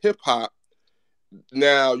prior to hip hop.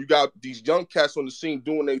 Now you got these young cats on the scene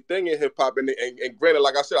doing their thing in hip hop, and granted,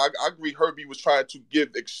 like I said, I agree. Herbie was trying to give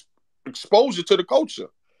exposure to the culture,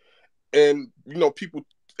 and people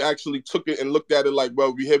actually took it and looked at it like,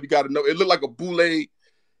 well, we got to know. It looked like a boule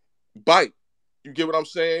bite. You get what I'm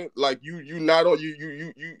saying? Like you not on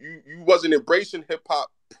you wasn't embracing hip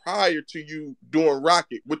hop prior to you doing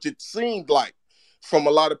Rocket, which it seemed like from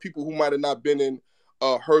a lot of people who might have not been in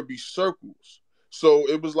Herbie's circles. So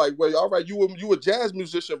it was like, well, all right, you a jazz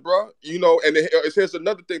musician, bro. And here's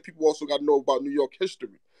another thing people also got to know about New York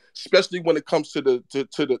history, especially when it comes to the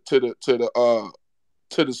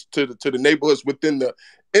neighborhoods within the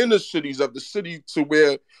inner cities of the city, to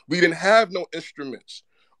where we didn't have no instruments.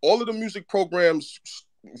 All of the music programs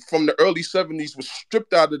from the early 70s was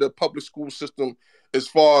stripped out of the public school system, as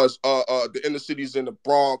far as the inner cities in the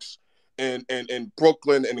Bronx and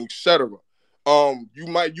Brooklyn and etc. You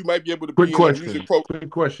might be able to Quick be in a music question. program.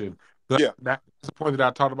 Quick question. Yeah. That's the point that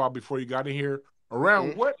I talked about before you got in here.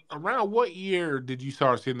 Mm-hmm. Around what year did you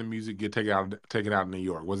start seeing the music get taken out in New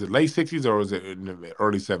York? Was it late '60s or was it in the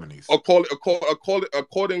early '70s?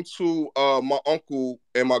 According to my uncle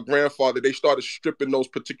and my grandfather, they started stripping those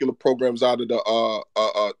particular programs out of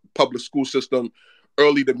the public school system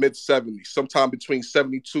early to mid '70s, sometime between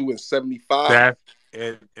 '72 and '75.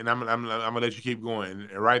 And I'm gonna let you keep going.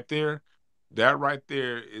 And right there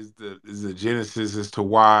is the genesis as to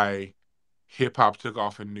why hip hop took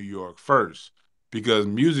off in New York first, because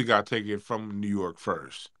music got taken from New York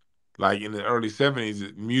first. Like in the early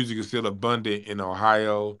 '70s, music is still abundant in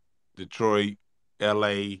Ohio, Detroit,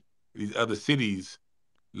 LA, these other cities.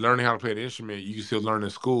 Learning how to play the instrument, you can still learn in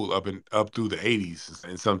school up through the '80s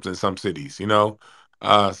in some cities.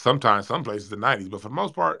 Sometimes some places the '90s, but for the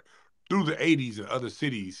most part, through the '80s in other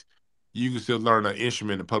cities, you can still learn an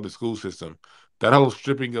instrument in the public school system. That whole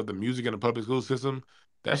stripping of the music in the public school system,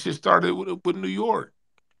 that shit started with New York.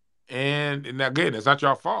 And again, it's not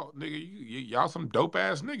your fault, nigga. Y'all some dope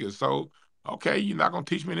ass niggas. So okay, you're not gonna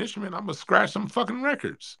teach me an instrument. I'm gonna scratch some fucking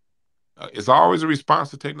records. It's always a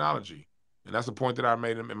response to technology, and that's the point that I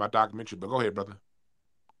made in my documentary. But go ahead, brother.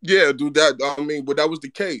 Yeah, dude. But that was the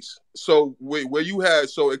case. So where you had,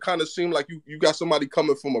 so it kind of seemed like you got somebody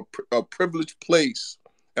coming from a privileged place,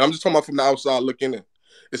 and I'm just talking about from the outside looking in.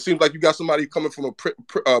 It seems like you got somebody coming from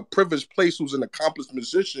a privileged place who's an accomplished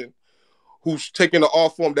musician, who's taking an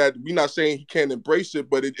art form that we're not saying he can't embrace it,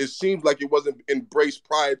 but it seems like it wasn't embraced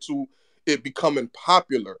prior to it becoming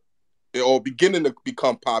popular or beginning to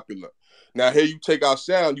become popular. Now here you take our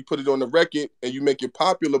sound, you put it on the record, and you make it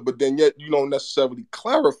popular, but then yet you don't necessarily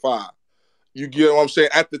clarify. You get what I'm saying?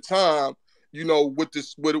 At the time, what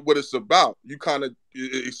it's about. You kind of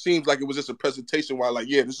it seems like it was just a presentation where like,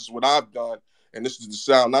 yeah, this is what I've done, and this is the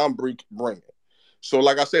sound I'm bringing. So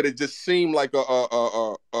like I said, it just seemed like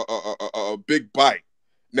a big bite.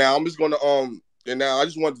 Now I'm just gonna and now I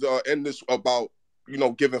just wanted to end this about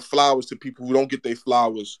giving flowers to people who don't get their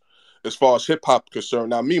flowers as far as hip hop concerned.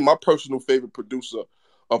 Now, me, my personal favorite producer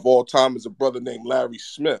of all time is a brother named Larry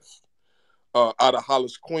Smith, out of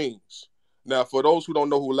Hollis, Queens. Now, for those who don't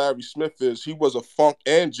know who Larry Smith is, he was a funk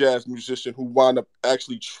and jazz musician who wound up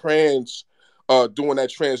actually doing that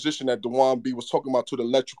transition that Dewan B was talking about to the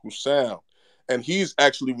electrical sound, and he's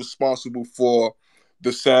actually responsible for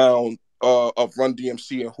the sound of Run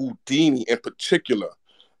DMC and Houdini in particular,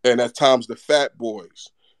 and at times the Fat Boys.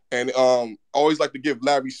 And I always like to give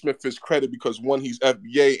Larry Smith his credit because one, he's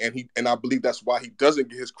FBA, and I believe that's why he doesn't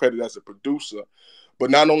get his credit as a producer. But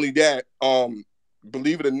not only that,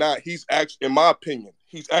 believe it or not, he's actually, in my opinion,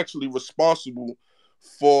 he's actually responsible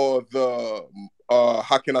for the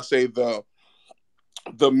how can I say, the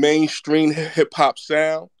mainstream hip hop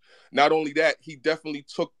sound. Not only that, he definitely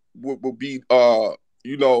took what would be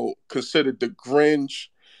considered the grunge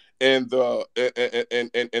and the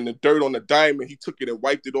dirt on the diamond. He took it and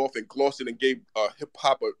wiped it off and glossed it and gave hip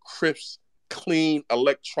hop a crisp, clean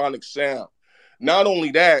electronic sound. Not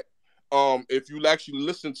only that, if you actually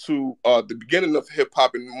listen to the beginning of hip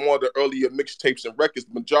hop and more of the earlier mixtapes and records,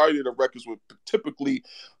 the majority of the records were typically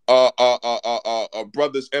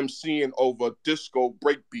brothers MCing over disco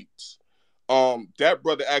break beats. That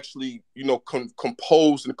brother actually,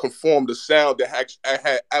 composed and conformed a sound that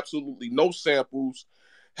had absolutely no samples,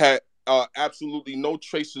 had absolutely no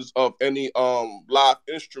traces of any live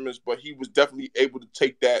instruments, but he was definitely able to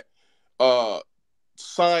take that uh,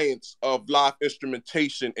 science of live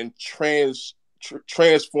instrumentation and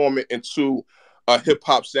transform it into a hip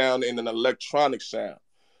hop sound and an electronic sound.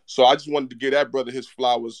 So I just wanted to give that brother his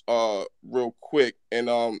flowers real quick. And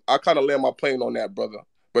I kind of land my plane on that, brother.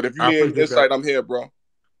 But if you I need any appreciate that. insight, I'm here, bro.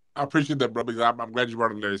 I appreciate that, bro, because I'm glad you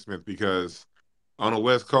brought up Larry Smith because on the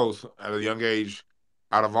West Coast, at a young age,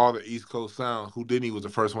 out of all the East Coast sounds, Houdini was the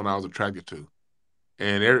first one I was attracted to.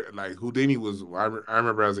 And like Houdini was, I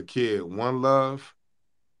remember as a kid, One Love.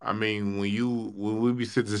 I mean, when we be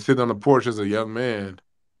sitting on the porch as a young man,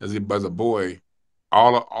 as a boy,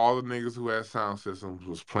 all the niggas who had sound systems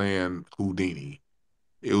was playing Houdini.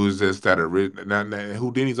 It was just that original. And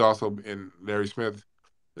Houdini's also in Larry Smith.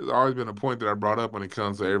 There's always been a point that I brought up when it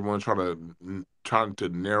comes to everyone trying to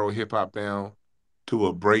narrow hip hop down to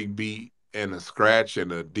a break beat and a scratch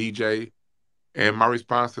and a DJ. And my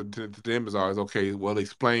response to them is always, okay, well,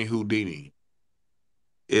 explain Houdini.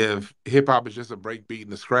 If hip hop is just a break beat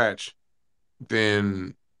and a scratch,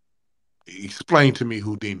 then explain to me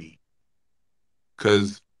Houdini.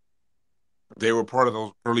 Because they were part of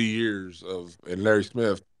those early years and Larry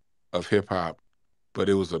Smith of hip hop, but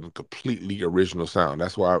it was a completely original sound.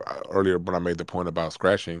 That's why earlier when I made the point about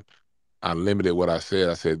scratching, I limited what I said.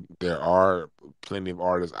 I said there are plenty of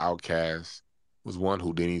artists. Outkast was one,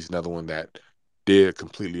 Houdini's another one that did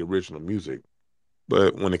completely original music.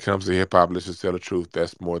 But when it comes to hip hop, let's just tell the truth.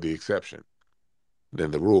 That's more the exception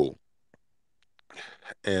than the rule.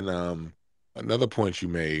 And another point you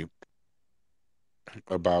made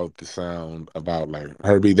about the sound, about like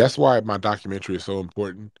Herbie. That's why my documentary is so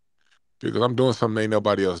important because I'm doing something ain't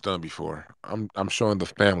nobody else done before. I'm showing the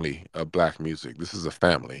family of black music. This is a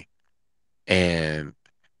family, and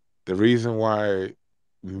the reason why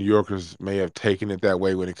New Yorkers may have taken it that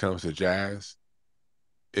way when it comes to jazz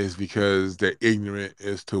is because they're ignorant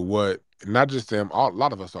as to what, not just them, a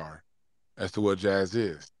lot of us are, as to what jazz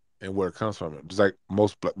is and where it comes from. Just like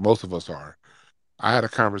most of us are. I had a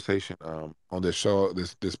conversation on this show,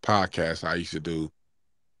 this podcast I used to do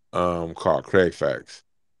called Craig Facts.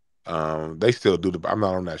 They still do I'm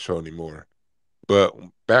not on that show anymore. But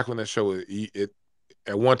back when that show it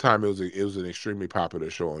at one time it was an extremely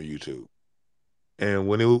popular show on YouTube. And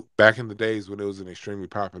back in the days when it was an extremely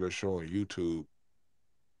popular show on YouTube,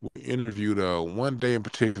 we interviewed one day in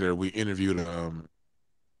particular we interviewed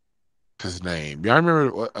his name. Yeah, I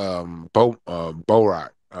remember Bo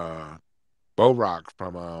Rock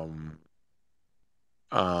from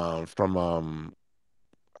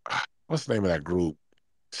what's the name of that group?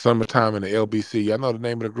 Summertime in the LBC. I know the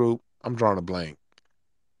name of the group. I'm drawing a blank.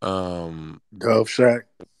 Dove Shack.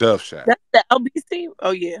 Dove Shack. That's the LBC.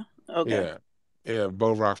 Oh yeah. Okay. Yeah. Yeah,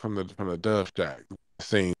 Bo Rock from the Dove Shack.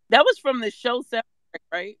 Scene. That was from the show soundtrack,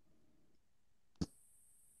 right?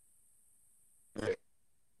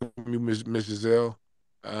 Miss Giselle.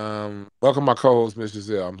 Welcome my co-host, Miss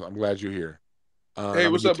Giselle. I'm glad you're here. Hey, I'm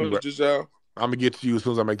gonna what's get up, to you. Miss Giselle? I'm gonna get to you as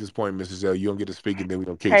soon as I make this point, Miss Giselle. You don't get to speak, and then we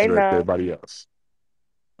gonna kick Hey, to love. everybody else.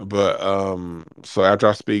 But so after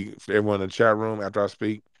I speak, for everyone in the chat room, after I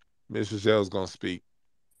speak, Miss Giselle is gonna speak,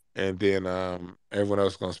 and then everyone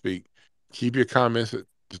else is gonna speak. Keep your comments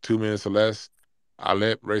to 2 minutes or less. I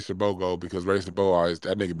let Racer Bo go because Racer Bo always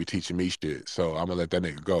that nigga be teaching me shit, so I'm gonna let that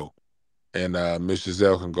nigga go. and Miss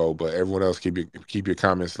Giselle can go, but everyone else keep your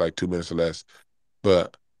comments like 2 minutes or less.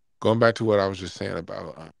 But going back to what I was just saying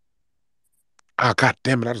about, god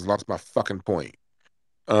damn it, I just lost my fucking point.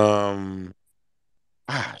 Um,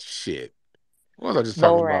 shit. What was I just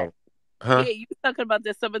talking Borat. about? Huh? Yeah, you was talking about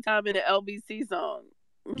that summertime in the LBC song.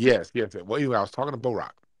 Yes, yes. Well, anyway, I was talking to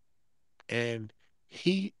Barack, and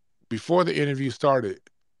he before the interview started,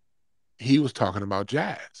 he was talking about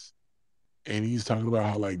jazz, and he's talking about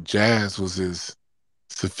how like jazz was this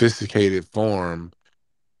sophisticated form,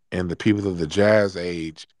 and the people of the jazz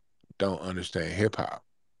age don't understand hip hop.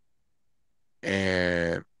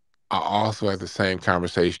 And I also had the same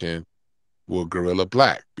conversation with Gorilla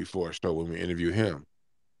Black before a show when we interviewed him.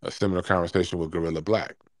 A similar conversation with Gorilla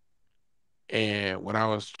Black. And when I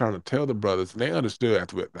was trying to tell the brothers, and they understood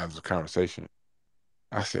after the conversation,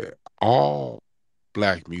 I said, all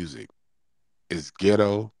black music is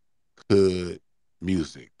ghetto hood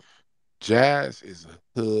music. Jazz is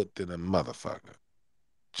a hood than a motherfucker.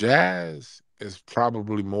 Jazz is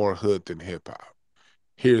probably more hood than hip hop.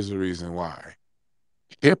 Here's the reason why.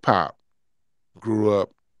 Hip hop grew up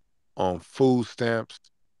on food stamps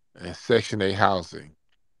and Section 8 housing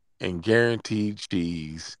and guaranteed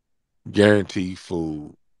cheese, guaranteed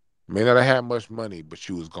food. May not have had much money, but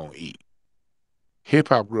you was gonna eat. Hip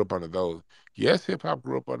hop grew up under those. Yes, hip hop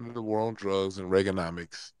grew up under the war on drugs and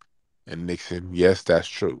Reaganomics and Nixon. Yes, that's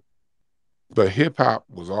true. But hip hop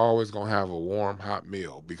was always gonna have a warm, hot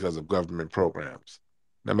meal because of government programs.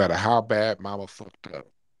 No matter how bad mama fucked up,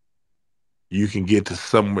 you can get to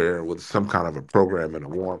somewhere with some kind of a program and a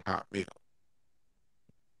warm, hot meal.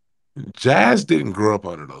 Jazz didn't grow up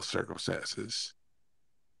under those circumstances.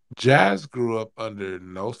 Jazz grew up under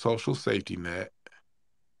no social safety net,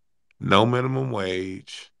 no minimum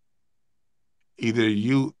wage.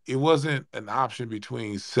 It wasn't an option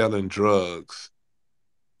between selling drugs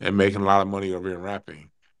and making a lot of money over here rapping.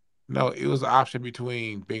 No, it was an option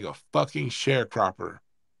between being a fucking sharecropper,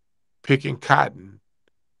 picking cotton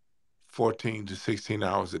 14 to 16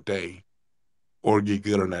 hours a day, or get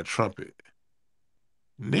good on that trumpet.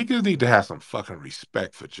 Niggas need to have some fucking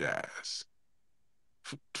respect for jazz.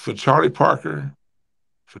 For Charlie Parker,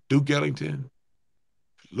 for Duke Ellington,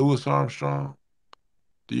 Louis Armstrong.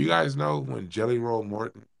 Do you guys know when Jelly Roll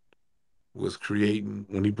Morton was creating,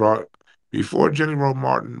 when he brought, before Jelly Roll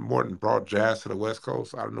Morton brought jazz to the West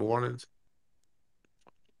Coast out of New Orleans,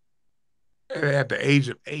 and at the age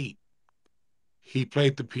of 8, he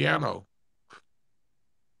played the piano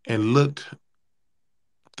and looked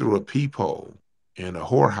through a peephole in a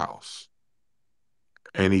whorehouse.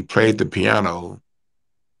 And he played the piano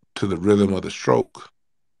to the rhythm of the stroke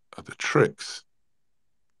of the tricks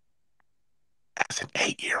as an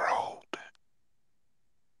 8-year-old.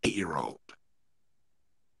 8-year-old.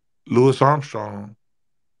 Louis Armstrong,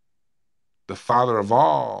 the father of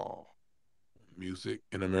all music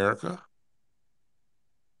in America,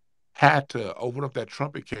 had to open up that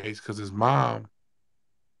trumpet case because his mom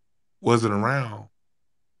wasn't around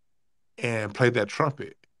and played that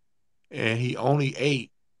trumpet. And he only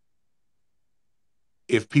ate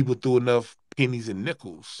if people threw enough pennies and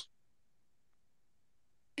nickels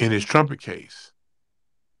in his trumpet case.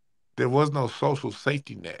 There was no social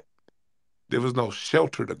safety net. There was no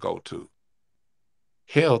shelter to go to.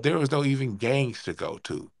 Hell, there was no even gangs to go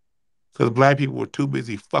to because black people were too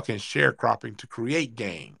busy fucking sharecropping to create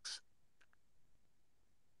gangs.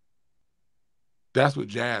 That's what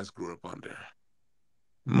jazz grew up under.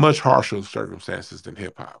 Much harsher circumstances than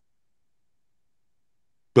hip hop.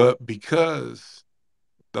 But because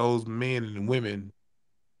those men and women,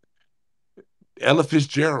 Ella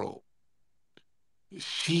Fitzgerald,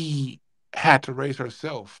 she had to raise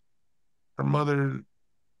herself. Her mother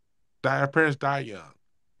died, her parents died young.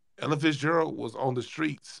 Ella Fitzgerald was on the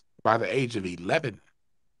streets by the age of 11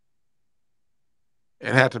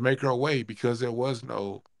 and had to make her way because there was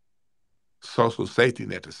no social safety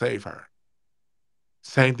net to save her.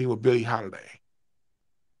 Same thing with Billie Holiday.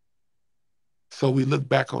 So we look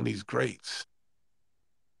back on these greats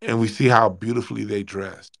and we see how beautifully they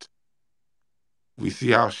dressed. We see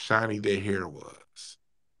how shiny their hair was.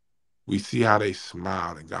 We see how they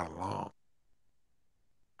smiled and got along.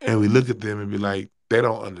 And we look at them and be like, they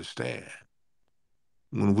don't understand.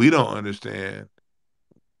 When we don't understand,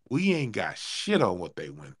 we ain't got shit on what they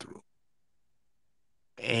went through.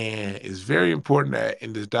 And it's very important that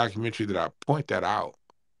in this documentary that I point that out,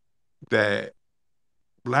 that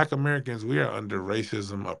Black Americans, we are under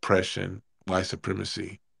racism, oppression, white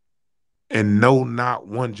supremacy. And no, not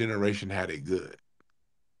one generation had it good.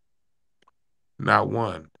 Not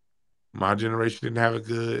one. My generation didn't have it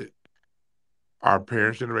good. Our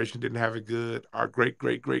parents' generation didn't have it good. Our great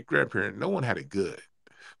great great grandparent, no one had it good.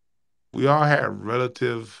 We all had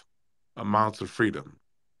relative amounts of freedom,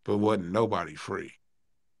 but wasn't nobody free.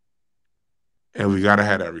 And we gotta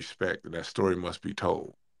have that respect, and that story must be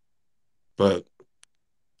told. But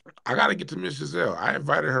I gotta get to Miss Giselle. I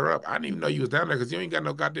invited her up. I didn't even know you was down there because you ain't got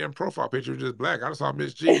no goddamn profile picture, just black. I just saw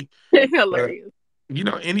Miss G. But Hilarious.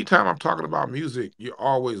 anytime I'm talking about music, you're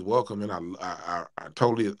always welcome, and I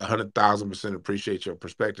totally 100,000% appreciate your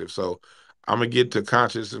perspective. So I'm gonna get to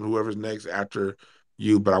Conscious and whoever's next after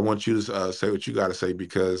you, but I want you to say what you got to say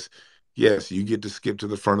because yes, you get to skip to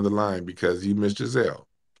the front of the line because you missed Giselle.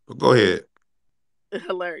 But go ahead.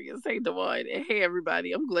 Hilarious. Hey, Dewan. And hey,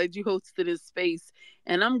 everybody. I'm glad you hosted this space.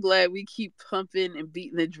 And I'm glad we keep pumping and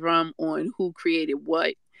beating the drum on who created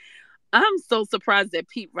what. I'm so surprised at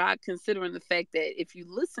Pete Rock, considering the fact that if you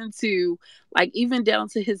listen to, like, even down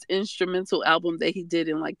to his instrumental album that he did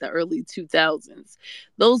in like the early 2000s,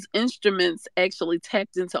 those instruments actually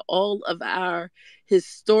tapped into all of our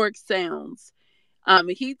historic sounds.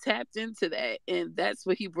 He tapped into that, and that's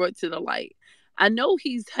what he brought to the light. I know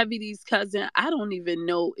he's Heavy D's cousin. I don't even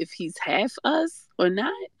know if he's half us or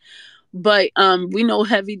not, but we know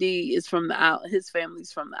Heavy D is from the island. His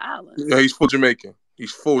family's from the Yeah, islands. he's full Jamaican.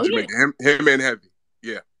 He's full Oh yeah, Jamaican. Him and Heavy.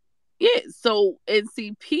 Yeah. yeah. So and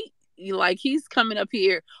see, Pete, like he's coming up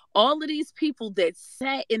here. All of these people that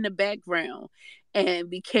sat in the background and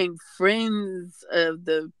became friends of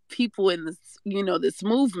the people in this, this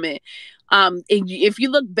movement. If you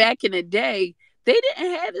look back in the day, they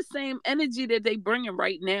didn't have the same energy that they bringing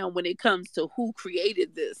right now when it comes to who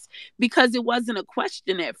created this, because it wasn't a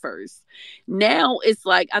question at first. Now it's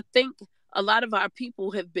like I think a lot of our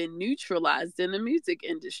people have been neutralized in the music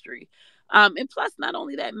industry. And plus, not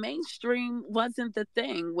only that, mainstream wasn't the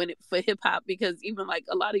thing for hip hop, because even like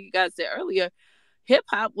a lot of you guys said earlier, hip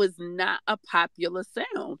hop was not a popular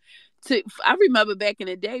sound. I remember back in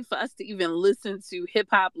the day, for us to even listen to hip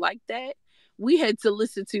hop like that, we had to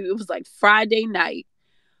listen to, it was like Friday night.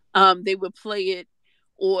 They would play it,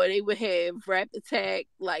 or they would have Rap Attack.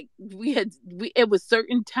 Like it was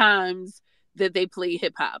certain times that they played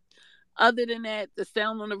hip hop. Other than that, the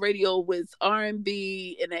sound on the radio was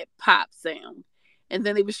R&B and that pop sound, and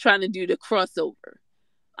then they was trying to do the crossover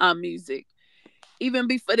music even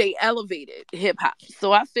before they elevated hip hop.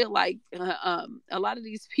 So I feel like a lot of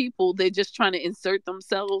these people, they're just trying to insert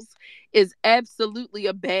themselves, is absolutely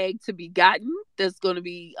a bag to be gotten that's going to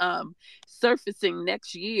be surfacing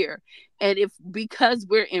next year. And if because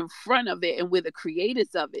we're in front of it and we're the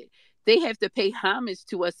creators of it, they have to pay homage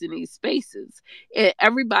to us in these spaces. And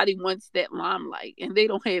everybody wants that limelight, and they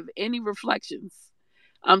don't have any reflections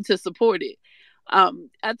to support it.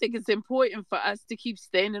 I think it's important for us to keep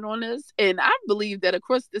standing on this. And I believe that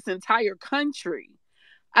across this entire country,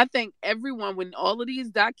 I think everyone, when all of these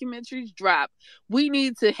documentaries drop, we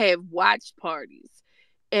need to have watch parties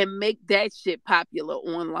and make that shit popular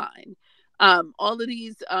online. All of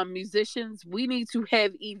these musicians, we need to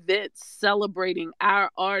have events celebrating our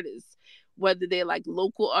artists, whether they're like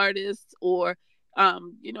local artists or,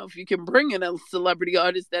 if you can bring in a celebrity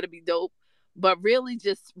artist, that'd be dope. But really,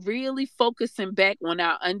 just really focusing back on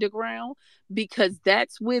our underground, because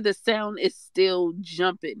that's where the sound is still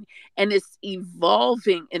jumping and it's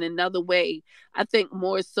evolving in another way. I think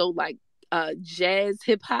more so like jazz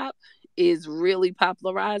hip hop is really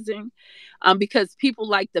popularizing, because people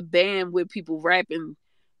like the band with people rapping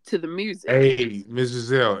to the music. Hey, Miss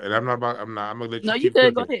Giselle, and I'm gonna let No, you you keep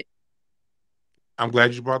good. Go cooking. ahead. I'm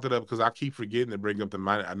glad you brought that up because I keep forgetting to bring up the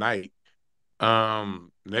night.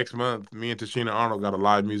 Next month, me and Tashina Arnold got a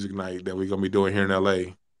live music night that we're gonna be doing here in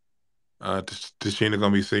LA. Tashina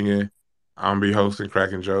gonna be singing. I'm gonna be hosting,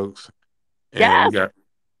 cracking jokes, and Yes.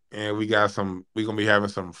 we got some. We gonna be having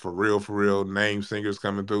some for real name singers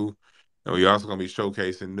coming through, and we also gonna be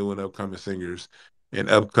showcasing new and upcoming singers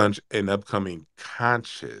and upcoming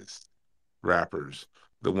conscious rappers,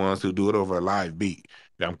 the ones who do it over a live beat.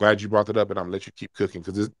 Now, I'm glad you brought that up, and I'm gonna let you keep cooking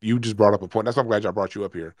because you just brought up a point. That's why I'm glad I brought you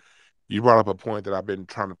up here. You brought up a point that I've been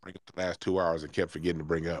trying to bring up the last 2 hours and kept forgetting to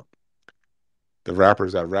bring up. The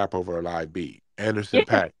rappers that rap over a live beat. Yeah.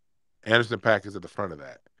 Anderson Paak is at the front of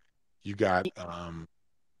that. You got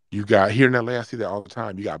here in LA, I see that all the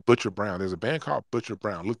time. You got Butcher Brown. There's a band called Butcher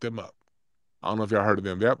Brown. Look them up. I don't know if y'all heard of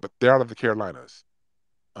them. But they're out of the Carolinas.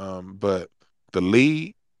 But the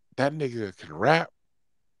lead, that nigga can rap,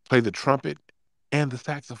 play the trumpet, and the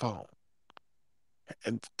saxophone.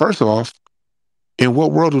 And first of all, in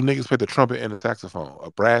what world do niggas play the trumpet and the saxophone?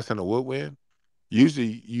 A brass and a woodwind?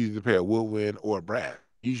 Usually you either play a woodwind or a brass.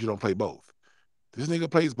 Usually don't play both. This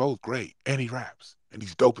nigga plays both great, and he raps, and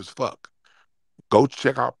he's dope as fuck. Go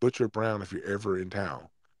check out Butcher Brown if you're ever in town.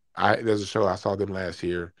 There's a show I saw them last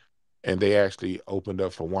year, and they actually opened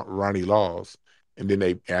up for Ronnie Laws, and then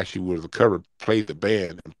they actually was the cover played the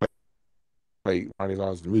band and played Ronnie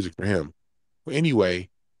Laws' music for him. Well, anyway,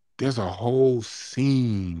 there's a whole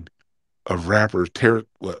scene of rappers,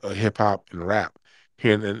 hip hop and rap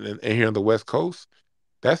here here on the West Coast.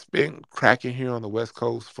 That's been cracking here on the West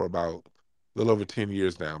Coast for about a little over 10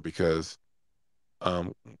 years now because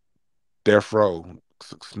um, Death Row,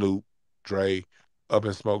 Snoop, Dre, Up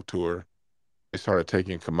in Smoke tour. They started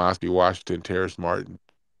taking Kamasi Washington, Terrace Martin,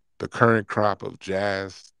 the current crop of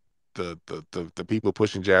jazz, the people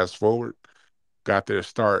pushing jazz forward, got their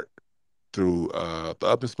start through the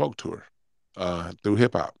Up in Smoke tour, through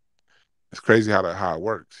hip hop. It's crazy how it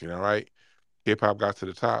works, right? Hip hop got to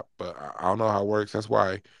the top, but I don't know how it works. That's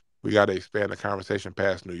why we got to expand the conversation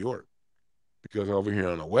past New York because over here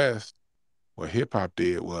on the West, what hip hop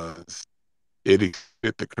did was it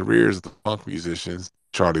extended the careers of the funk musicians,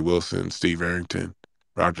 Charlie Wilson, Steve Arrington,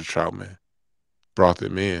 Roger Troutman, brought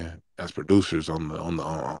them in as producers on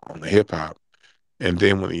the hip hop. And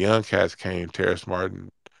then when the young cats came, Terrace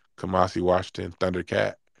Martin, Kamasi Washington,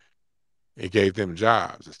 Thundercat, it gave them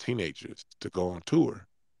jobs as teenagers to go on tour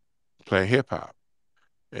playing hip hop.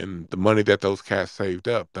 And the money that those cats saved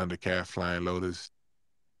up, Thundercat, Flying Lotus,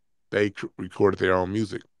 they recorded their own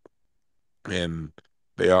music. And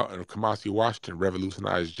and Kamasi Washington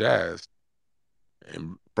revolutionized jazz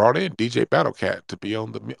and brought in DJ Battlecat to be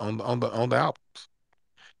on the albums.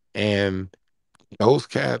 And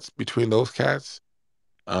between those cats,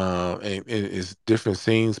 and it's different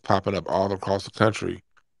scenes popping up all across the country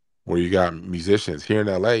where you got musicians here in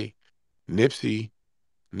LA. Nipsey,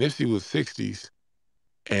 Nipsey was 60s,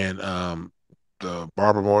 and the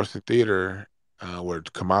Barbara Morrison Theater, where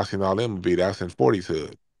Kamasi and all them would be, that's in 40s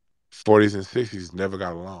hood. 40s and 60s never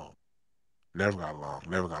got along, never got along,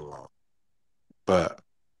 never got along. But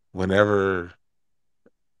whenever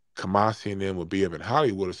Kamasi and them would be up in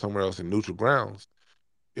Hollywood or somewhere else in neutral grounds,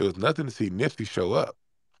 it was nothing to see Nipsey show up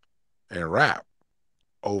and rap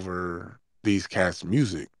over these cats'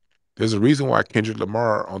 music. There's a reason why Kendrick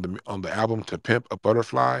Lamar on the album To Pimp a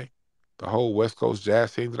Butterfly, the whole West Coast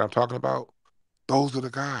jazz scene that I'm talking about, those are the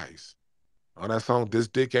guys. On that song, This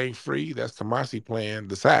Dick Ain't Free, that's Kamasi playing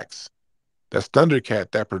the sax. That's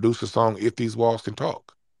Thundercat that produced the song If These Walls Can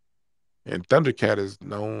Talk. And Thundercat is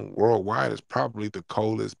known worldwide as probably the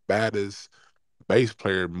coldest, baddest bass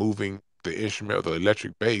player moving the instrument, the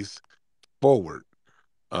electric bass, forward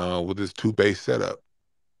with this two bass setup.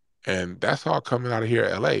 And that's all coming out of here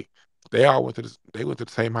at LA. They went to the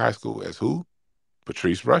same high school as who?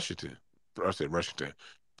 Patrice Rushington. I said Rushington.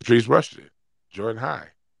 Patrice Rushington. Jordan High.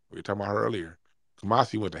 We were talking about her earlier.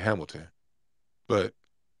 Kamasi went to Hamilton. But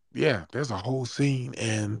yeah, there's a whole scene.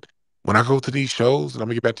 And when I go to these shows, and I'm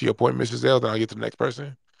gonna get back to your point, Mrs. Zell, then I'll get to the next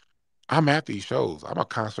person. I'm at these shows. I'm a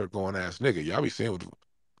concert going ass nigga. Y'all be seeing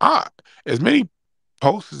ah as many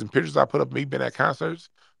posters and pictures I put up of me being at concerts.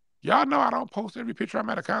 Y'all know I don't post every picture I'm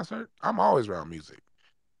at a concert. I'm always around music.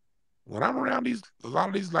 When I'm around a lot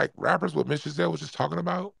of these like rappers, what Miss Giselle was just talking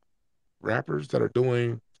about, rappers that are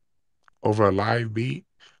doing over a live beat,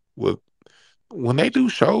 with when they do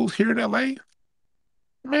shows here in LA,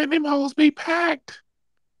 man, them hoes be packed.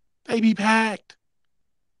 They be packed.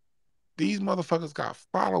 These motherfuckers got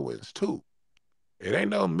followings too. It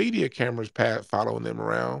ain't no media cameras following them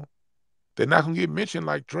around. They're not gonna get mentioned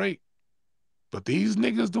like Drake. But these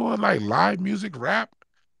niggas doing like live music rap,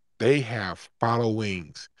 they have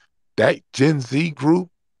followings. That Gen Z group,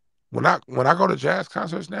 when I go to jazz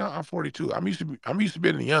concerts now, I'm 42. I'm used to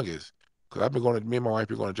being the youngest because I've been going to me and my wife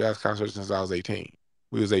been going to jazz concerts since I was 18.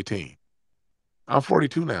 We was 18. I'm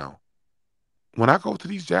 42 now. When I go to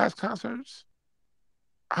these jazz concerts,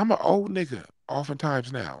 I'm an old nigga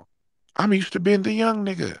oftentimes now. I'm used to being the young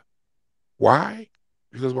nigga. Why?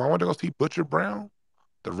 Because when I went to go see Butcher Brown,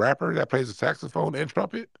 the rapper that plays the saxophone and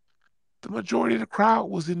trumpet, the majority of the crowd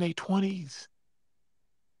was in their 20s.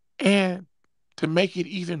 And to make it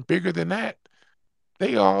even bigger than that,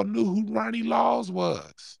 they all knew who Ronnie Laws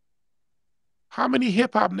was. How many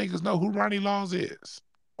hip hop niggas know who Ronnie Laws is?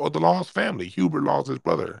 Or the Laws family, Hubert Laws, his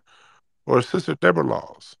brother, or his sister Deborah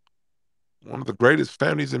Laws, one of the greatest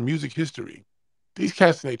families in music history. These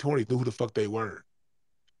cats in their 20s knew who the fuck they were.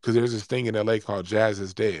 Because there's this thing in LA called Jazz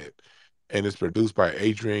is Dead. And it's produced by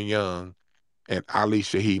Adrian Young and Ali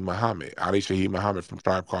Shaheed Muhammad. Ali Shaheed Muhammad from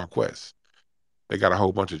Tribe Called Quest. They got a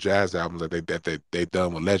whole bunch of jazz albums that they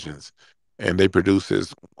done with legends, and they produce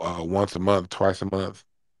this once a month, twice a month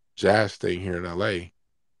jazz thing here in LA,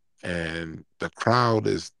 and the crowd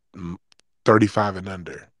is 35 and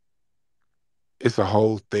under. It's a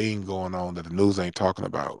whole thing going on that the news ain't talking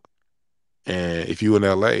about. And if you in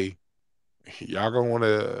LA, y'all gonna want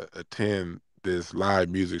to attend this live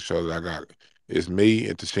music show that I got. It's me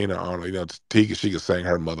and Tashina Arnold. You know, Tika, she could sing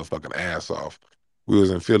her motherfucking ass off. We was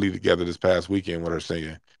in Philly together this past weekend with her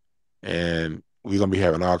singing, and we're gonna be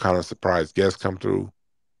having all kind of surprise guests come through.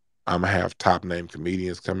 I'm gonna have top name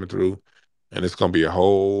comedians coming through, and it's gonna be a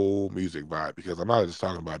whole music vibe because I'm not just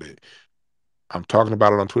talking about it. I'm talking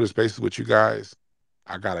about it on Twitter Spaces with you guys.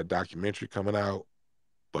 I got a documentary coming out,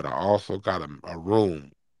 but I also got a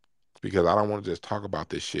room because I don't want to just talk about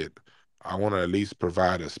this shit. I want to at least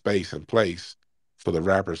provide a space and place for the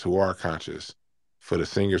rappers who are conscious, for the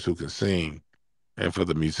singers who can sing, and for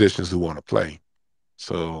the musicians who want to play.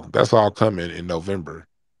 So that's all coming in November.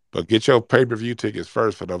 But get your pay per view tickets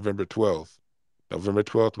first for November 12th. November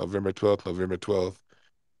 12th, November 12th, November 12th,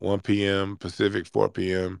 1 p.m. Pacific, 4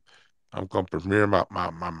 p.m. I'm going to premiere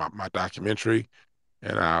my documentary,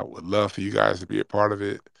 and I would love for you guys to be a part of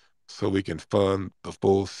it so we can fund the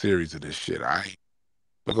full series of this shit.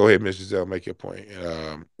 But go ahead, Miss Giselle, make your point.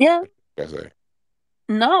 Yeah. I say.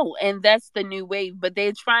 No, and that's the new wave, but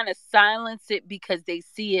they're trying to silence it because they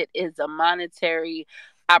see it as a monetary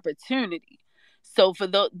opportunity. So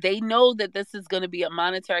they know that this is going to be a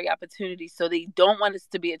monetary opportunity, so they don't want us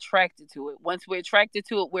to be attracted to it. Once we're attracted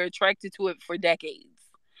to it, we're attracted to it for decades,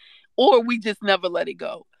 or we just never let it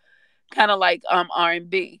go. Kind of like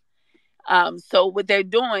R&B. So what they're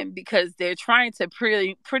doing, because they're trying to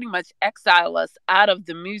pretty much exile us out of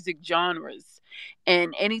the music genres,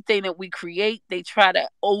 and anything that we create, they try to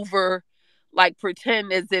like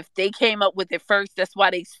pretend as if they came up with it first. That's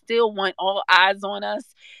why they still want all eyes on us.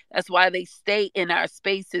 That's why they stay in our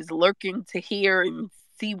spaces, lurking to hear and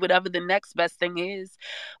see whatever the next best thing is.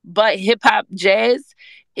 But hip hop jazz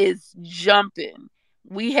is jumping.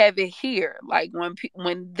 We have it here. Like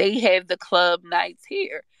when they have the club nights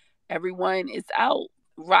here, everyone is out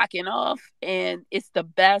rocking off, and it's the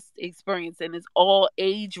best experience, and it's all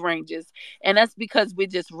age ranges, and that's because we're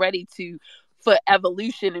just ready to for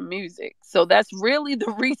evolution in music. So that's really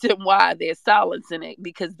the reason why they're silencing it,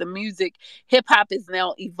 because the music, hip hop, is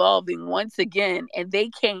now evolving once again, and they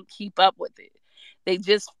can't keep up with it. They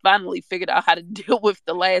just finally figured out how to deal with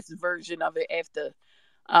the last version of it after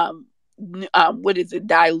um what is it,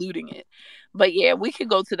 diluting it. But yeah, we could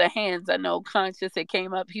go to the hands. I know Conscious that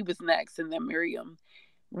came up, he was next, and then Miriam,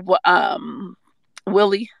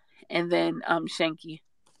 Willie, and then Shanky.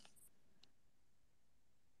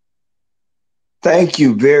 Thank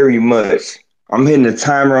you very much. I'm hitting the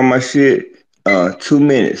timer on my shit. 2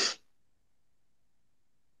 minutes.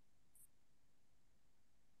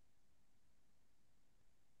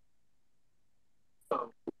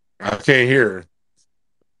 I can't hear.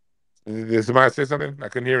 Did somebody say something? I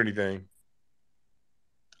couldn't hear anything.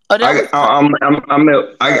 Oh, that was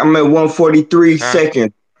I'm at 143 Huh?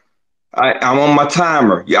 seconds. I'm on my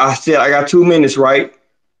timer. Yeah, I said I got 2 minutes, right?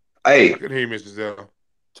 I Hey, couldn't hear you, Mr. Zell.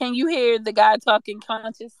 Can you hear the guy talking,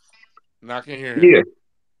 Conscious? No, I can't hear yeah. him.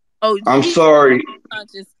 Oh, I'm he's sorry.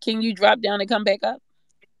 Conscious. Can you drop down and come back up?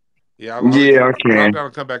 Yeah, I'll let Yeah, you I drop can. down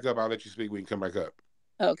and come back up. I'll let you speak when you come back up.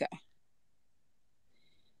 Okay.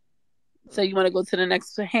 So you want to go to the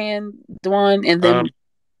next hand, Dwan, and then Um,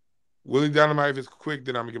 Willie Dynamite, if it's quick,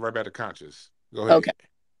 then I'm gonna get right back to conscious. Go okay. ahead.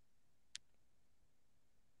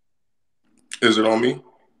 Is it on me?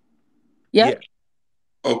 Yep.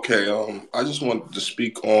 Yeah. Okay. I just wanted to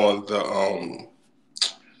speak on the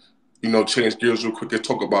change gears real quick and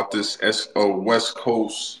talk about this West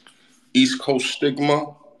Coast East Coast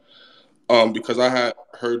stigma. Because I had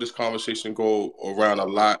heard this conversation go around a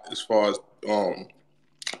lot as far as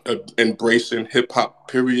embracing hip hop,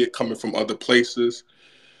 period, coming from other places.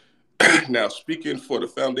 Now, speaking for the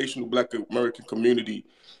foundational Black American community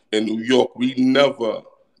in New York, we never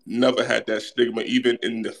had that stigma, even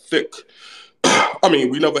in the thick. I mean,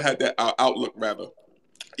 we never had that outlook, rather,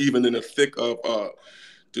 even in the thick of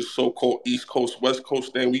the so-called East Coast, West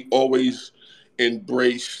Coast thing. We always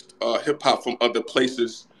embraced hip hop from other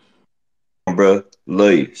places. Bro.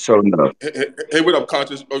 Love you. So enough. Hey, what up,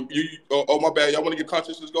 Conscious? Oh, my bad. Y'all want to get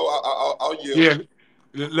Conscious? Let's go. I'll yield.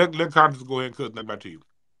 Yeah. Let conscious go ahead and cook. Then back to you.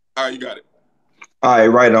 All right, you got it. All right,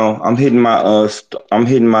 right on. I'm hitting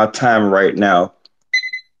my time right now.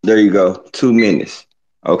 There you go. 2 minutes.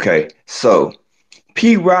 Okay. So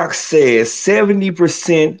P Rock says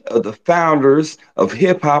 70% of the founders of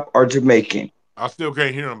hip hop are Jamaican. I still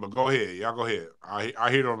can't hear him, but go ahead. Y'all go ahead.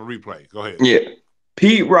 I hear it on the replay. Go ahead. Yeah.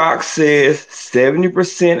 Pete Rock says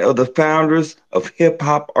 70% of the founders of hip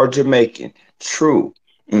hop are Jamaican. True.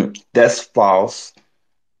 That's false.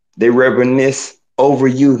 They reminisce over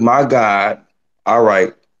you, my God. All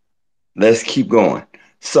right. Let's keep going.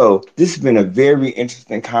 So this has been a very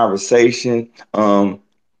interesting conversation.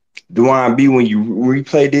 Dwan B, when you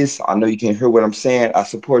replay this, I know you can hear what I'm saying. I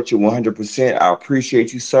support you 100%. I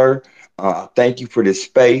appreciate you, sir. Thank you for this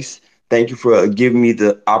space. Thank you for giving me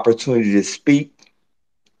the opportunity to speak.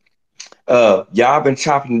 Y'all been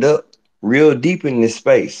chopping it up real deep in this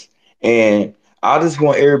space. And I just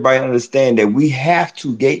want everybody to understand that we have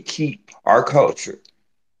to gatekeep our culture.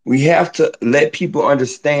 We have to let people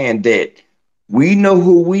understand that we know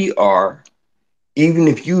who we are, even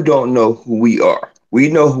if you don't know who we are. We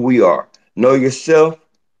know who we are. Know yourself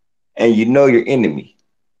and you know your enemy.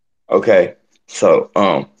 Okay. So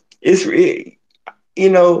it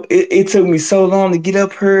took me so long to get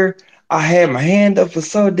up here. I had my hand up for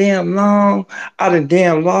so damn long. I done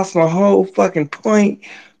damn lost my whole fucking point.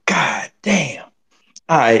 God damn.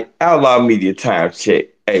 All right, Outlaw Media time check.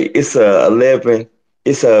 Hey, it's a 11.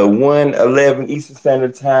 It's a 1:11 Eastern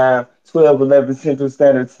Standard Time, 12:11 Central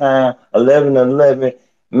Standard Time, 11:11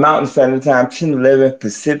 Mountain Standard Time, 10:11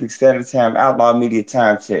 Pacific Standard Time. Outlaw Media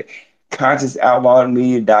time check.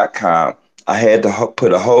 ConsciousOutlawMedia.com. I had to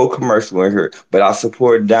put a whole commercial in here, but I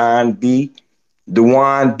support Dwan B.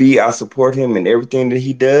 I support him in everything that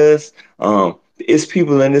he does. It's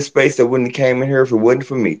people in this space that wouldn't have came in here if it wasn't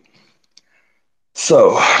for me.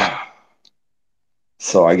 So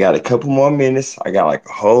I got a couple more minutes. I got like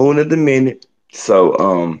a whole another minute. So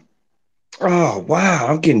oh wow,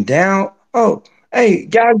 I'm getting down. Oh, hey,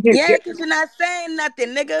 guys, Yeah, because you're not saying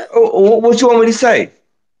nothing, nigga. what you want me to say?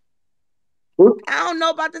 I don't know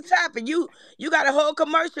about the topic. You got a whole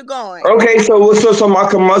commercial going. Okay, so my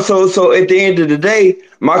commercial. So at the end of the day,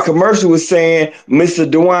 my commercial was saying Mr.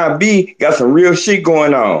 Dwan B got some real shit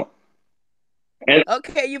going on. And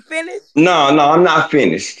Okay, you finished? no, I'm not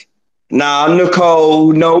finished. Nah,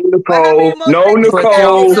 Nicole, no, Well, how many Nicole, more no, seconds you But got,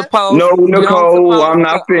 Nicole, nigga? no, you don't Nicole. I'm supposed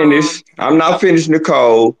not to finished. I'm not finished,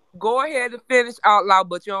 Nicole. go ahead and finish Outlaw,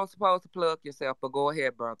 but you don't supposed to plug yourself. But go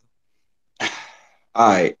ahead, brother. All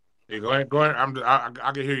right. Hey, go ahead. Go ahead.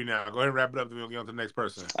 I can hear you now. Go ahead and wrap it up. Then we'll get on to the next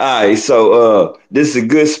person. All right, so this is a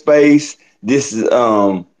good space. This is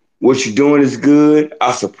what you're doing is good.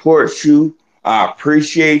 I support you. I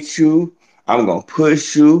appreciate you. I'm gonna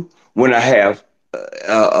push you when I have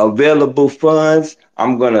available funds.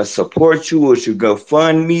 I'm gonna support you with your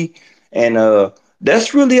GoFundMe, and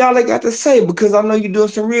that's really all I got to say because I know you're doing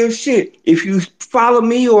some real shit. If you follow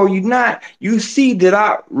me or you not, you see that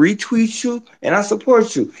I retweet you and I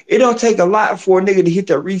support you. It don't take a lot for a nigga to hit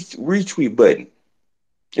that retweet button.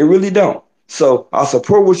 It really don't. So I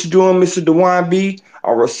support what you're doing, Mr. Dwan B.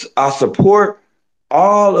 I support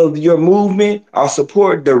all of your movement. I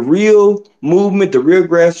support the real movement, the real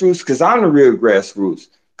grassroots, because I'm the real grassroots.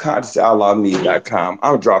 ConsciousOutlawMedia.com.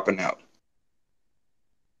 I'm dropping out.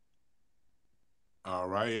 All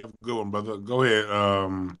right. Good one, brother. Go ahead.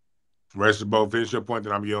 Rest of both. Finish your point.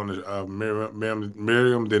 Then I'm yelling to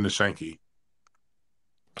Miriam, then the Shanky.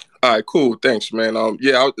 All right, cool. Thanks, man.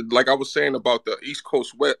 Yeah, like I was saying about the East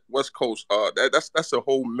Coast, West Coast. That's a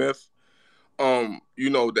whole myth. The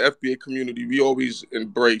FBA community, we always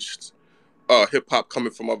embraced hip hop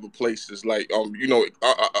coming from other places. Like,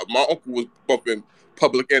 my uncle was bumping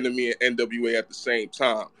Public Enemy and NWA at the same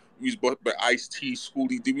time. We was bumping Ice T,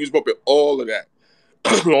 Schoolie D. We was bumping all of that.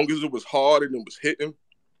 As long as it was hard and it was hitting,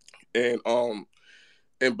 and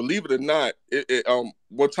believe it or not,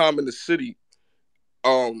 one time in the city,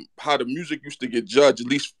 how the music used to get judged, at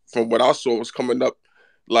least from what I saw was coming up,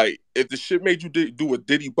 like if the shit made you do a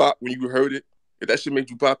diddy bop when you heard it, if that shit made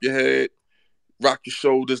you bop your head, rock your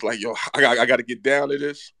shoulders, like yo, I got to get down to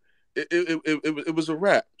this. It was a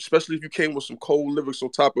rap, especially if you came with some cold lyrics on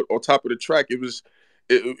top of the track.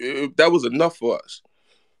 That was enough for us.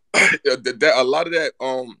 That a lot of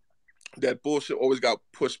that bullshit always got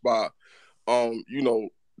pushed by the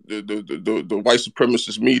white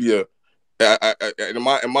supremacist media. In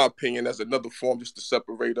my opinion, that's another form just to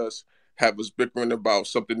separate us, have us bickering about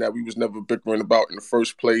something that we was never bickering about in the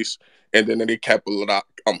first place, and then they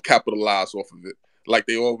capitalize off of it like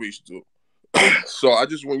they always do. So I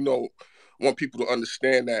just want people to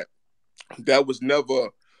understand that that was never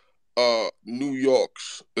New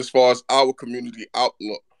York's, as far as our community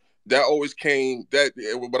outlook. That always came that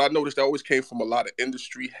what I noticed, that always came from a lot of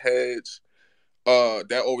industry heads.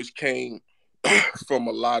 That always came from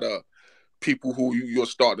a lot of people who you'll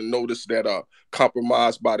start to notice that are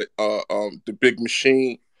compromised by the big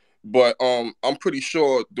machine. But I'm pretty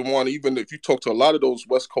sure Dwan, even if you talk to a lot of those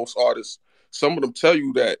West Coast artists, some of them tell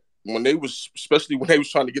you that especially when they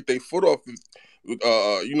was trying to get their foot off,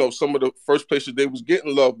 some of the first places they was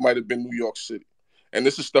getting love might have been New York City. And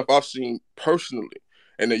this is stuff I've seen personally.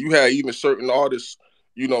 And then you had even certain artists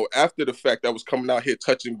after the fact that was coming out here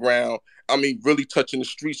touching ground. I mean, really touching the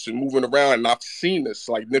streets and moving around. And I've seen this,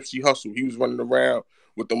 like Nipsey Hussle. He was running around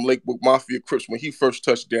with them Lakewood Mafia Crips when he first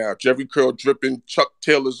touched down. Jerry Curl dripping, Chuck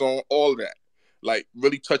Taylor's on, all of that. Like,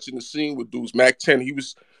 really touching the scene with dudes. Mac 10, he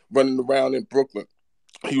was running around in Brooklyn.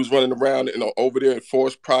 He was running around, over there in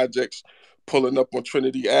Forest Projects, pulling up on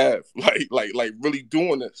Trinity Ave, like really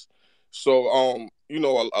doing this. So, all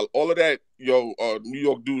of that, New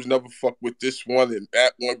York dudes never fuck with this one and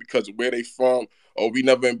that one because of where they from, or we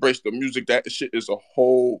never embrace the music. That shit is a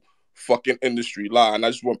whole fucking industry lie, and I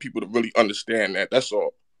just want people to really understand that. That's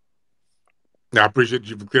all. I appreciate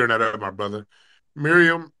you for clearing that up, my brother.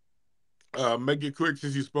 Miriam, make it quick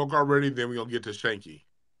since you spoke already, then we're gonna get to Shanky.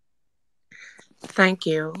 Thank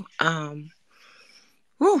you.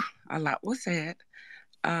 Whew, a lot was said.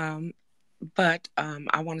 Um, but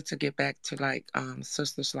I wanted to get back to like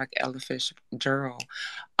sisters like Ella Fitzgerald.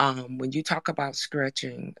 When you talk about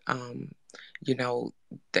scratching, you know,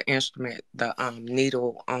 the instrument, the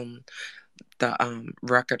needle on the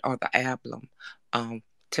record or the album,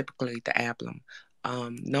 typically the album,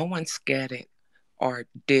 no one scattered or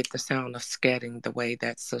did the sound of scatting the way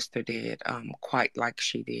that sister did, quite like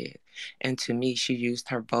she did. And to me, she used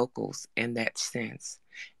her vocals in that sense.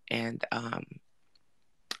 And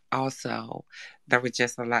also, there was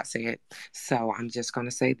just a lot said. So I'm just going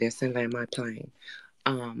to say this and land my plane.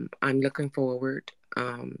 I'm looking forward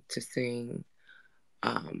to seeing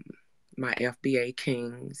um, my FBA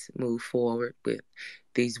Kings move forward with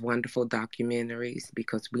these wonderful documentaries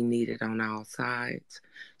because we need it on all sides.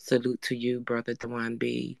 Salute to you, Brother Dewan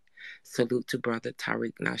B. Salute to Brother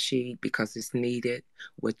Tariq Nasheed because it's needed.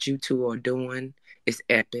 What you two are doing is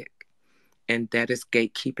epic, and that is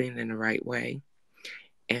gatekeeping in the right way.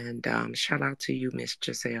 And shout out to you, Miss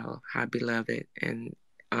Giselle, hi beloved, and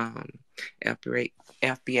um,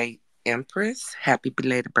 FBA Empress. Happy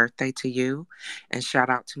belated birthday to you. And shout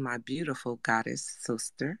out to my beautiful goddess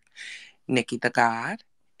sister, Nikki the God,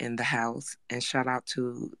 in the house. And shout out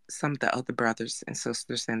to some of the other brothers and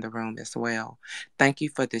sisters in the room as well. Thank you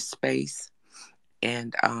for this space.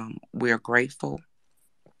 And we're grateful.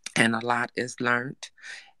 And a lot is learned.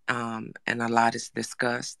 And a lot is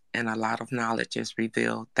discussed, and a lot of knowledge is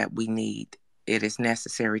revealed that we need. It is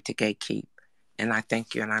necessary to gatekeep. And I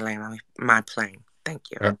thank you, and I land my plane.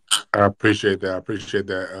 Thank you. I appreciate that. I appreciate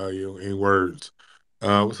that. You in words.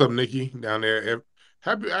 What's up, Nikki down there?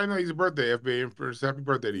 Happy. I know it's your birthday, FBA Empress. Happy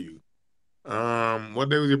birthday to you. What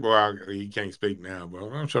day was your boy? He can't speak now, but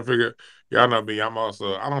I'm trying to figure. Y'all know me. I'm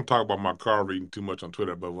also. I don't talk about my car reading too much on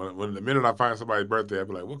Twitter, but when the minute I find somebody's birthday, I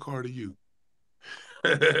be like, "What card are you?"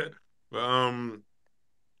 um,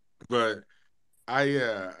 but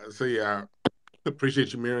I so yeah, I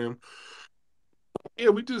appreciate you, Miriam. Yeah,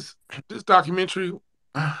 we just this documentary.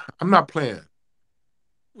 I'm not playing.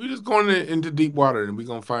 We just going into deep water, and we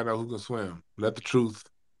gonna find out who can swim. Let the truth.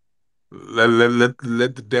 Let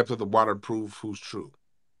the depth of the water prove who's true.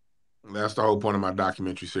 That's the whole point of my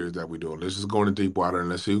documentary series that we're doing. Let's just go into deep water and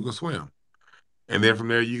let's see who can swim. And then from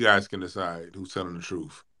there, you guys can decide who's telling the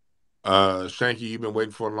truth. Shanky, you've been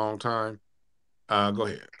waiting for a long time. Go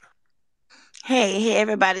ahead. Hey,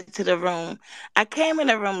 everybody to the room. I came in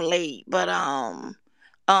the room late, but um,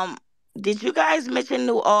 did you guys mention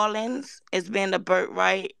New Orleans? It's been the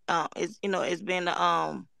birthright. It's been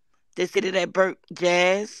the city that birthed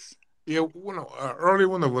jazz. Yeah, earlier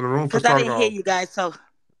when the room first Cause I started didn't hear off, you guys. So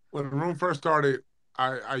when the room first started,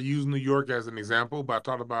 I used New York as an example, but I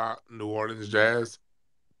talked about New Orleans jazz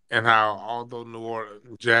and how although New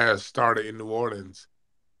Orleans jazz started in New Orleans,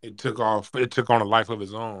 it took off. It took on a life of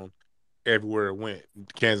its own everywhere it went.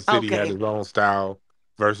 Kansas City had okay. its own style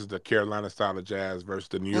versus the Carolina style of jazz versus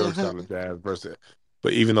the New York style Mm-hmm. of jazz versus.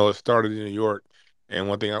 But even though it started in New York, and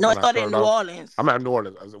one thing No, it when I started in started New off, I'm Orleans. at New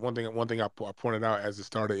Orleans. One thing I pointed out as it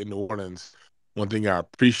started in New Orleans. One thing I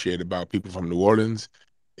appreciate about people from New Orleans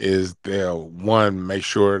is they'll one make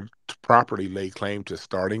sure to properly lay claim to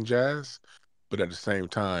starting jazz, but at the same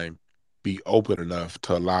time be open enough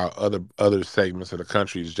to allow other segments of the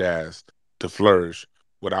country's jazz to flourish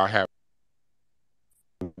without having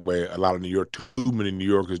way a lot of too many New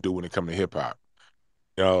Yorkers do when it comes to hip hop.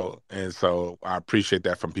 And so I appreciate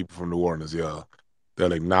that from people from New Orleans, yo.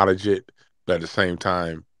 They'll acknowledge it, but at the same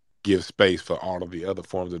time, give space for all of the other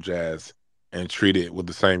forms of jazz and treat it with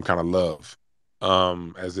the same kind of love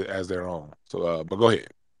as their own. So but go ahead.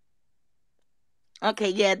 Okay,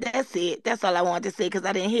 yeah, that's it. That's all I wanted to say because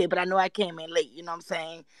I didn't hear, but I know I came in late. You know what I'm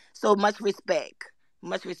saying? So much respect,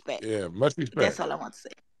 much respect. Yeah, much That's respect. all I want to say.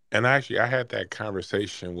 And actually I had that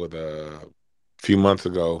conversation with few months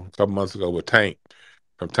ago, a couple months ago with Tank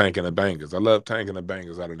from Tank and the Bangers. I love Tank and the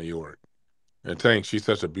Bangers out of New York. And Tank, she's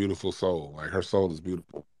such a beautiful soul. Like her soul is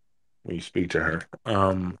beautiful when you speak to her.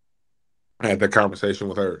 I had that conversation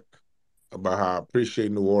with her about how I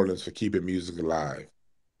appreciate New Orleans for keeping music alive.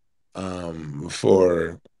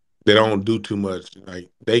 For they don't do too much. Like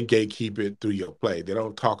they gatekeep it through your play. They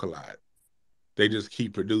don't talk a lot. They just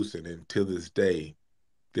keep producing, and till this day,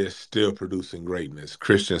 they're still producing greatness.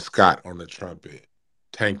 Christian Scott on the trumpet,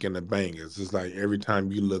 Tank and the Bangers. It's like every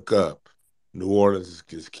time you look up, New Orleans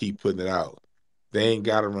just keep putting it out. They ain't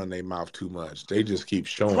got to run their mouth too much. They just keep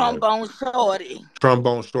showing us. Trombone Shorty.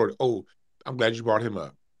 Trombone Shorty. Oh, I'm glad you brought him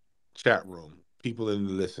up. Chat room. People in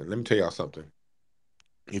the listen. Let me tell y'all something.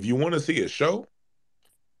 If you want to see a show,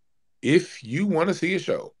 if you want to see a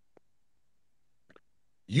show,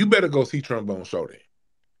 you better go see Trombone Shorty.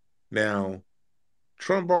 Now,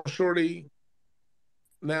 Trombone Shorty,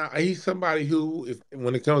 now he's somebody who, if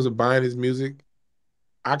when it comes to buying his music,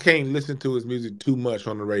 I can't listen to his music too much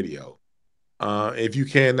on the radio. If you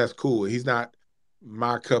can, that's cool. He's not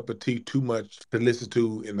my cup of tea too much to listen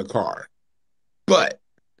to in the car. But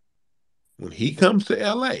when he comes to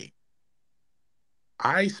LA,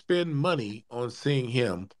 I spend money on seeing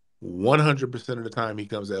him 100% of the time he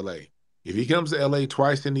comes to LA. If he comes to LA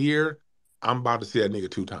twice in the year, I'm about to see that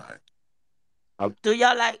nigga 2 times. Do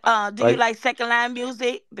y'all do you Like, like second line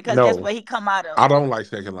music? Because that's no, where he come out I of. don't like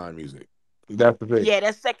second line music. That's the thing. Yeah,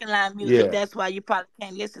 that's second line music. Yeah, That's why you probably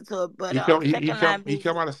can't listen to it. But he come second line he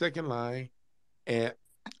come music, out of second line, and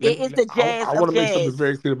it is the jazz I of want to make something jazz.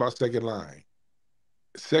 very clear about second line.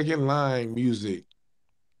 Second line music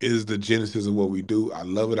is the genesis of what we do. I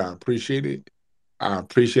love it. I appreciate it. I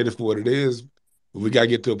appreciate it for what it is. We got to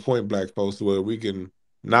get to a point, black folks, where we can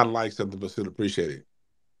not like something but still appreciate it.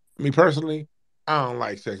 Me personally, I don't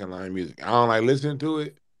like second line music. I don't like listening to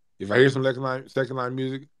it. If I hear some second line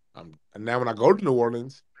music, and now when I go to New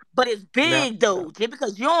Orleans, But it's now big though. Just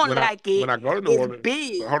because you don't like when it, I go to New it's Orleans, but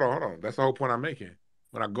big. hold on. That's the whole point I'm making.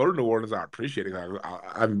 When I go to New Orleans, I appreciate it.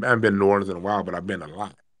 I haven't been to New Orleans in a while, but I've been a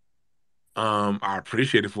lot. I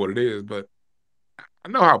appreciate it for what it is, but I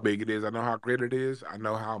know how big it is. I know how great it is. I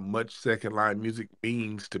know how much second line music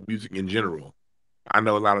means to music in general. I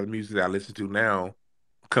know a lot of the music that I listen to now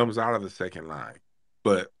comes out of the second line.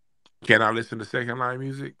 But can I listen to second line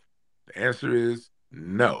music? The answer is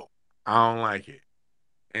no. I don't like it.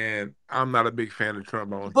 And I'm not a big fan of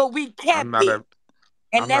trombone. But we I'm kept not it. a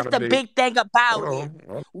And I'm not that's a the big big thing hold about it.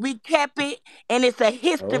 on. We kept it, and it's a Hold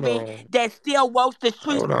history on. that still walks the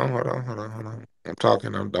streets. Hold on. I'm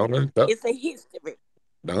talking. Don't interrupt. It's a history.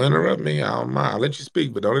 Don't interrupt me. I don't mind. I'll let you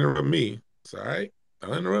speak, but don't interrupt me. It's all right.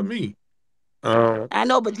 Don't interrupt me. Um, I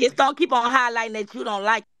know, but just don't keep on highlighting that you don't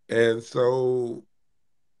like. and so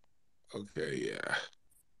okay, yeah.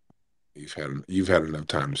 You've had enough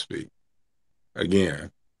time to speak.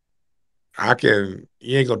 Again,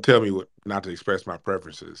 you ain't gonna tell me what not to express my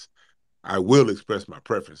preferences. I will express my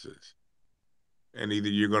preferences. And either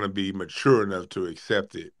you're gonna be mature enough to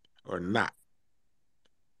accept it or not.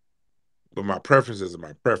 But my preferences are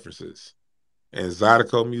my preferences. And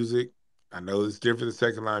Zydeco music, I know it's different than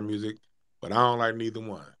second line music, but I don't like neither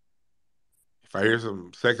one. If I hear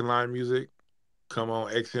some second line music come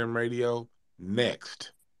on XM radio,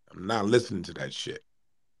 next. I'm not listening to that shit.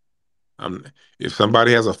 I'm If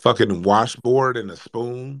somebody has a fucking washboard and a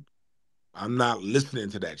spoon, I'm not listening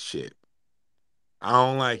to that shit. I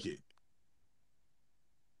don't like it.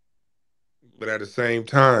 But at the same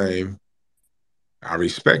time, I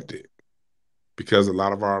respect it because a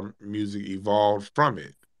lot of our music evolved from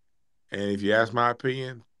it. And if you ask my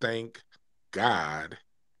opinion, thank God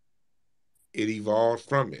it evolved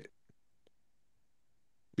from it.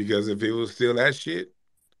 Because if it was still that shit,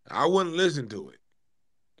 I wouldn't listen to it.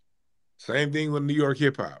 Same thing with New York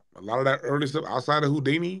hip hop. A lot of that early stuff outside of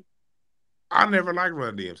Houdini, I never liked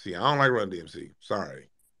Run DMC. I don't like Run DMC. Sorry.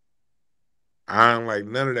 I don't like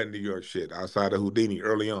none of that New York shit outside of Houdini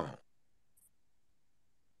early on.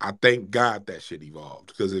 I thank God that shit evolved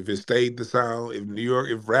because if it stayed the sound,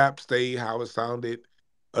 if rap stayed how it sounded,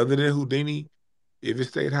 other than Houdini, if it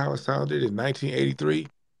stayed how it sounded in 1983,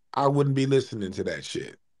 I wouldn't be listening to that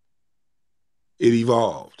shit. It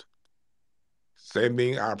evolved. Same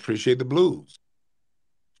thing, I appreciate the blues,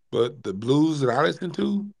 but the blues that I listen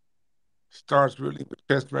to starts really with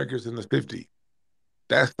Chess Records in the 50s.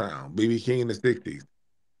 That sound, BB King in the 60s.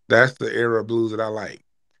 That's the era of blues that I like.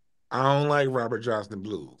 I don't like Robert Johnson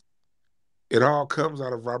blues. It all comes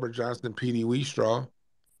out of Robert Johnson and P.D. Wheatstraw.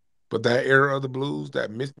 But that era of the blues,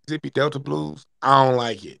 that Mississippi Delta blues, I don't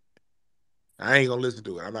like it. I ain't gonna listen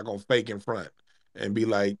to it. I'm not gonna fake in front and be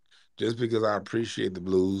like, just because I appreciate the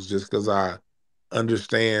blues, just because I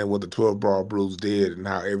understand what the 12 Bar Blues did and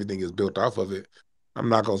how everything is built off of it, I'm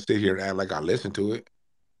not gonna sit here and act like I listen to it.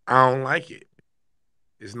 I don't like it.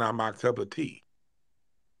 It's not my cup of tea.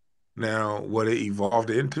 Now, what it evolved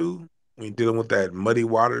into when dealing with that Muddy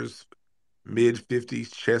Waters mid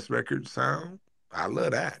 50s chess record sound, I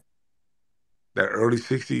love that. That early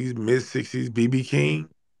 60s, mid 60s BB King.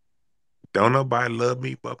 Don't nobody love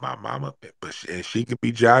me but my mama, but and she could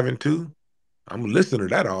be jiving too. I'm listening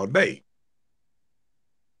to that all day.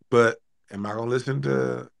 But am I gonna listen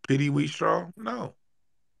to Petey Wheatstraw? No,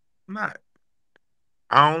 I'm not.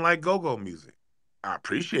 I don't like go-go music. I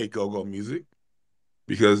appreciate go-go music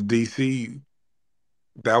because DC,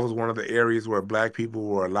 that was one of the areas where black people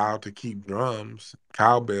were allowed to keep drums,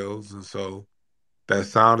 cowbells, and so that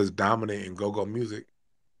sound is dominant in go-go music.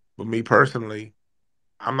 But me personally,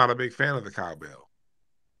 I'm not a big fan of the cowbell.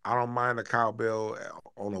 I don't mind the cowbell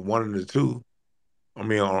on a one and a two. I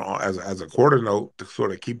mean, as a quarter note to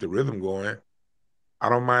sort of keep the rhythm going. I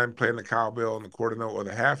don't mind playing the cowbell on the quarter note or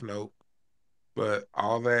the half note, but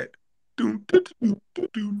all that. I don't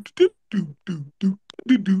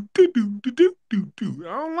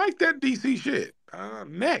like that DC shit.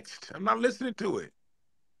 Next, I'm not listening to it,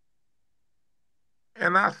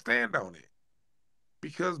 and I stand on it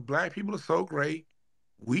because black people are so great.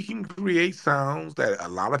 We can create sounds that a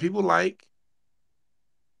lot of people like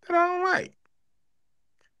that I don't like.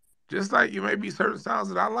 Just like you may be certain sounds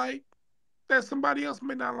that I like that somebody else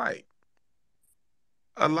may not like.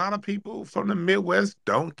 A lot of people from the Midwest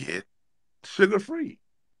don't get sugar free.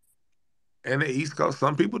 And the East Coast,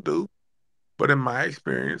 some people do. But in my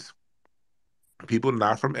experience, people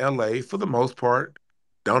not from LA, for the most part,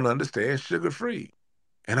 don't understand sugar free.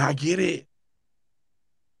 And I get it.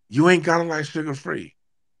 You ain't gotta like sugar free.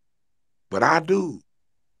 But I do.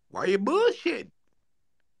 Why you bullshit?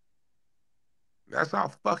 That's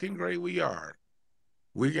how fucking great we are.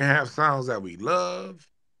 We can have sounds that we love,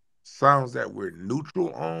 sounds that we're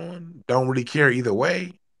neutral on, don't really care either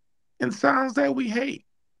way, and sounds that we hate.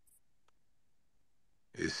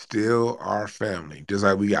 It's still our family. Just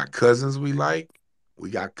like we got cousins we like, we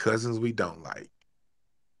got cousins we don't like.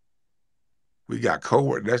 We got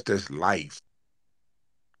coworkers. That's just life.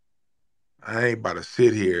 I ain't about to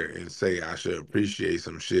sit here and say I should appreciate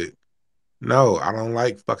some shit. No, I don't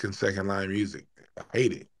like fucking second line music. I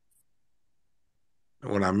hate it.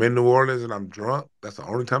 When I'm in New Orleans and I'm drunk, that's the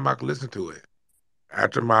only time I can listen to it.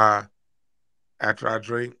 After my after I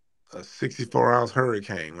drink a 64-ounce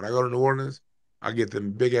hurricane. When I go to New Orleans, I get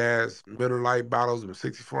them big ass Miller Lite bottles, them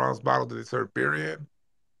 64-ounce bottles that they serve beer in.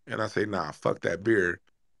 And I say, nah, fuck that beer.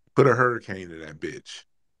 Put a hurricane in that bitch.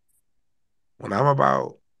 When I'm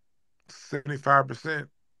about 75%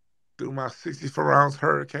 through my 64-ounce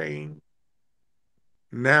hurricane,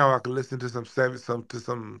 now I can listen to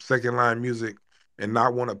some second line music and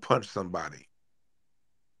not want to punch somebody.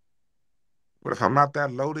 But if I'm not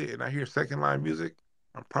that loaded and I hear second line music,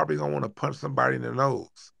 I'm probably gonna want to punch somebody in the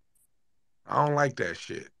nose. I don't like that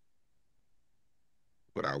shit.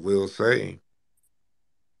 But I will say,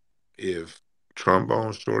 if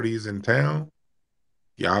Trombone Shorty's in town,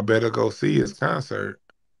 y'all better go see his concert.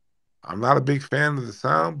 I'm not a big fan of the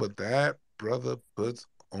sound, but that brother puts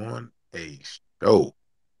on a show.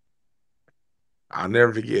 I'll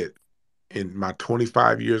never forget, in my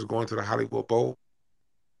 25 years going to the Hollywood Bowl,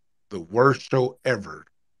 the worst show ever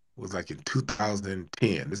was like in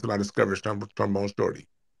 2010. This is when I discovered Trombone Shorty.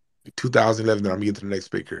 In 2011, then I'm getting to the next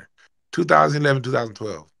speaker. 2011,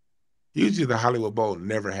 2012. Usually the Hollywood Bowl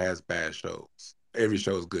never has bad shows. Every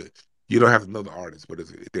show is good. You don't have to know the artist, but if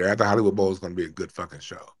they're at the Hollywood Bowl, it's going to be a good fucking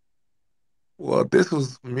show. Well, this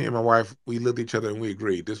was me and my wife. We looked at each other and we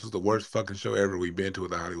agreed this was the worst fucking show ever we've been to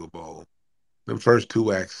at the Hollywood Bowl. Them first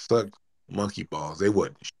two acts sucked monkey balls. They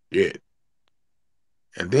wasn't shit.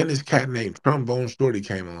 And then this cat named Trombone Shorty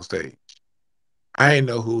came on stage. I didn't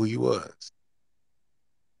know who he was.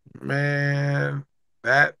 Man,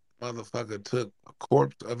 that motherfucker took a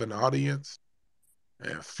corpse of an audience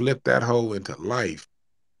and flipped that hole into life.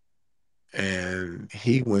 And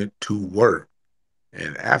he went to work.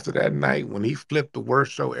 And after that night, when he flipped the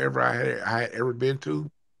worst show ever I had ever been to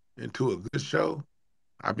into a good show,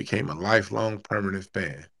 I became a lifelong permanent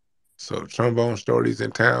fan. So Trombone Shorty's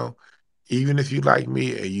in town. Even if you like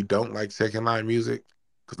me and you don't like second line music,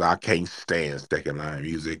 because I can't stand second line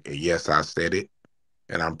music. And yes, I said it,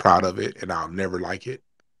 and I'm proud of it, and I'll never like it.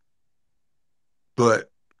 But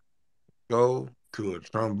go to a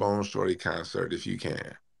Trombone Shorty concert if you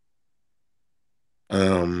can.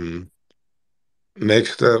 Um,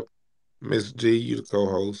 Next up, Miss G, you the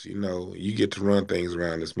co-host. You know, you get to run things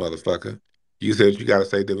around this motherfucker. You said you got to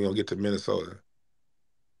say that we're gonna get to Minnesota.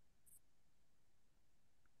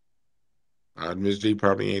 Miss G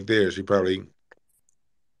probably ain't there. She probably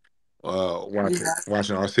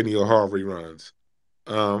watching Arsenio Hall reruns.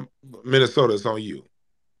 Um, Minnesota, it's on you.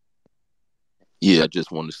 Yeah, I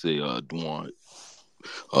just want to say, Dwan,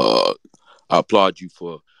 uh, I applaud you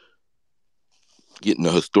for getting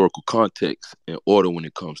the historical context in order when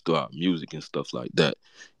it comes to our music and stuff like that.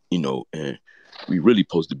 And we really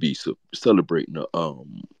supposed to be celebrating the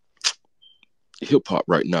hip hop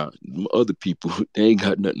right now. Other people they ain't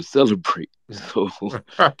got nothing to celebrate, so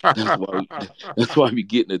that's why that's why we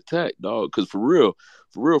getting attacked, dog. Because for real,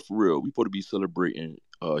 we supposed to be celebrating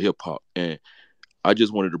hip hop. And I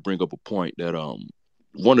just wanted to bring up a point that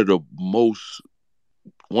one of the most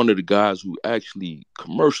one of the guys who actually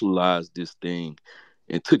commercialized this thing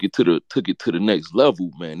and took it to the next level,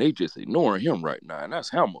 man, they just ignoring him right now, and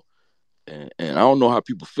that's Hammer. And I don't know how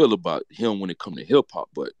people feel about him when it comes to hip hop,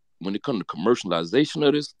 but when it comes to commercialization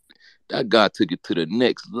of this, that guy took it to the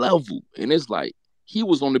next level. And it's like he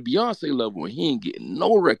was on the Beyonce level and he ain't getting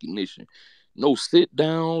no recognition, no sit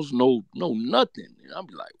downs, no nothing. And I'll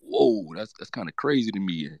be like, whoa, that's kind of crazy to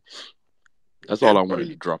me. And that's Yeah, all I bro. wanted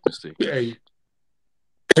to drop and say. Hey,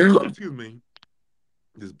 excuse me.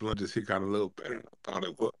 This blunt just hit kind of a little better than I thought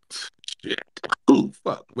it was. Shit. Ooh,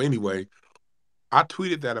 fuck. Well, anyway, I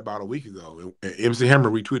tweeted that about a week ago, and MC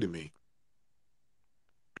Hammer retweeted me.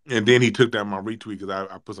 And then he took down my retweet because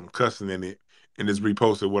I put some cussing in it and just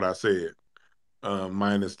reposted what I said,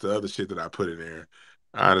 minus the other shit that I put in there.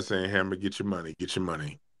 I was saying, Hammer, get your money, get your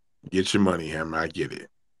money, get your money, Hammer. I get it,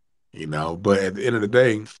 But at the end of the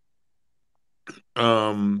day,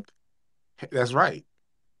 um, that's right.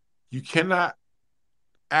 You cannot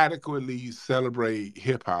adequately celebrate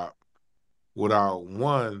hip hop without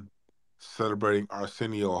one celebrating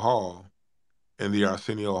Arsenio Hall and the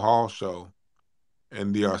Arsenio Hall show,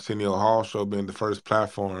 and the Arsenio Hall show being the first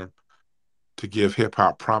platform to give hip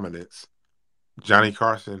hop prominence. Johnny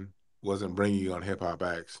Carson wasn't bringing you on hip hop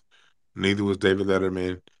acts. Neither was David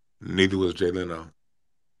Letterman. Neither was Jay Leno.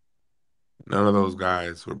 None of those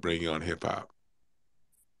guys were bringing on hip hop.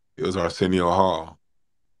 It was Arsenio Hall.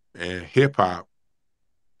 And hip hop,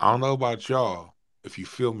 I don't know about y'all if you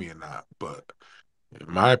feel me or not, but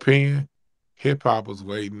in my opinion, hip hop was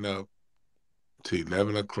waiting up to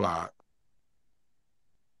 11 o'clock.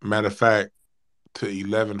 Matter of fact, to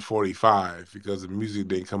 11:45 because the music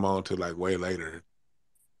didn't come on till like way later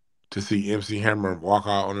to see MC Hammer walk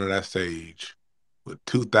out onto that stage with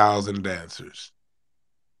 2,000 dancers.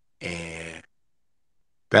 And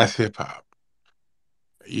that's hip hop.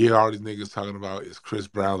 You hear all these niggas talking about is Chris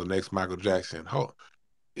Brown the next Michael Jackson. Oh,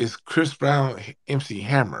 is Chris Brown MC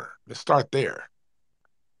Hammer? Let's start there.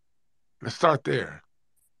 Let's start there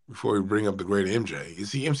before we bring up the great MJ.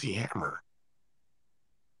 Is he MC Hammer?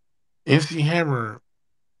 MC Hammer,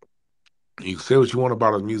 you can say what you want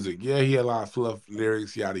about his music. Yeah, he had a lot of fluff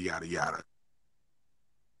lyrics, yada, yada, yada.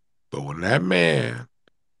 But when that man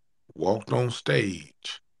walked on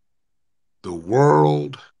stage, the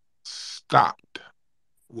world stopped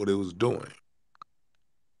what it was doing.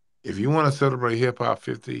 If you want to celebrate Hip Hop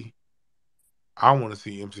 50, I want to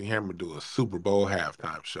see MC Hammer do a Super Bowl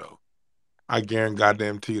halftime show. I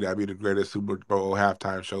guarantee you that'd be the greatest Super Bowl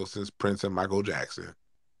halftime show since Prince and Michael Jackson.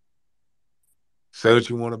 Say what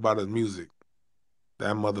you want about his music.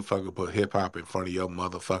 That motherfucker put hip hop in front of your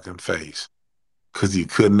motherfucking face. Cause you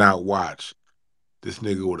could not watch this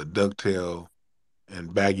nigga with a ducktail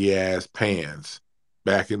and baggy ass pants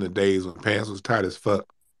back in the days when pants was tight as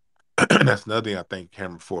fuck. That's another thing I thank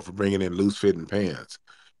Hammer for bringing in loose fitting pants.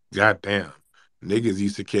 Goddamn. Niggas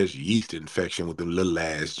used to catch yeast infection with them little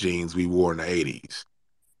ass jeans we wore in the 80s.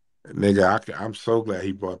 Nigga, I'm so glad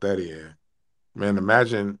he brought that in. Man,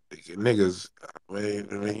 imagine niggas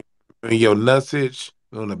when your nuts itch,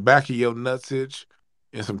 on the back of your nuts itch,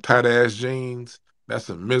 in some tight ass jeans. That's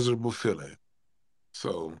a miserable feeling.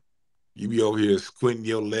 So you be over here squinting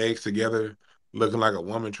your legs together, looking like a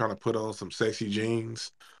woman trying to put on some sexy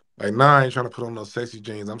jeans. Like, nah, I ain't trying to put on those sexy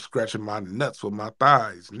jeans. I'm scratching my nuts with my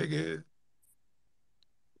thighs, nigga.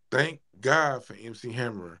 Thank God for MC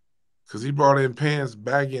Hammer, because he brought in pants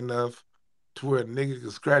baggy enough to where a nigga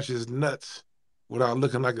could scratch his nuts without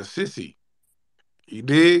looking like a sissy. You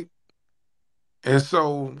dig? And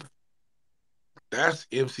so that's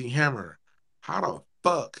MC Hammer. How the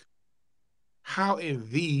fuck? How in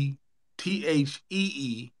the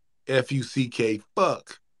THEEFUCK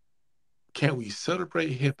fuck can we celebrate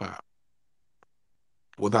hip hop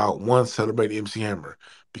without one celebrating MC Hammer?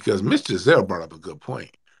 Because Mr. Zell brought up a good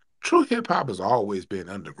point. True hip hop has always been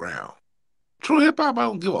underground. True hip hop, I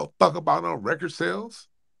don't give a fuck about no record sales.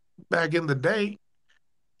 Back in the day,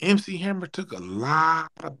 MC Hammer took a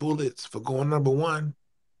lot of bullets for going number one.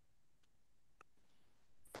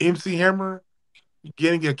 MC Hammer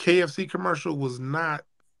Getting a KFC commercial was not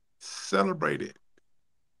celebrated.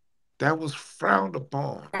 That was frowned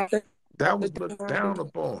upon. That was looked down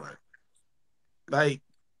upon. Like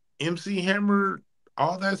MC Hammer,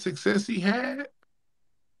 all that success he had,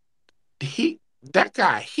 he that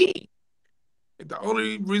guy heat. The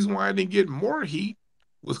only reason why I didn't get more heat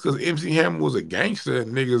was because MC Hammer was a gangster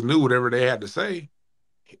and niggas knew whatever they had to say.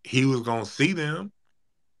 He was gonna see them.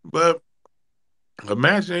 But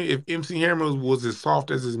imagine if MC Hammer was as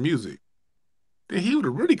soft as his music, then he would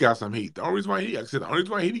have really got some heat. The only reason why like I said, the only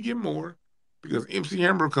reason why he didn't get more because MC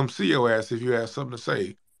Hammer would come see your ass if you had something to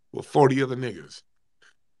say with 40 other niggas.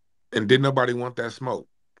 And didn't nobody want that smoke.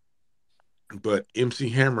 But MC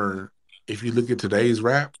Hammer, if you look at today's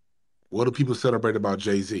rap, what do people celebrate about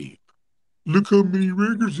Jay-Z? Look how many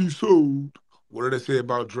records he sold. What did they say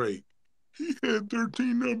about Drake? He had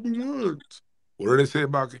 13 number ones. What did they say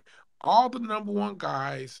about all the number one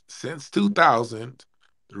guys since 2000?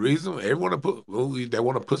 The reason everyone they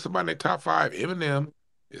want to put somebody in their top five, Eminem,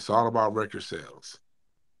 it's all about record sales.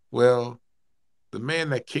 Well, the man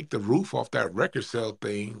that kicked the roof off that record sale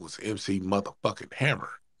thing was MC motherfucking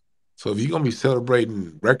Hammer. So if you're gonna be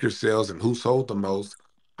celebrating record sales and who sold the most,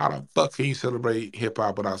 how the fuck can you celebrate hip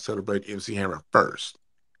hop without celebrating MC Hammer first?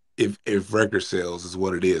 If record sales is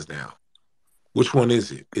what it is now, which one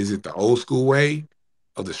is it? Is it the old school way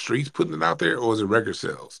of the streets putting it out there, or is it record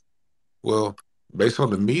sales? Well, based on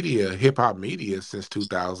the media, hip hop media since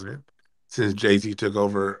 2000, since Jay Z took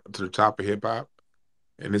over to the top of hip hop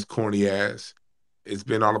and his corny ass, it's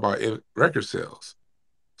been all about record sales.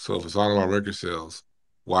 So if it's all about record sales,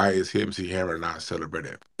 why is MC Hammer not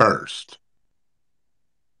celebrated first?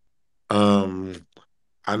 Um,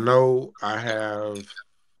 I know I have.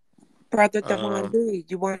 Brother Devon Um, B,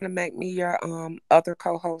 you want to make me your other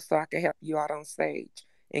co-host so I can help you out on stage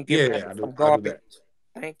and give yeah, brother I do. some I do garbage?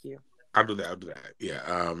 that. Thank you. I'll do that. I'll do that.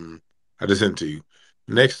 Yeah. I just sent to you.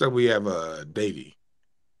 Next up, we have Davey.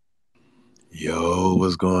 Yo,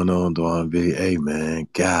 what's going on, Dwan B? Hey, man,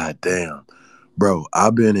 god damn. Bro,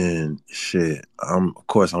 I've been in shit. Of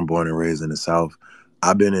course, I'm born and raised in the South.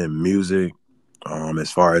 I've been in music,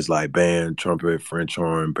 as far as like band, trumpet, French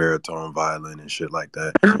horn, baritone, violin, and shit like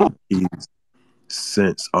that.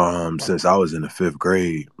 Since I was in the fifth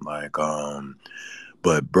grade,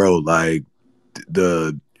 but bro, like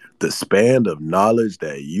the the span of knowledge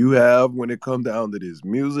that you have when it comes down to this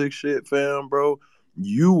music shit, fam, bro.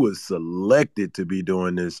 You was selected to be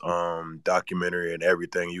doing this documentary and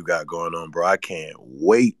everything you got going on, bro. I can't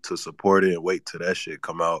wait to support it and wait till that shit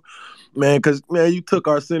come out. Man, cause man, you took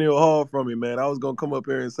Arsenio Hall from me, man. I was gonna come up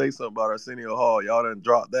here and say something about Arsenio Hall. Y'all done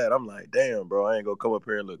dropped that. I'm like, damn, bro, I ain't gonna come up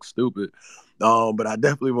here and look stupid. But I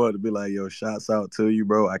definitely wanted to be like, yo, shouts out to you,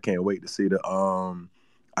 bro. I can't wait to see the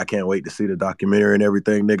documentary and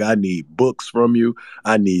everything, nigga. I need books from you.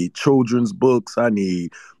 I need children's books. I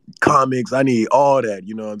need comics. I need all that,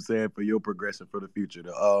 you know what I'm saying, for your progression for the future.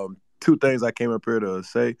 The two things I came up here to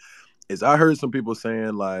say is I heard some people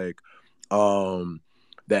saying like um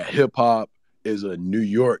that hip hop is a New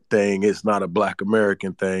York thing, it's not a Black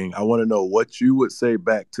American thing. I want to know what you would say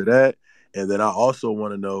back to that. And then I also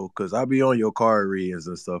want to know, because I be on your card readings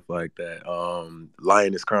and stuff like that.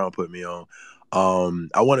 Lioness Crown put me on.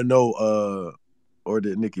 I want to know, or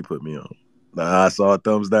did Nikki put me on? Nah, I saw a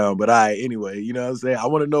thumbs down, but anyway, you know what I'm saying? I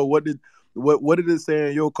want to know what did it say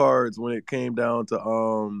in your cards when it came down to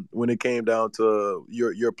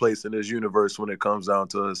your place in this universe when it comes down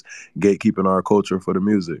to us gatekeeping our culture for the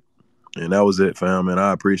music. And that was it, fam, and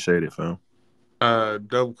I appreciate it, fam.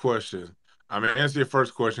 Double question. I'm gonna answer your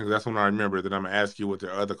first question because that's when I remember. Then I'm gonna ask you what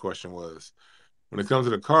the other question was. When it comes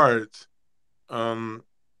to um,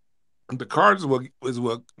 the cards is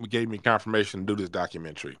what gave me confirmation to do this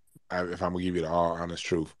documentary. If I'm gonna give you the all honest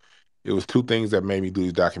truth, it was two things that made me do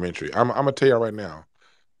this documentary. I'm gonna tell you right now.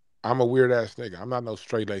 I'm a weird ass nigga. I'm not no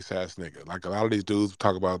straight lace ass nigga. Like a lot of these dudes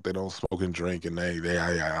talk about they don't smoke and drink, and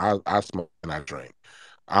I smoke and I drink.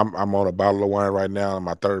 I'm on a bottle of wine right now in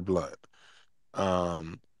my third blood.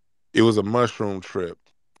 Um, it was a mushroom trip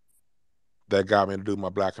that got me to do my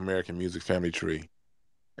Black American music family tree,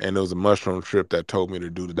 and it was a mushroom trip that told me to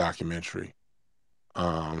do the documentary.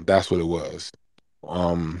 That's what it was.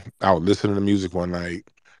 I was listening to music one night.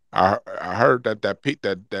 I heard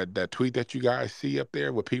that tweet that you guys see up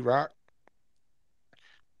there with Pete Rock.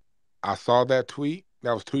 I saw that tweet.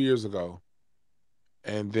 That was 2 years ago,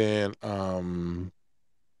 and then that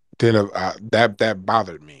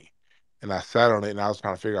bothered me, and I sat on it and I was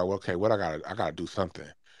trying to figure out, well, okay, what I gotta do something.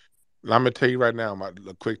 And I'm gonna tell you right now, my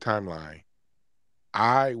a quick timeline.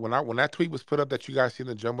 When that tweet was put up that you guys seen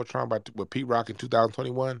the jumbotron with Pete Rock in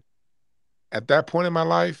 2021. At that point in my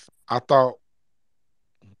life, I thought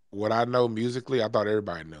what I know musically, I thought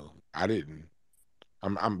everybody knew. I didn't.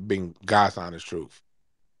 I'm being God's honest truth.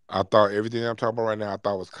 I thought everything I'm talking about right now, I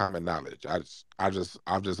thought was common knowledge. I've just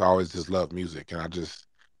always just loved music, and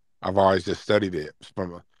I've always just studied it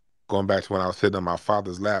from going back to when I was sitting on my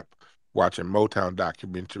father's lap watching Motown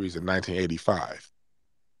documentaries in 1985.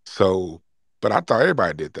 So, but I thought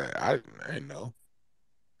everybody did that. I didn't know.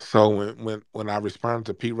 So when I responded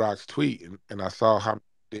to Pete Rock's tweet and I saw how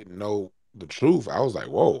didn't know the truth, I was like,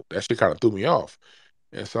 whoa, that shit kind of threw me off.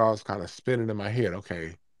 And so I was kind of spinning in my head,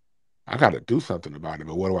 okay, I got to do something about it,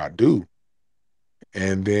 but what do I do?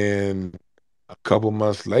 And then a couple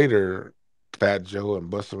months later, Fat Joe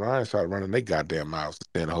and Busta Rhymes started running their goddamn mouths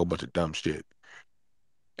saying a whole bunch of dumb shit.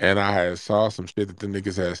 And I had saw some shit that the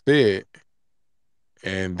niggas had said,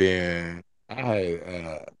 and then I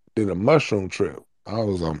had did a mushroom trip. I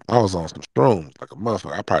was on some shrooms like a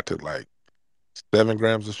motherfucker. I probably took like 7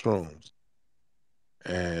 grams of shrooms,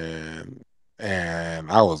 and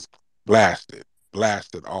I was blasted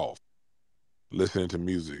off listening to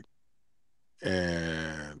music,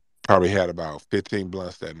 and probably had about 15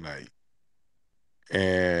 blunts that night.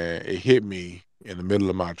 And it hit me in the middle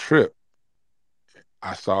of my trip.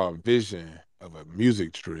 I saw a vision of a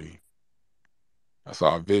music tree. I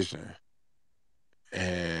saw a vision,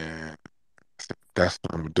 and that's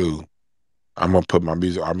what I'm gonna do. I'm gonna put our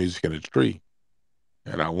music in a tree.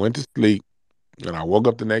 And I went to sleep, and I woke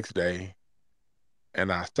up the next day,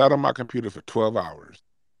 and I sat on my computer for 12 hours,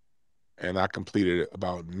 and I completed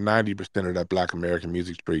about 90% of that Black American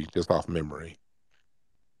music tree just off memory,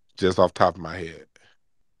 just off top of my head.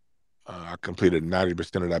 I completed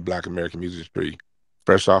 90% of that Black American music tree,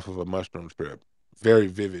 fresh off of a mushroom trip. Very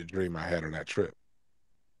vivid dream I had on that trip.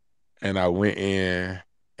 And I went in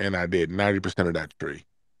and I did 90% of that tree.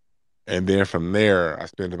 And then from there, I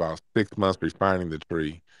spent about 6 months refining the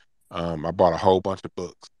tree. I bought a whole bunch of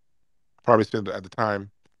books. Probably spent at the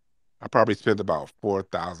time, I probably spent about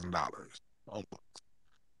 $4,000 on books.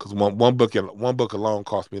 Because one book alone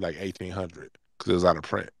cost me like 1,800 because it was out of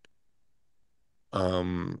print.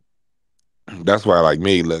 Um, That's why, like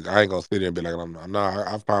me, look, I ain't gonna sit there and be like, no,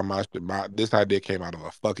 I found my shit. This idea came out of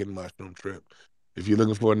a fucking mushroom trip. If you're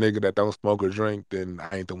looking for a nigga that don't smoke or drink, then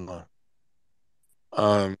I ain't the one.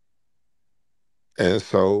 Um, and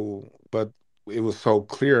so, but it was so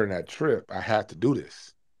clear in that trip, I had to do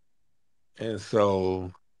this. And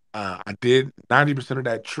so, I did 90% of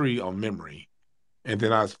that tree on memory, and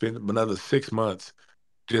then I spent another 6 months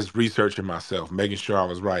just researching myself, making sure I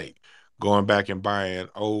was right, going back and buying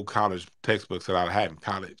old college textbooks that I had in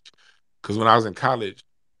college. Because when I was in college,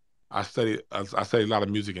 I studied a lot of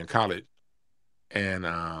music in college, and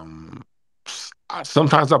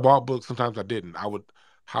sometimes I bought books, sometimes I didn't.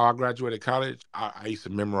 How I graduated college, I used to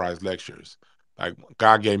memorize lectures. Like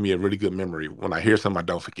God gave me a really good memory. When I hear something, I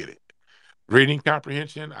don't forget it. Reading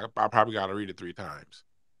comprehension, I probably got to read it 3 times,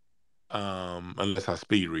 unless I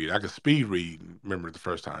speed read. I could speed read and remember it the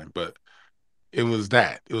first time, but it was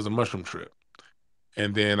that. It was a mushroom trip,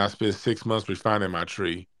 and then I spent 6 months refining my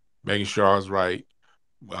tree, making sure I was right,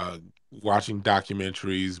 uh, watching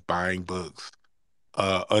documentaries, buying books,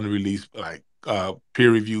 unreleased like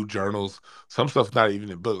peer-reviewed journals. Some stuff not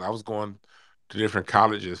even in books. I was going to different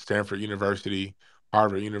colleges, Stanford University,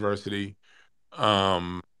 Harvard University,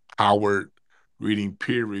 um, Howard, reading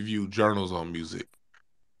peer-reviewed journals on music.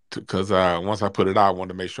 Because once I put it out, I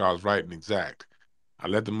wanted to make sure I was right and exact. I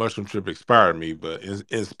let the mushroom trip inspire me, but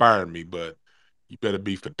you better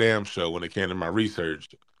be for damn sure when it came to my research,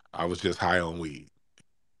 I was just high on weed.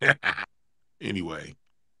 Anyway,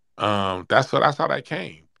 that's how that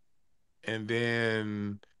came. And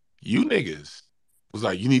then you niggas was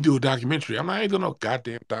like, you need to do a documentary. I'm like, I ain't doing no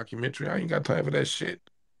goddamn documentary. I ain't got time for that shit.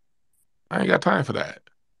 I ain't got time for that.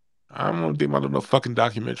 I'm gonna do my little fucking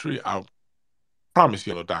documentary. I promise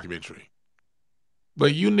you no documentary.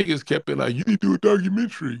 But you niggas kept it like, you need to do a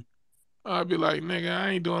documentary. I'd be like, nigga,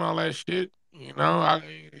 I ain't doing all that shit. You know,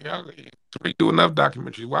 y'all we do enough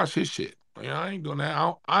documentaries. Watch his shit. You know, I ain't doing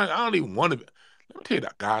that. I don't even want to be. Let me tell you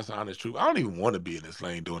the God's honest truth. I don't even want to be in this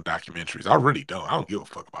lane doing documentaries. I really don't. I don't give a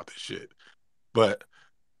fuck about this shit. But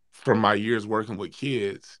from my years working with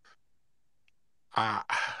kids, I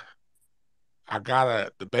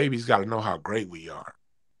the babies gotta know how great we are.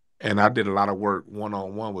 And I did a lot of work one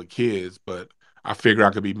on one with kids, but I figure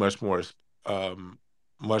I could be um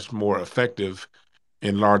much more effective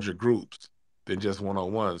in larger groups than just one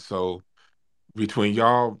on one. So between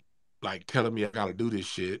y'all like telling me I gotta do this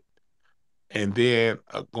shit, and then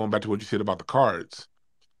going back to what you said about the cards,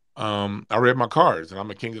 I read my cards and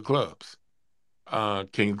I'm a king of clubs.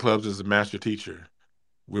 King of clubs is a master teacher.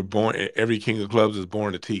 Every king of clubs is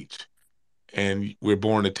born to teach. and we're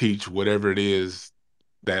born to teach whatever it is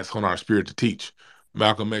that's on our spirit to teach.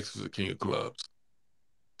 Malcolm X was the king of clubs.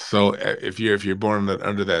 So if you're born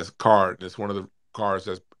under that card, it's one of the cards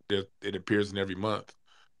it appears in every month.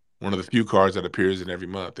 One of the few cards that appears in every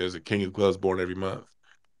month. There's a king of clubs born every month.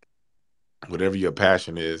 Whatever your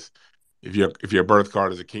passion is, if your birth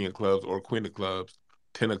card is a king of clubs or queen of clubs,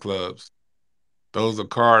 ten of clubs, those are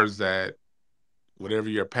cards that whatever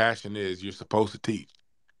your passion is, you're supposed to teach.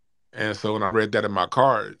 And so when I read that in my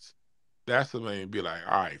cards, that's what made me be like,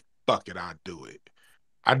 all right, fuck it, I'll do it.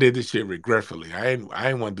 I did this shit regretfully. I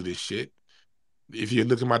ain't want to do this shit. If you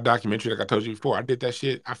look at my documentary, like I told you before, I did that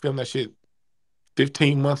shit. I filmed that shit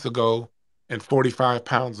 15 months ago and 45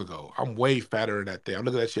 pounds ago. I'm way fatter than that thing. I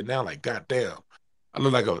look at that shit now like, goddamn. I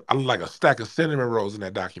look like a stack of cinnamon rolls in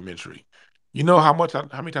that documentary. You know how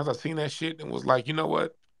many times I've seen that shit and was like, you know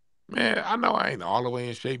what? Man, I know I ain't all the way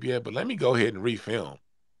in shape yet, but let me go ahead and refilm.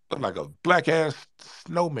 Look like a black ass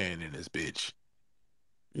snowman in this bitch.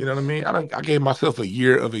 You know what I mean? I gave myself a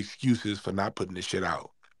year of excuses for not putting this shit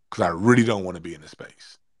out because I really don't want to be in this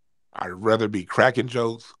space. I'd rather be cracking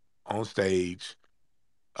jokes on stage.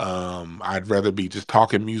 I'd rather be just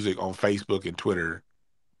talking music on Facebook and Twitter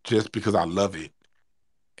just because I love it.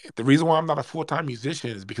 The reason why I'm not a full-time musician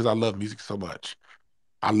is because I love music so much.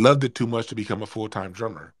 I loved it too much to become a full-time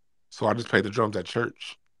drummer. So I just played the drums at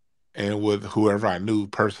church and with whoever I knew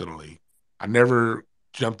personally. I never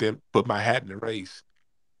jumped in, put my hat in the race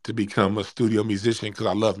to become a studio musician because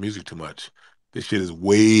I love music too much. This shit is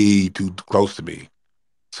way too close to me.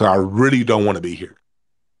 So I really don't want to be here.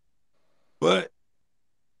 But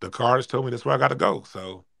the cards told me that's where I got to go.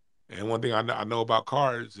 So, and one thing I know about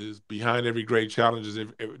cards is behind every great challenge is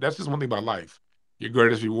that's just one thing about life. Your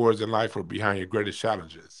greatest rewards in life are behind your greatest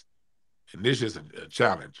challenges. And this is a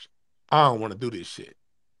challenge. I don't want to do this shit.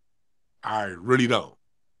 I really don't.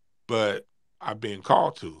 But I've been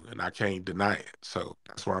called to, and I can't deny it. So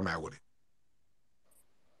that's where I'm at with it.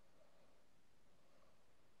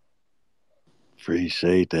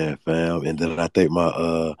 Appreciate that, fam. And then I think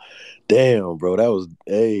my damn, bro, that was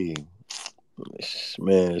hey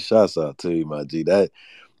man, shouts out to you, my G. That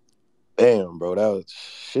damn, bro, that was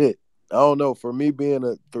shit. I don't know. For me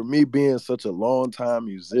being such a long time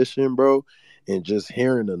musician, bro, and just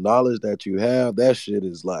hearing the knowledge that you have, that shit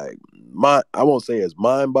is like I won't say it's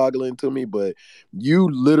mind boggling to me, but you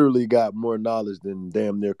literally got more knowledge than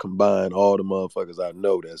damn near combined all the motherfuckers I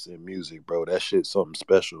know that's in music, bro. That shit's something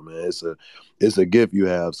special, man. It's a gift you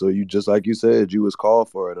have. So you just like you said, you was called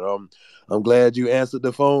for it. And I'm glad you answered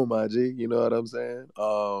the phone, my G. You know what I'm saying?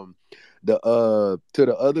 The to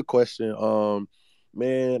the other question,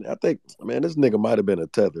 man, I think man, this nigga might have been a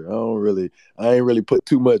tether. I ain't really put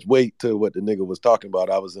too much weight to what the nigga was talking about.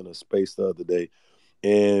 I was in a space the other day,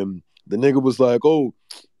 and the nigga was like, "Oh,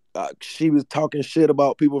 she was talking shit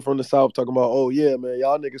about people from the South, talking about, oh yeah, man,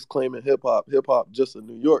 y'all niggas claiming hip hop just a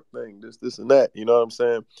New York thing, this and that." You know what I'm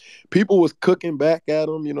saying? People was cooking back at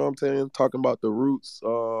him. You know what I'm saying? Talking about the roots,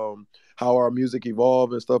 how our music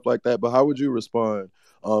evolved and stuff like that. But how would you respond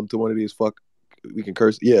to one of these we can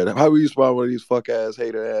curse? Yeah, how would you respond to one of these fuck ass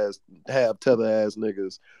hater ass have tether ass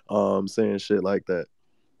niggas saying shit like that?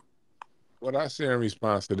 What I say in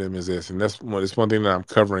response to them is this, and it's one thing that I'm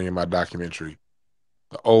covering in my documentary.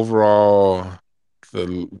 The overall,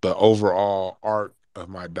 the overall arc of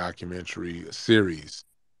my documentary series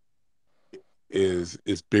is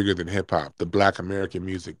bigger than hip hop. The Black American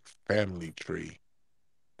music family tree.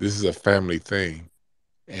 This is a family thing,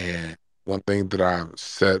 and one thing that I've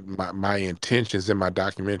said, my intentions in my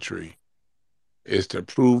documentary is to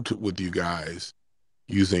prove with you guys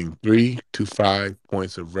using 3 to 5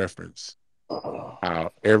 points of reference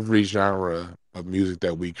how every genre of music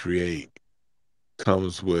that we create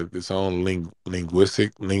comes with its own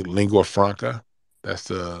lingua franca. That's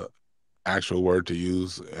the actual word to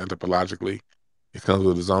use anthropologically. It comes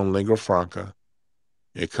with its own lingua franca.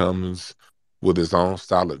 It comes with its own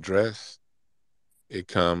style of dress. It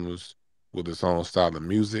comes with its own style of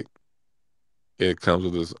music. It comes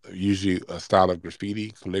with usually a style of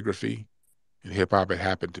graffiti, calligraphy. In hip hop, it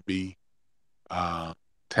happened to be uh,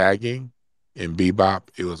 tagging. In bebop,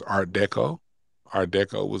 it was Art Deco. Art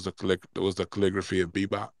Deco was the calligraphy of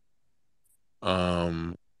bebop.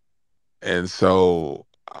 Um, and so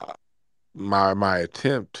my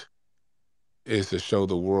attempt is to show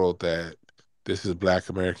the world that this is Black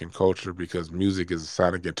American culture because music is a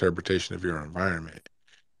sonic interpretation of your environment.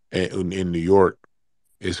 And in New York,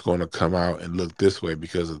 it's going to come out and look this way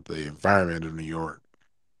because of the environment of New York.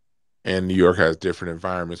 And New York has different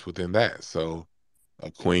environments within that. So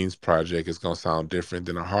a Queens project is going to sound different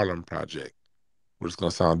than a Harlem project, which is going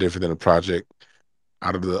to sound different than a project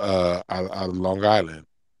out of Long Island,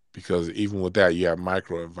 because even with that you have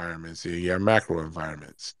micro environments and you have macro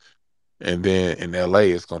environments, and then in LA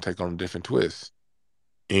it's gonna take on a different twist.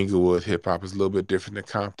 Inglewood hip hop is a little bit different than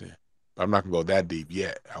Compton. But I'm not gonna go that deep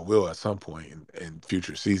yet. I will at some point in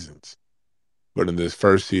future seasons. But in this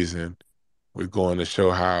first season, we're going to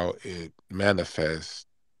show how it manifests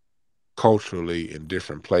culturally in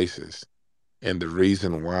different places. And the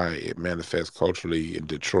reason why it manifests culturally in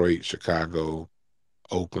Detroit, Chicago,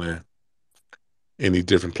 Oakland, in these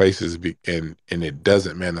different places, and it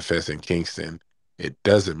doesn't manifest in Kingston, it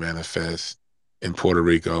doesn't manifest in Puerto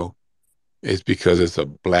Rico, it's because it's a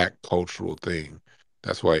black cultural thing.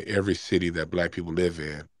 That's why every city that black people live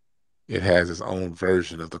in, it has its own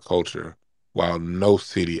version of the culture, while no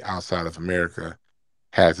city outside of America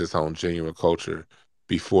has its own genuine culture.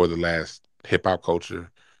 Before the last hip hop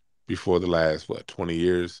culture, before the last, what, 20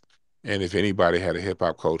 years. And if anybody had a hip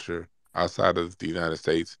hop culture outside of the United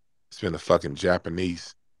States, it's been the fucking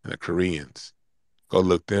Japanese and the Koreans. Go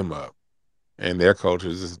look them up. And their culture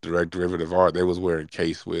is just direct derivative art. They was wearing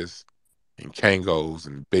K-Swiss and Kangos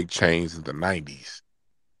and big chains in the 90s.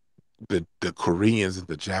 The Koreans and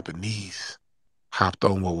the Japanese hopped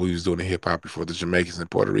on what we was doing in hip hop before the Jamaicans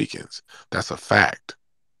and Puerto Ricans. That's a fact.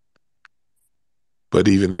 But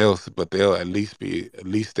they'll at least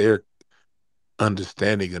they're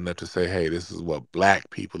understanding enough to say, hey, this is what black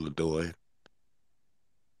people are doing.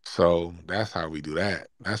 So that's how we do that.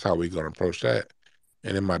 That's how we're going to approach that.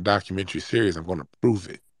 And in my documentary series, I'm going to prove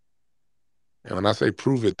it. And when I say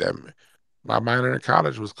prove it, that my minor in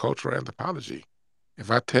college was cultural anthropology. If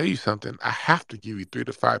I tell you something, I have to give you 3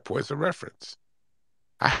 to 5 points of reference.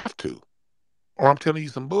 I have to, or I'm telling you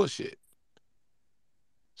some bullshit.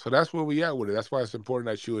 So that's where we at with it. That's why it's important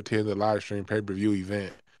that you attend the live stream pay-per-view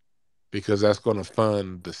event, because that's going to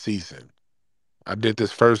fund the season. I did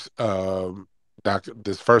this first one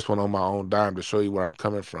on my own dime to show you where I'm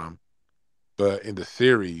coming from. But in the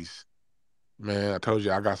series, man, I told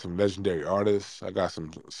you I got some legendary artists. I got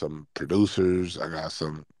some producers. I got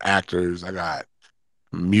some actors. I got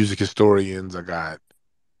music historians. I got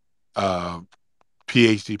uh,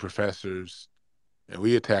 PhD professors. And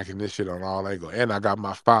we attacking this shit on all angles. And I got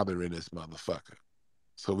my father in this motherfucker.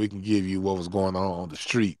 So we can give you what was going on the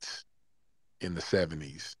streets in the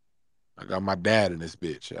 70s. I got my dad in this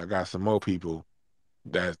bitch. I got some more people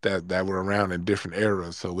that were around in different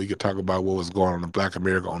eras, so we could talk about what was going on in Black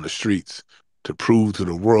America on the streets to prove to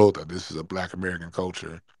the world that this is a Black American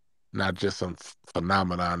culture, not just some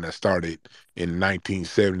phenomenon that started in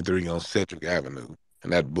 1973 on Cedrick Avenue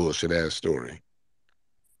and that bullshit ass story.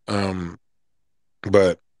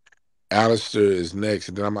 But Alistair is next,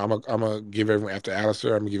 and then I'm gonna give everyone after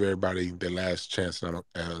Alistair. I'm gonna give everybody their last chance and I'm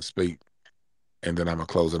gonna speak, and then I'm gonna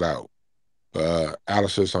close it out.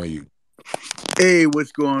 Alistair's on you. Hey,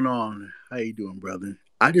 what's going on? How you doing, brother?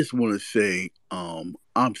 I just want to say,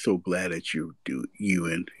 I'm so glad that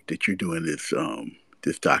that you're doing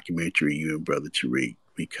this documentary, you and brother Tariq,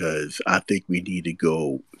 because I think we need to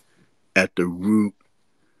go at the root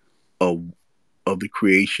of the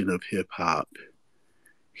creation of hip hop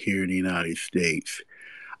here in the United States.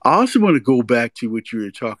 I also want to go back to what you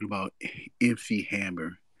were talking about, MC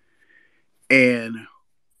Hammer, and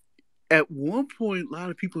at one point, a lot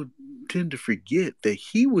of people tend to forget that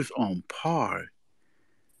he was on par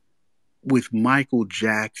with Michael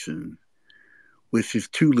Jackson with his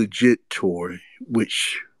Too Legit tour,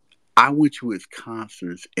 which I went to his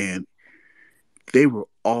concerts and they were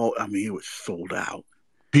all, I mean, it was sold out.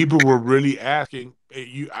 People were really asking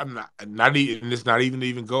you. I'm not even. And it's not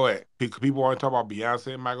even go at. People want to talk about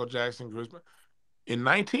Beyonce and Michael Jackson. In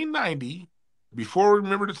 1990, before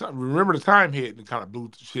remember the time hit and kind of blew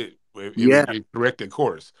the shit. Yeah, It corrected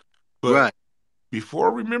course, but right. before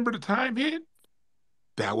remember the time hit,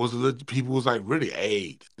 that was people was like, really,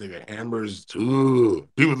 hey, this nigga Hammers. Ooh,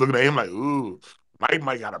 people looking at him like, ooh, Mike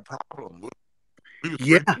might got a problem. We was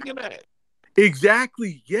Yeah, really thinking that.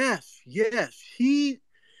 exactly. Yes, yes. He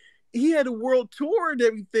had a world tour and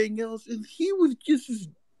everything else, and he was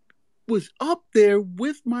was up there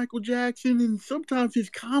with Michael Jackson, and sometimes his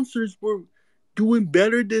concerts were doing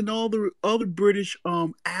better than all the other British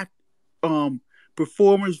act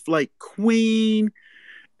performers like Queen,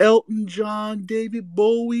 Elton John, David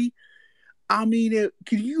Bowie. I mean,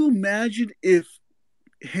 can you imagine if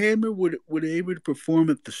Hammer would able to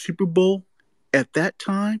perform at the Super Bowl at that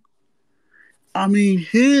time? I mean,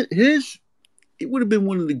 his it would have been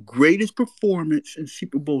one of the greatest performances in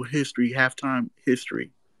Super Bowl history, halftime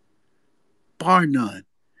history, bar none.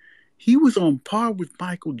 He was on par with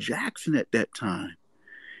Michael Jackson at that time.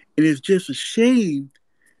 And it's just a shame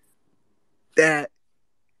that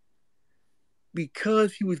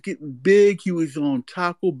because he was getting big, he was on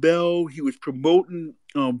Taco Bell. He was promoting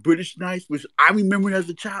British Knights, which I remember as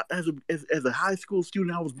a child, as a high school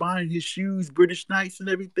student, I was buying his shoes, British Knights, and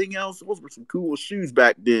everything else. Those were some cool shoes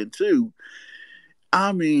back then too.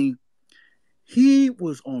 I mean, he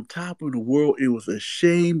was on top of the world. It was a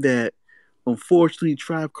shame that, unfortunately,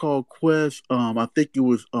 Tribe Called Quest. I think it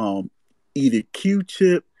was either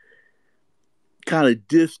Q-Tip kind of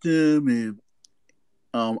dissed him,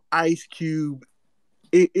 and Ice Cube.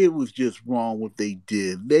 It was just wrong what they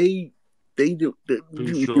did. They do. Too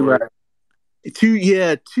You're right.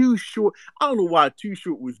 short. Too Short. I don't know why Too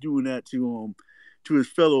Short was doing that to his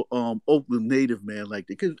fellow Oakland native man like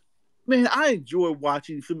that. Because man, I enjoy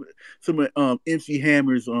watching some of MC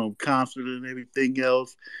Hammer's concert and everything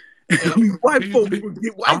else. I mean, white folks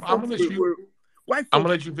forget. I'm gonna let you. White I'm folks. gonna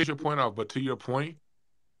let you finish your point off. But to your point,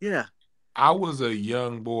 Yeah. I was a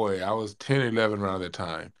young boy. I was 10, 11 around that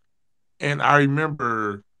time, and I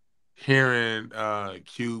remember hearing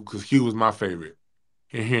Q because Q was my favorite,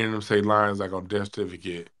 and hearing him say lines like on Death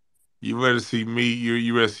Certificate. You rather see me?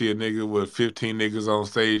 You rather see a nigga with 15 niggas on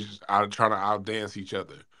stage out trying to outdance each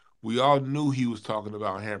other? We all knew he was talking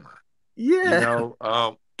about Hammer. You Yeah.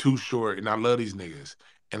 know, Too Short, and I love these niggas.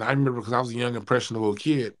 And I remember because I was a young impressionable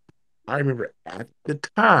kid. I remember at the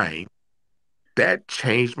time that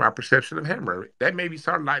changed my perception of Hammer. That made me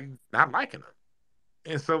start like not liking him.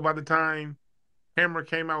 And so by the time Hammer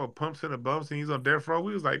came out with Pumps and the Bumps and he's on Death Row,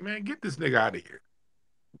 we was like, man, get this nigga out of here.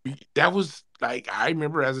 That was like I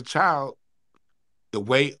remember as a child the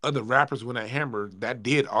way other rappers went at Hammer. That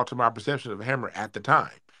did alter my perception of Hammer at the time.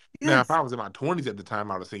 Now, if Yes. I was in my 20s at the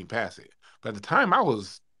time, I would have seen past it. But at the time, I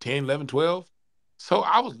was 10, 11, 12. So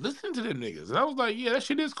I was listening to them niggas. And I was like, yeah, that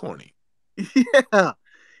shit is corny. Yeah.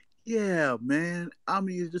 Yeah, man. I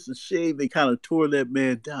mean, it's just a shame they kind of tore that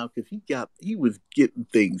man down because he was getting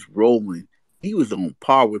things rolling. He was on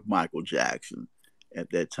par with Michael Jackson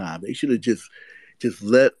at that time. They should have just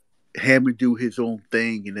let Hammer do his own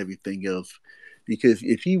thing and everything else. Because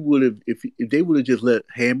if they would have just let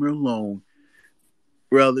Hammer alone,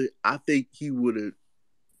 brother, I think he would have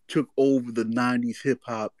took over the '90s hip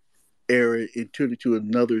hop era and turned it to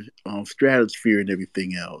another stratosphere and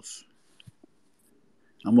everything else.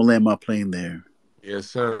 I'm gonna land my plane there. Yes,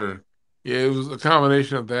 sir. Yeah, it was a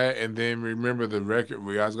combination of that. And then remember the record.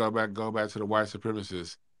 We always go back to the white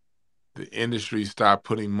supremacists. The industry stopped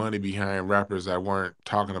putting money behind rappers that weren't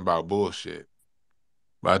talking about bullshit.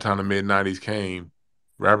 By the time the mid 90s came,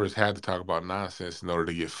 rappers had to talk about nonsense in order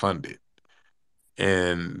to get funded.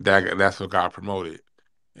 And that's what got promoted.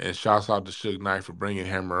 And shouts out to Suge Knight for bringing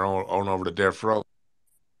Hammer on over to Death Row.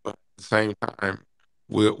 But at the same time,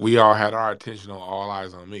 we all had our attention on All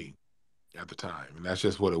Eyes on Me at the time, and that's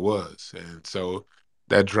just what it was. And so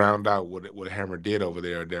that drowned out what Hammer did over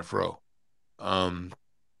there at Death Row. Um,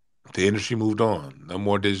 the industry moved on. No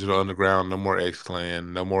more Digital Underground, no more X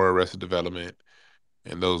Clan, no more Arrested Development,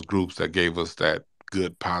 and those groups that gave us that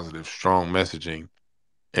good, positive, strong messaging.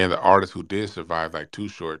 And the artists who did survive, like Too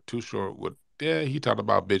Short would, yeah, he talked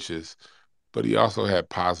about bitches, but he also had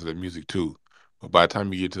positive music too. But by the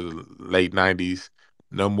time you get to the late 90s,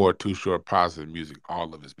 no more Too Short positive music,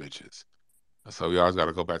 all of his bitches. So we always got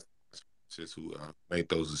to go back to who made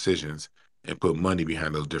those decisions and put money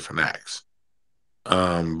behind those different acts.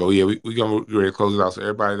 But yeah, we gonna get ready to close it out. So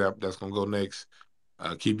everybody that's gonna go next,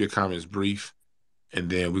 keep your comments brief, and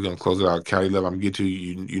then we're gonna close it out. Cali Love, I'm gonna get to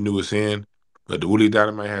you. You knew us in, but the Woody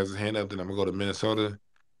Dynamite has his hand up. Then I'm gonna go to Minnesota,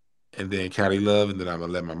 and then Cali Love, and then I'm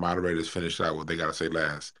gonna let my moderators finish out what they gotta say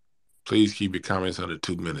last. Please keep your comments under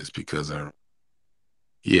 2 minutes because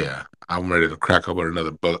yeah, I'm ready to crack open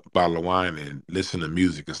another bottle of wine and listen to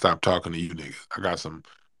music and stop talking to you niggas.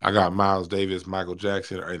 I got Miles Davis, Michael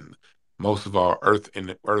Jackson, and most of all, Earth,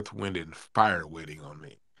 Wind, and Fire waiting on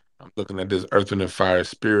me. I'm looking at this Earth, Wind, and Fire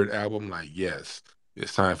Spirit album like, yes,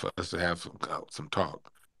 it's time for us to have some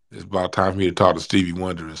talk. It's about time for me to talk to Stevie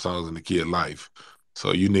Wonder and Songs in the Kid Life.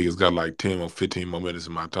 So you niggas got like 10 or 15 more minutes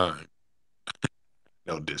of my time.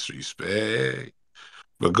 No disrespect.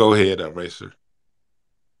 But go ahead, Racer.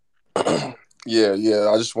 Yeah.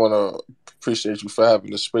 I just want to appreciate you for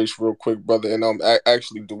having the space real quick, brother. And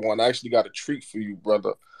actually, Dwan, I actually got a treat for you,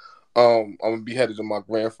 brother. I'm gonna be headed to my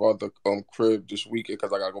grandfather crib this weekend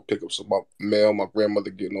because I gotta go pick up some mail. My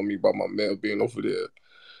grandmother getting on me about my mail being over there,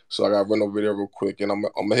 so I gotta run over there real quick. And I'm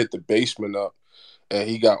gonna hit the basement up, and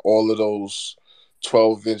he got all of those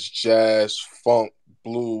 12-inch jazz, funk,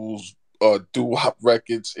 blues, doo-wop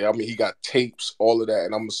records. I mean, he got tapes, all of that,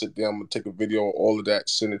 and I'm gonna sit there. I'm gonna take a video of all of that,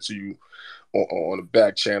 send it to you on the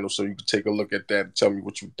back channel so you can take a look at that and tell me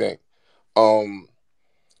what you think.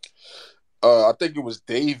 I think it was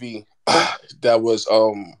Davey that was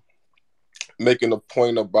making a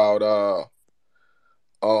point about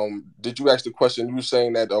did you ask the question? You were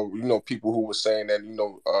saying that people who were saying that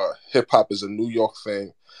hip hop is a New York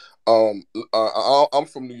thing. I'm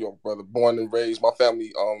from New York, brother, born and raised. My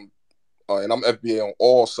family and I'm FBA on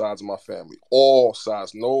all sides of my family, all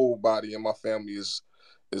sides. Nobody in my family is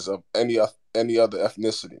of any other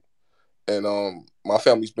ethnicity, and my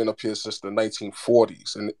family's been up here since the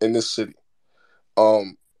 1940s in this city.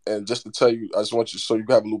 And just to tell you, I just want you so you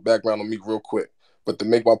can have a little background on me real quick. But to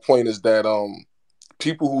make my point is that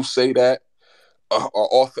people who say that are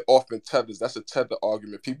often tethers. That's a tether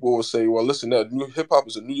argument. People will say, well, listen, hip hop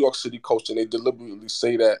is a New York City culture, and they deliberately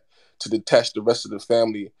say that to detach the rest of the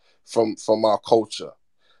family from our culture.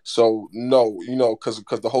 So no, because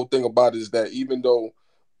the whole thing about it is that even though,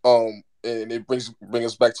 and it bring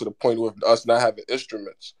us back to the point of us not having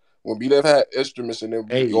instruments. When we never had instruments, and then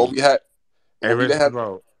all Hey, we had, hey, when we didn't Mr. have,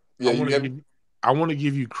 Bro, I yeah, you want to hear me? give I want to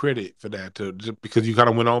give you credit for that too, just because you kind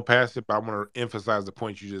of went on past it. But I want to emphasize the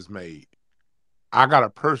point you just made. I gotta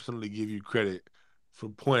personally give you credit for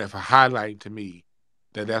highlighting to me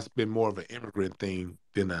that that's been more of an immigrant thing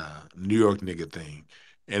than a New York nigga thing,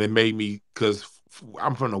 and it made me because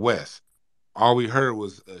I'm from the West. All we heard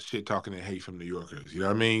was shit talking and hate from New Yorkers. You know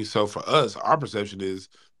what I mean? So for us, our perception is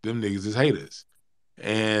them niggas is haters,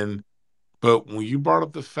 and but when you brought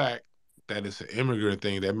up the fact that it's an immigrant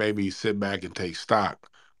thing, that made me sit back and take stock.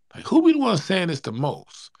 Like, who be the one saying this the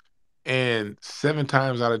most? And 7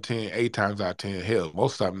 times out of 10, 8 times out of 10, hell,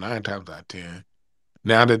 most of them 9 times out of 10,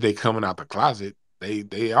 now that they coming out the closet,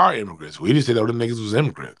 they are immigrants. We didn't say that them niggas was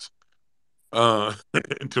immigrants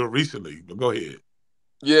until recently. But go ahead.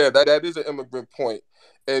 Yeah, that is an immigrant point.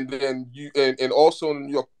 And then and also in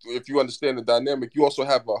New York, if you understand the dynamic, you also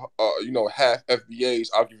have half FBAs.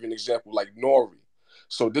 I'll give you an example, like Nori.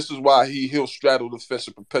 So this is why he'll straddle the fence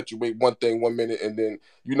and perpetuate one thing 1 minute, and then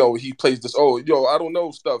he plays this. Oh, I don't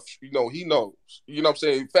know stuff. He knows. You know what I'm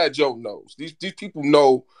saying? Fat Joe knows. These people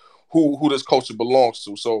know who this culture belongs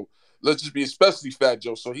to. So let's just be especially Fat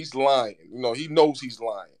Joe. So he's lying. He knows he's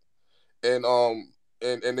lying. And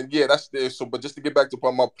then yeah, that's there. So, but just to get back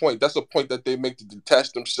to my point, that's a point that they make to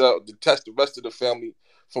detach the rest of the family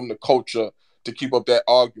from the culture to keep up that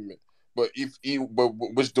argument. But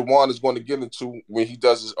which Dwan is going to get into when he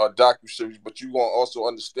does his docu series. But you going to also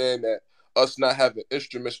understand that us not having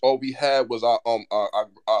instruments, all we had was our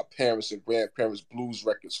parents and grandparents, blues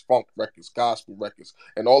records, funk records, gospel records,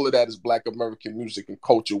 and all of that is Black American music and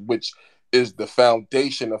culture, which is the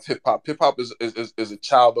foundation of hip hop. Hip hop is a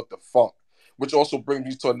child of the funk, which also brings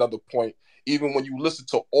me to another point. Even when you listen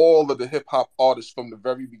to all of the hip hop artists from the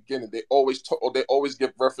very beginning, they always talk, or they always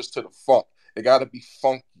give reference to the funk. They gotta be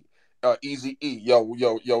funky. Easy E, yo,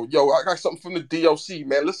 I got something from the DLC,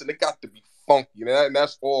 man. Listen, it got to be funky, and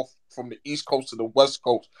that's all from the East Coast to the West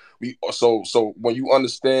Coast. So when you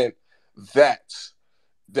understand that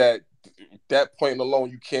that that point alone,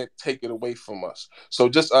 you can't take it away from us. So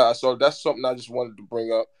just so that's something I just wanted to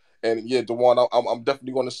bring up. And yeah, Dewan, I'm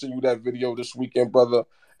definitely going to send you that video this weekend, brother.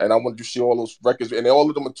 And I want you to see all those records, and all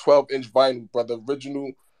of them are 12-inch vinyl, brother.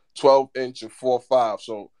 Original 12-inch and 4.5.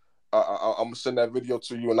 So I'm gonna send that video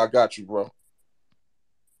to you, and I got you, bro.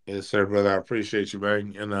 Yes, sir, brother. I appreciate you,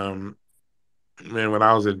 man. And man, when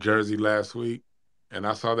I was in Jersey last week, and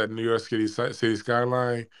I saw that New York City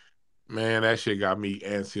skyline, man, that shit got me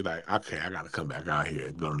antsy. Like, okay, I gotta come back out here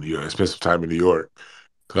and go to New York, spend some time in New York.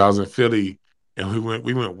 Cause I was in Philly, and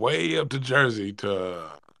we went way up to Jersey to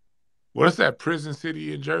what's that prison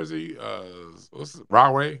city in Jersey? What's it,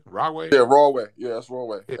 Rahway? Rahway? Yeah, Rawway. Yeah, that's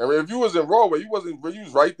Rawway. Yeah. I mean, if you was in Rawway, you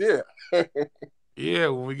was right there. Yeah,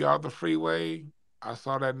 when we got off the freeway, I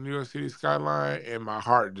saw that New York City skyline, and my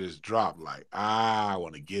heart just dropped. Like, I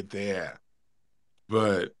want to get there,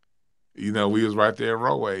 but we was right there in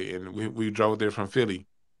Rahway, and we drove there from Philly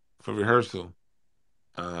for rehearsal.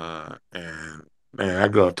 And man,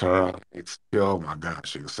 that girl turned around. Oh my God,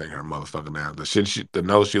 she was singing her motherfucking ass. The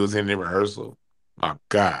note she was in rehearsal. My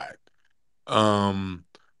God. Um,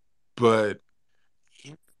 but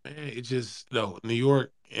yeah, man, it just no New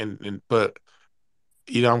York and but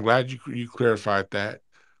I'm glad you clarified that.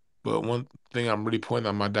 But one thing I'm really pointing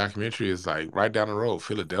on my documentary is like right down the road,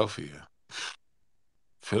 Philadelphia.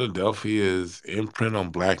 Philadelphia's imprint on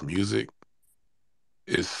black music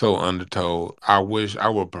is so undertold. I wish I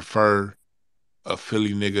would prefer a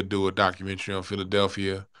Philly nigga do a documentary on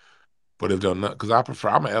Philadelphia. But if they're not, because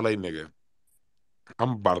I'm an LA nigga.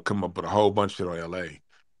 I'm about to come up with a whole bunch of shit on LA.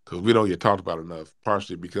 Because we don't get talked about enough,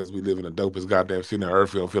 partially because we live in the dopest goddamn city on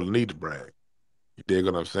earth. We don't feel the need to brag. You dig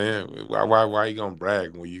what I'm saying? Why you gonna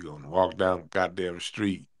brag when you gonna walk down the goddamn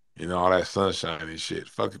street and all that sunshine and shit.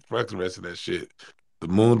 Fuck the rest of that shit. The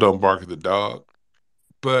moon don't bark at the dog,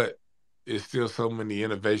 but it's still so many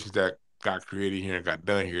innovations that got created here and got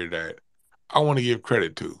done here that I want to give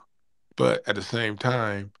credit to. But at the same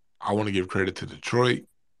time, I want to give credit to Detroit,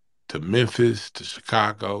 to Memphis, to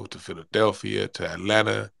Chicago, to Philadelphia, to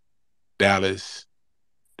Atlanta, Dallas,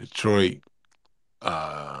 Detroit,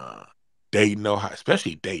 uh, Dayton, Ohio,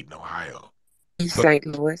 especially Dayton, Ohio. East But St.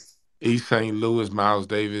 Louis. East St. Louis, Miles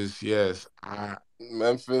Davis, yes. But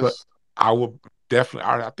Memphis. I would definitely.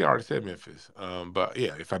 I think I already said Memphis. But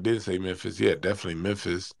yeah, if I didn't say Memphis, yeah, definitely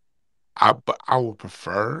Memphis. But I would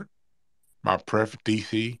prefer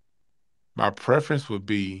DC. My preference would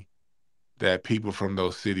be that people from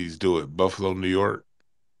those cities do it. Buffalo, New York.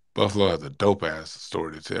 Buffalo has a dope ass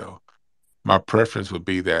story to tell. My preference would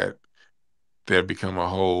be that there become a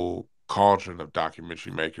whole cauldron of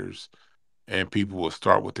documentary makers, and people will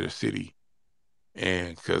start with their city,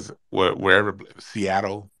 and because wherever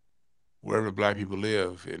Seattle, wherever black people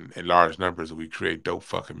live in large numbers, we create dope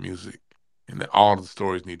fucking music, and that all the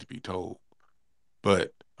stories need to be told.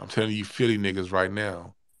 But I'm telling you, Philly niggas right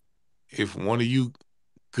now, if one of you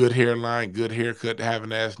good hairline, good haircut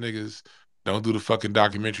having ass niggas don't do the fucking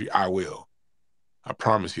documentary, I will. I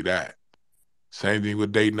promise you that. Same thing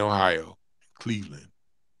with Dayton, Ohio, Cleveland.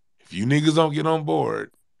 If you niggas don't get on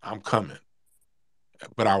board, I'm coming.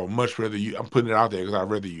 But I would much rather you. I'm putting it out there because I'd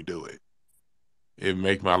rather you do it. It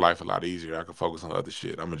make my life a lot easier. I can focus on other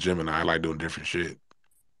shit. I'm a Gemini. I like doing different shit.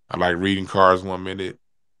 I like reading cards 1 minute,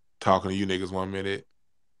 talking to you niggas 1 minute.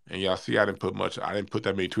 And y'all see, I didn't put much. I didn't put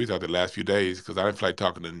that many tweets out the last few days because I didn't feel like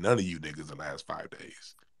talking to none of you niggas the last 5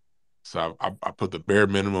 days. So I put the bare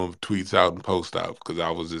minimum of tweets out and post out because I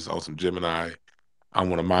was just on some Gemini. I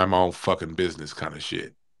want to mind my own fucking business kind of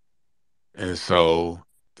shit. And so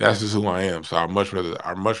that's just who I am. So I much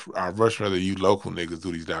rather you local niggas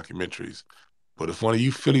do these documentaries. But if one of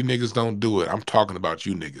you Philly niggas don't do it, I'm talking about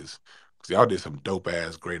you niggas. Cause y'all did some dope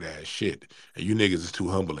ass, great ass shit. And you niggas is too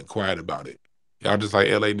humble and quiet about it. Y'all just like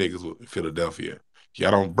LA niggas with Philadelphia. Y'all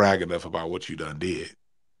don't brag enough about what you done did.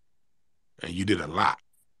 And you did a lot.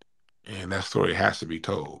 And that story has to be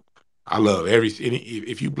told. I love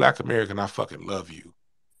if you black American, I fucking love you.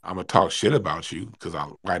 I'm gonna talk shit about you because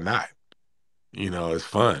why not? You know, it's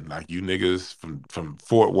fun. Like you niggas from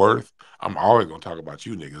Fort Worth, I'm always gonna talk about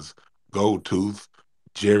you niggas. Gold Tooth,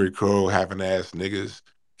 Jerry Crow, having ass niggas.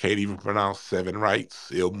 Can't even pronounce seven right.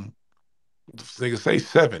 Silm. Niggas say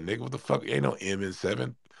seven, nigga. What the fuck? Ain't no M in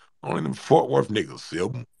seven. Only them Fort Worth niggas,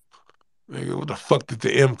 Silm. Nigga, what the fuck did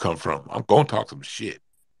the M come from? I'm gonna talk some shit.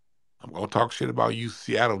 I'm gonna talk shit about you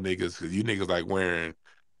Seattle niggas because you niggas like wearing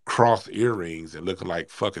cross earrings and looking like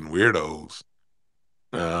fucking weirdos.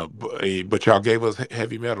 But y'all gave us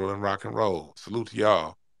heavy metal and rock and roll. Salute to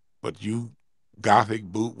y'all. But you gothic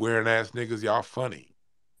boot wearing ass niggas, y'all funny.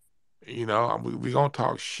 You know, we gonna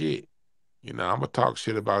talk shit. You know, I'm gonna talk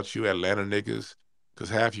shit about you Atlanta niggas, cause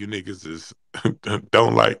half you niggas is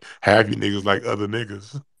don't like half you niggas like other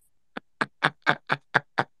niggas.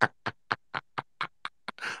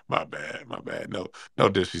 My bad, my bad. No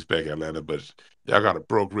disrespect, Atlanta, but y'all got a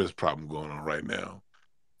broke wrist problem going on right now.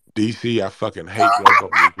 DC, I fucking hate go-go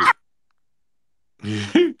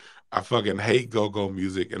music. I fucking hate go-go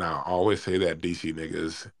music, and I always say that DC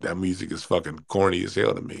niggas, that music is fucking corny as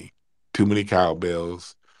hell to me. Too many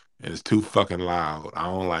cowbells, and it's too fucking loud. I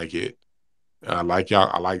don't like it. I like y'all.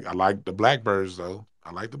 I like the Blackbirds though.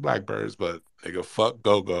 I like the Blackbirds, but nigga, fuck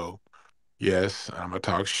go-go. Yes, I'm gonna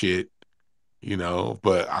talk shit,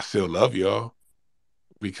 but I still love y'all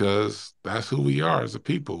because that's who we are as a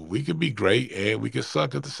people. We can be great and we can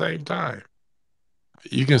suck at the same time.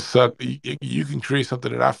 You can suck. You can create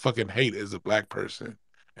something that I fucking hate as a black person,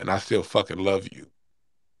 and I still fucking love you.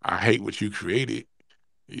 I hate what you created.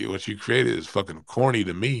 What you created is fucking corny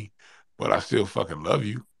to me, but I still fucking love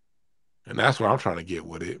you, and that's where I'm trying to get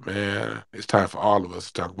with it, man. It's time for all of us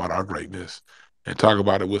to talk about our greatness and talk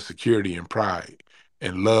about it with security and pride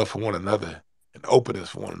and love for one another and openness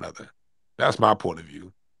for one another. That's my point of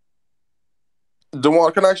view.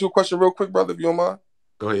 Dewan, can I ask you a question real quick, brother, if you don't mind?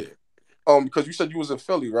 Go ahead. Because you said you was in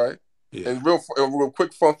Philly, right? Yeah. And real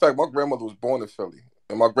quick fun fact, my grandmother was born in Philly,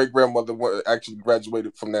 and my great grandmother actually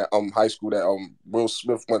graduated from that high school that Will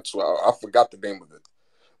Smith went to. I forgot the name of it.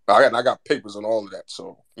 I got papers and all of that.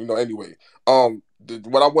 So anyway,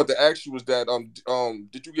 what I wanted to ask you was that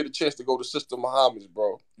did you get a chance to go to Sister Muhammad's,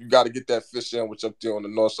 bro? You got to get that fish sandwich up there on the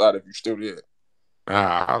north side if you're still there.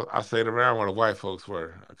 I stayed around where the white folks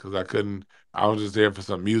were because I couldn't. I was just there for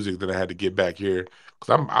some music that I had to get back here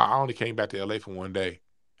because I only came back to LA for one day.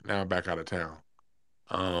 Now I'm back out of town.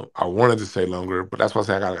 I wanted to stay longer, but that's why I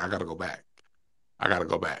say I got to go back. I got to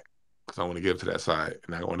go back because I want to get to that side,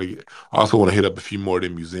 and I also want to hit up a few more of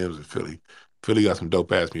them museums in Philly. Philly got some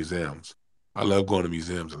dope ass museums. I love going to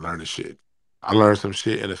museums and learning shit. I learned some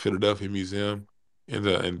shit in the Philadelphia Museum, in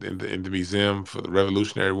the museum for the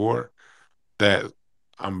Revolutionary War that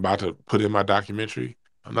I'm about to put in my documentary.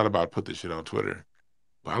 I'm not about to put this shit on Twitter,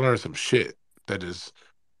 but I learned some shit that is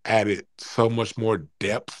added so much more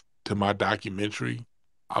depth to my documentary.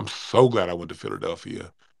 I'm so glad I went to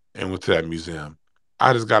Philadelphia and went to that museum.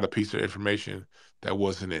 I just got a piece of information that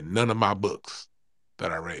wasn't in none of my books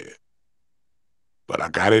that I read. But I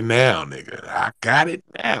got it now, nigga. I got it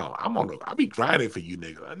now. I be grinding for you,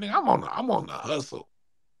 nigga. Nigga, I'm on the hustle.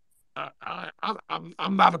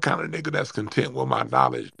 I'm not the kind of nigga that's content with my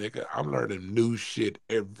knowledge, nigga. I'm learning new shit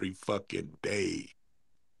every fucking day.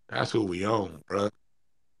 That's what we on, bro.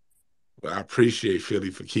 But I appreciate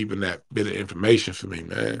Philly for keeping that bit of information for me,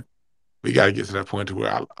 man. We got to get to that point to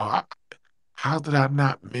where how did I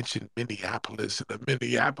not mention Minneapolis and the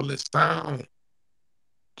Minneapolis sound?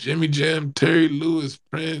 Jimmy Jam, Terry Lewis,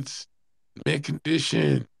 Prince, Mint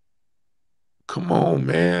Condition. Come on,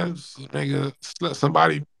 man. Nigga,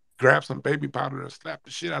 somebody grab some baby powder and slap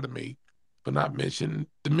the shit out of me for not mentioning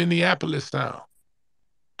the Minneapolis sound.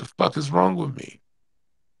 The fuck is wrong with me?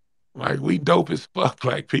 Like, we dope as fuck,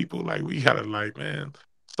 like, people. Like, we gotta, like, man,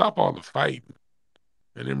 stop all the fighting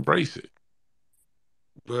and embrace it.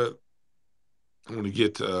 But I want to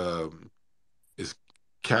get to it's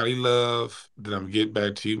Cali Love. Then I'm get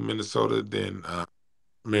back to you, Minnesota. Then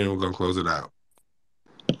man, we're gonna close it out.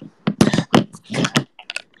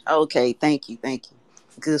 Okay, thank you, thank you.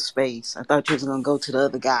 Good space. I thought you was gonna go to the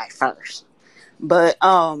other guy first, but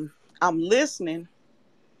I'm listening,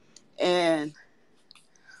 and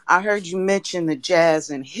I heard you mention the jazz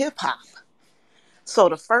and hip hop. So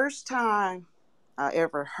the first time I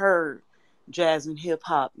ever heard jazz and hip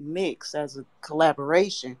hop mix as a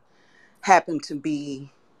collaboration happened to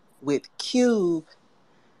be with Cube,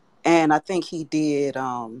 and I think he did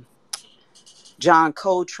John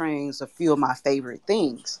Coltrane's "A Few of My Favorite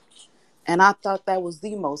Things." And I thought that was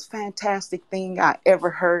the most fantastic thing I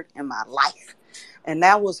ever heard in my life. And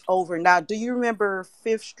that was over. Now, do you remember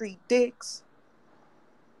Fifth Street Dicks?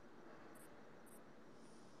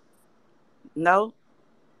 No?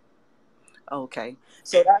 Okay.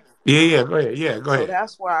 Yeah, go ahead. Yeah, go So ahead.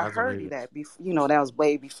 that's where I I was gonna heard hear you. that. That was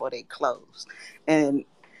way before they closed. And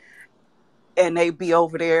they be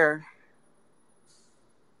over there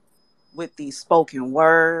with the spoken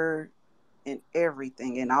word and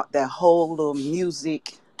everything, and that whole little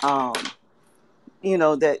music, that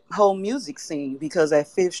whole music scene, because at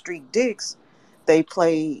Fifth Street Dicks, they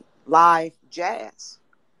play live jazz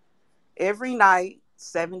every night,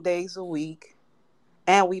 7 days a week,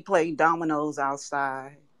 and we play dominoes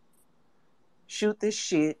outside, shoot the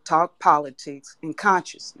shit, talk politics and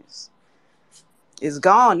consciousness. It's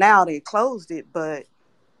gone now, they closed it, but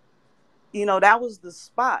that was the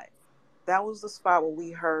spot. That was the spot where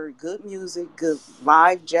we heard good music, good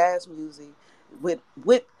live jazz music with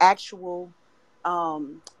actual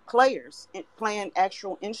players playing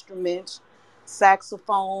actual instruments,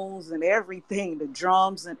 saxophones and everything, the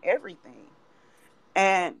drums and everything.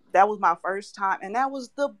 And that was my first time, and that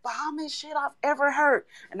was the bombest shit I've ever heard.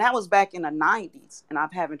 And that was back in the 90s, and I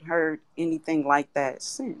haven't heard anything like that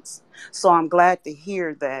since. So I'm glad to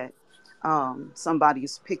hear that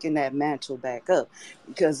somebody's picking that mantle back up,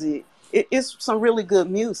 because it's some really good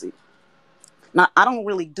music. Now, I don't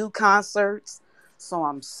really do concerts, so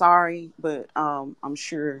I'm sorry, but I'm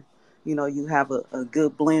sure you have a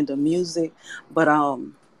good blend of music. But I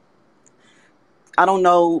don't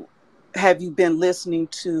know. Have you been listening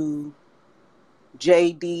to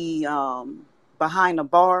JD Behind the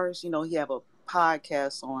Bars? He have a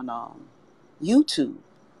podcast on YouTube,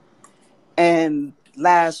 and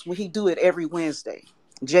last he do it every Wednesday.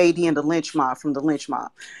 JD and the Lynch Mob from the Lynch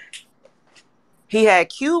Mob. He had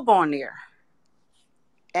Cube on there,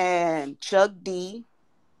 and Chuck D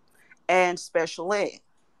and Special Ed.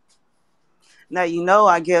 Now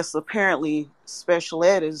I guess apparently Special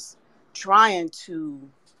Ed is trying to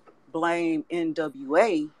blame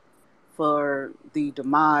NWA for the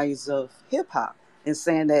demise of hip hop, and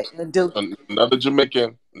saying that Another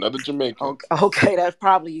Jamaican. Another Jamaican. okay, that's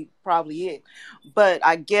probably it. But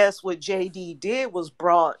I guess what JD did was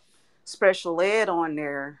brought Special Ed on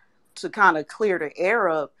there to kind of clear the air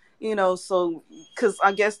up, so because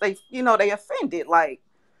I guess they offended, like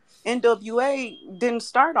NWA didn't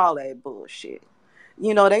start all that bullshit.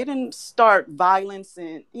 They didn't start violence,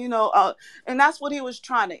 and that's what he was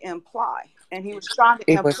trying to imply. And he was trying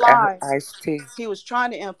to It was imply Ice T.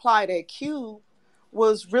 that Q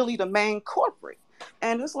was really the main corporate.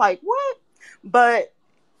 And it's like, what? But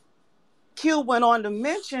Q went on to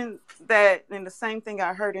mention that, and the same thing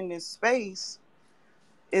I heard in this space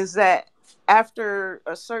is that after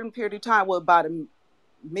a certain period of time, well, by the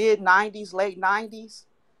mid 90s, late 90s,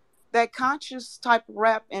 that conscious type of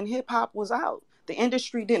rap and hip hop was out. The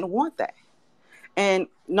industry didn't want that. And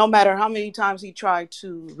no matter how many times he tried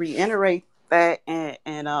to reiterate that and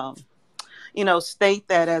state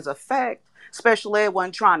that as a fact, special ed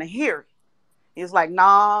wasn't trying to hear it. It's like,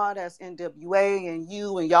 nah, that's NWA and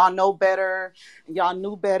you and y'all know better and y'all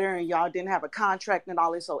knew better and y'all didn't have a contract and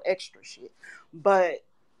all this so extra shit. But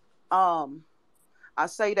um I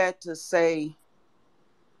say that to say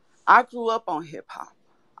I grew up on hip hop.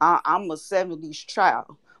 I'm a 70s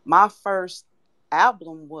child. My first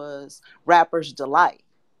album was Rapper's Delight.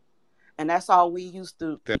 And that's all we used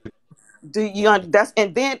to do. That's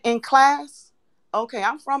and then in class, okay,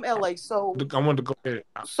 I'm from LA, so I wanted to go ahead.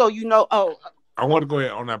 oh, I want to go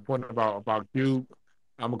ahead on that point about Cube.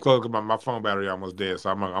 I'm gonna close because my phone battery almost dead, so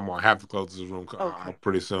I'm gonna have to close this room okay.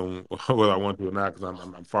 pretty soon, whether I want to or not, because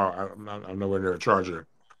I'm far. I'm nowhere near a charger.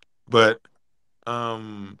 But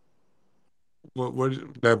um, what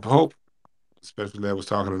that Hope, especially that was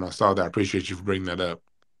talking, and I saw that. I appreciate you for bringing that up.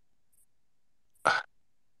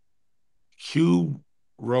 Cube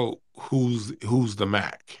wrote Who's the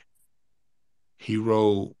Mac. He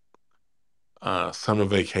wrote Summer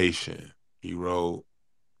Vacation. He wrote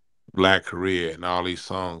Black Korea and all these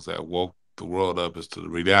songs that woke the world up as to the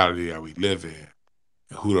reality that we live in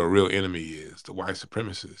and who the real enemy is, the white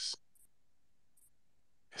supremacists.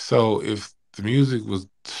 So if the music was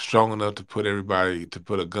strong enough to put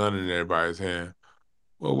a gun in everybody's hand,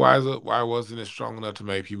 well, why wasn't it strong enough to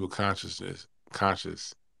make people conscious to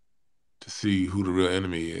see who the real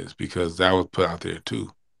enemy is? Because that was put out there too.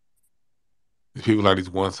 These people like these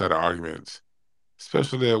one-sided arguments,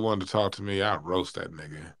 especially that wanted to talk to me, I'd roast that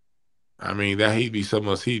nigga. I mean, that he'd be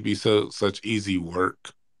such easy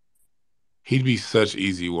work. He'd be such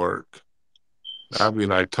easy work. I'd be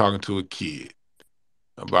like talking to a kid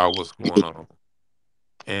about what's going on.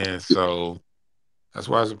 And so that's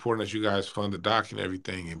why it's important that you guys fund the doc and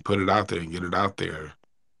everything and put it out there and get it out there.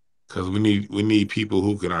 Because we need people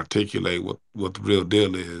who can articulate what the real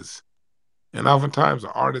deal is. And oftentimes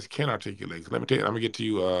the artist can articulate. 'Cause let me tell you, I'm gonna get to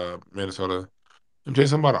you, Minnesota. Let me tell you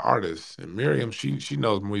something about an artist. And Miriam, she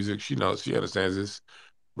knows music. She understands this.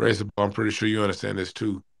 Razor, I'm pretty sure you understand this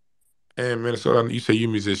too. And Minnesota, you say you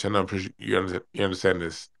musician. I'm pretty sure you understand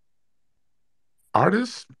this.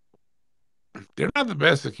 Artists, they're not the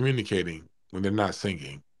best at communicating when they're not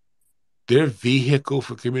singing. Their vehicle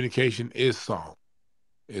for communication is song,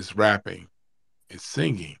 it's rapping, it's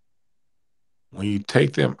singing. When you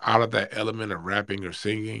take them out of that element of rapping or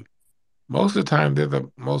singing, most of the time they're the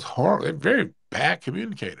most horrible, they're very bad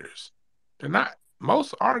communicators. They're not,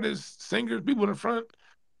 most artists, singers, people in the front,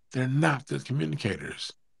 they're not good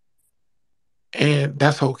communicators. And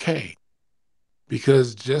that's okay.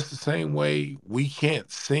 Because just the same way we can't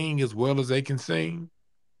sing as well as they can sing,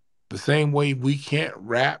 the same way we can't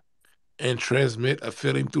rap and transmit a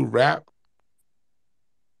feeling through rap,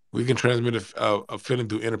 we can transmit a feeling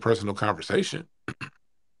through interpersonal conversation.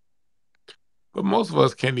 But most of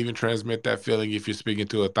us can't even transmit that feeling if you're speaking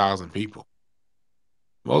to 1,000 people.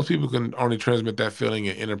 Most people can only transmit that feeling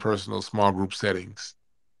in interpersonal small group settings.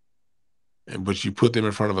 But you put them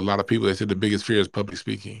in front of a lot of people, they said the biggest fear is public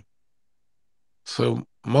speaking. So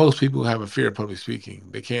most people have a fear of public speaking.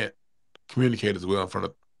 They can't communicate as well in front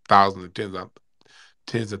of thousands and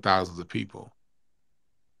tens of thousands of people.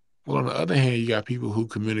 Well, on the other hand, you got people who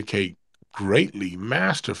communicate greatly,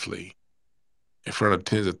 masterfully in front of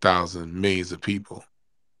tens of thousands, millions of people.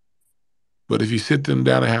 But if you sit them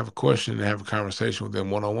down and have a question and have a conversation with them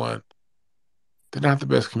one on one, they're not the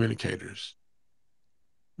best communicators.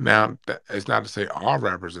 Now, it's not to say all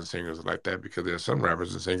rappers and singers are like that, because there are some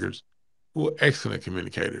rappers and singers who are excellent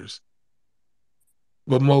communicators,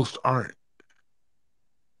 but most aren't.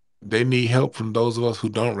 They need help from those of us who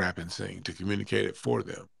don't rap and sing to communicate it for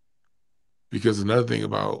them. Because another thing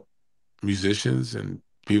about musicians and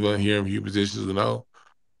people in here, musicians who know,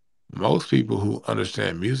 most people who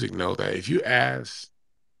understand music know that if you ask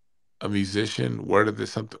a musician where did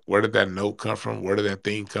that note come from, where did that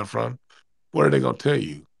thing come from, what are they gonna tell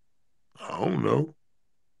you? I don't know.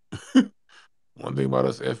 One thing about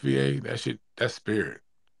us FBA, that's spirit.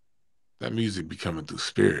 That music be coming through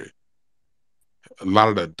spirit. A lot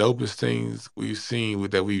of the dopest things we've seen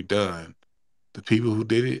that we've done, the people who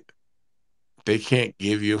did it, they can't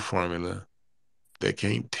give you a formula. They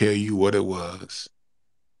can't tell you what it was.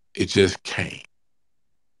 It just came,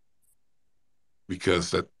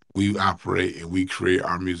 because that we operate and we create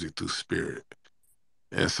our music through spirit.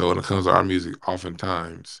 And so when it comes to our music,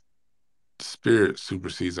 oftentimes spirit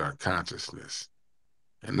supersedes our consciousness.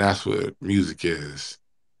 And that's what music is.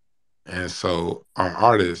 And so our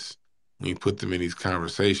artists, when you put them in these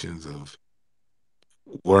conversations of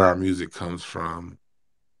where our music comes from,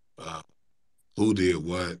 uh, who did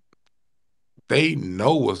what, they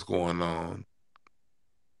know what's going on.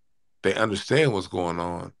 They understand what's going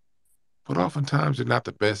on, but oftentimes they're not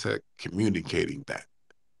the best at communicating that.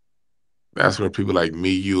 That's where people like me,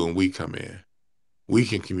 you, and we come in. We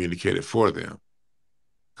can communicate it for them.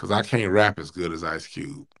 Because I can't rap as good as Ice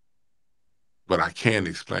Cube, but I can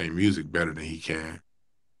explain music better than he can.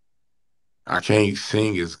 I can't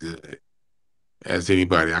sing as good as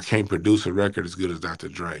anybody. I can't produce a record as good as Dr.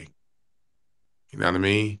 Dre. You know what I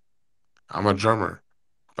mean? I'm a drummer,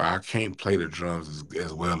 but I can't play the drums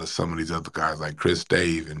as well as some of these other guys like Chris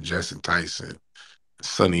Dave and Justin Tyson,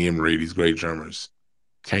 Sonny Emery, these great drummers.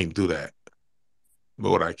 Can't do that.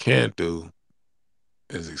 But what I can do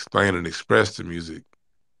is explain and express the music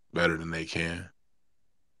better than they can.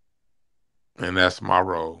 And that's my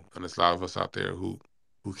role. And there's a lot of us out there who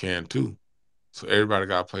can too. So everybody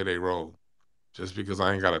gotta play their role. Just because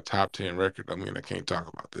I ain't got a top 10 record, I mean I can't talk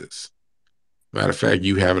about this. Matter of fact,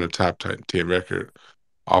 you having a top 10 record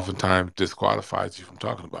oftentimes disqualifies you from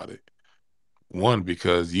talking about it. One,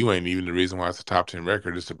 because you ain't even the reason why it's a top 10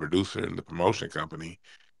 record. It's the producer and the promotion company.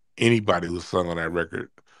 Anybody who's sung on that record,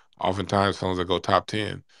 oftentimes songs that go top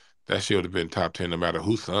 10, that shit would have been top 10 no matter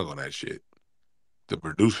who sung on that shit. The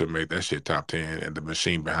producer made that shit top 10 and the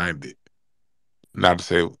machine behind it. Not to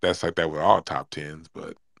say that's like that with all top 10s,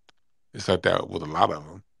 but it's like that with a lot of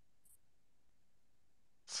them.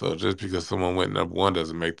 So just because someone went number one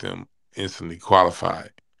doesn't make them instantly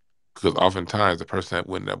qualified. Because oftentimes the person that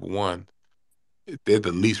went number one, they're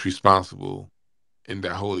the least responsible in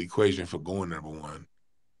that whole equation for going number one.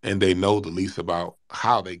 And they know the least about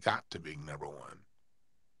how they got to being number one.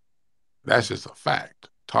 That's just a fact.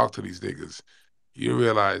 Talk to these niggas. You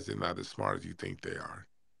realize they're not as smart as you think they are.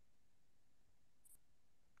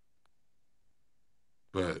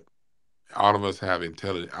 But all of us have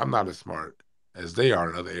intelligence. I'm not as smart as they are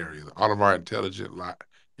in other areas. All of our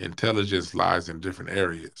intelligence lies in different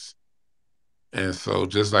areas. And so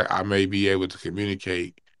just like I may be able to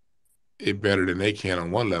communicate it better than they can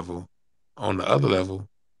on one level, on the other level,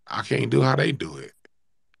 I can't do how they do it.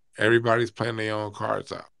 Everybody's playing their own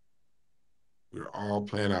cards out. We're all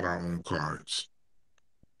playing out our own cards.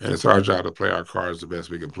 And it's our job to play our cards the best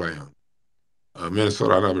we can play them.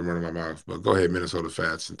 Minnesota, I know I've been running my mouth, but go ahead, Minnesota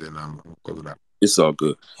Fats, and then I'm close it out. It's all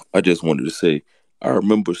good. I just wanted to say, I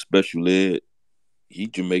remember Special Ed. He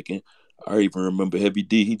Jamaican. I even remember Heavy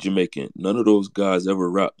D. He Jamaican. None of those guys ever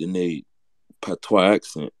rapped in a patois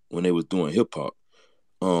accent when they was doing hip hop.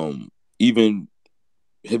 Even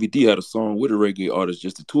Heavy D had a song with a reggae artist,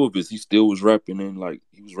 just the two of us. He still was rapping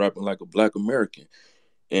he was rapping like a Black American.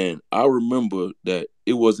 And I remember that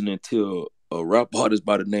it wasn't until a rap artist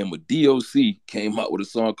by the name of DOC came out with a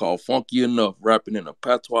song called Funky Enough, rapping in a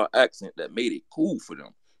patois accent that made it cool for them.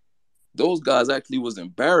 Those guys actually was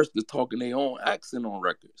embarrassed to talk in their own accent on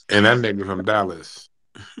records. And that nigga from Dallas.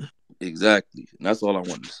 Exactly. And that's all I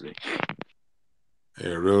wanted to say.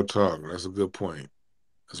 Yeah, real talk. That's a good point.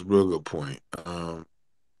 That's a real good point.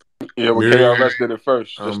 Yeah, well, Miriam, KRS did it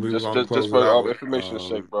first, we're just gonna just, just close it for out with information's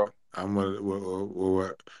sake, bro. I'm gonna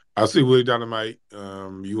what I see Willie Dynamite.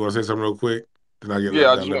 You wanna say something real quick? Then I get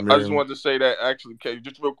Yeah, down to I just Miriam. wanted to say that actually,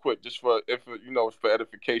 just real quick, just for for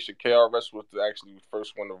edification, KRS was actually the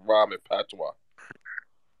first one to rhyme in patois.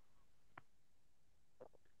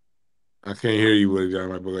 I can't hear you, Willie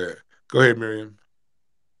Dynamite. But go ahead, Miriam.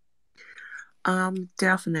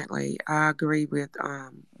 Definitely. I agree with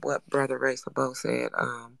what Brother Ray Sabo said.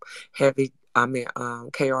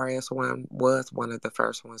 KRS One was one of the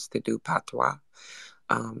first ones to do patois,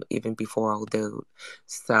 even before old dude.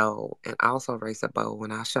 So, and also Ray Sabo,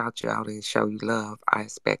 when I shout you out and show you love, I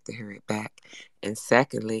expect to hear it back. And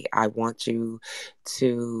secondly, I want you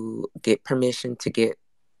to get permission to get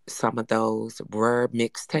some of those rare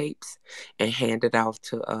mixtapes and hand it off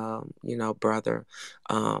to brother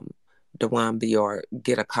um Dwan B, or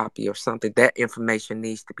get a copy or something. That information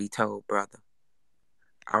needs to be told, brother.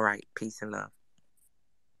 All right, peace and love.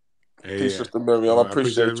 Hey, Peace, yeah. Sister Miriam. I I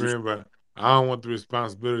appreciate it, appreciate you. Miriam, but I don't want the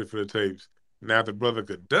responsibility for the tapes. Now the brother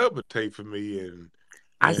could dub a tape for me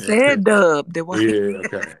I and said dub. The one. yeah,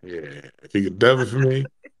 okay, yeah. If he could dub it for me,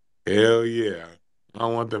 hell yeah. I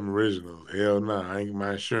don't want them originals. Hell no,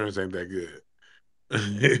 my insurance ain't that good.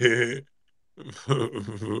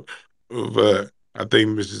 But I think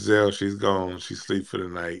Miss Giselle, she's gone. She sleep for the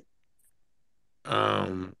night.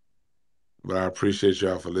 Um, but I appreciate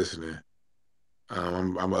y'all for listening.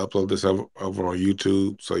 I'm gonna upload this over on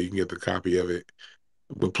YouTube so you can get the copy of it.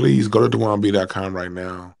 But please go to DwannB.com right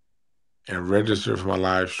now and register for my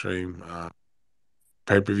live stream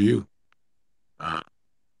pay-per-view. Uh,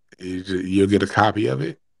 you'll get a copy of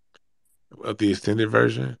the extended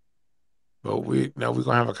version. But we're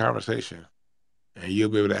gonna have a conversation, and you'll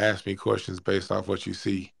be able to ask me questions based off what you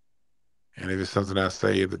see. And if it's something I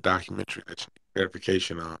say in the documentary that you need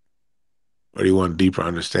clarification on, or you want deeper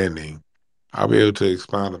understanding, I'll be able to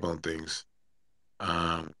expound upon things.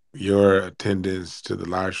 Your attendance to the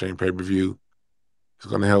live stream pay-per-view is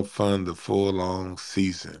going to help fund the full long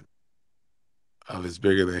season of It's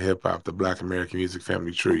Bigger Than Hip Hop, the Black American Music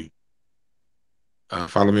Family Tree.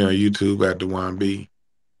 Follow me on YouTube at DwannB.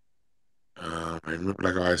 And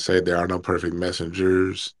like I said, there are no perfect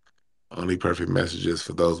messengers, only perfect messages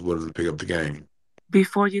for those willing to pick up the game.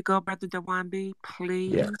 Before you go, Brother DwannB, Yeah.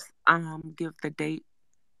 please give the date.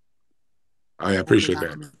 I appreciate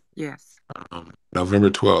that. Yes. November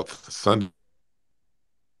 12th, Sunday.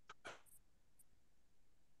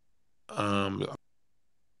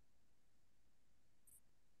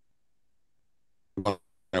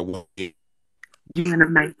 You're in the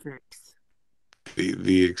Matrix.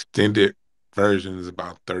 The extended version is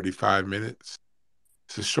about 35 minutes.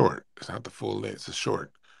 It's a short. It's not the full length. It's a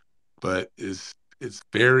short, but it's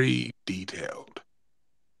very detailed.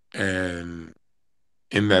 And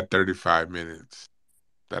in that 35 minutes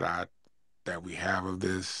that we have of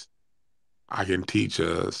this, I can teach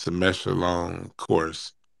a semester long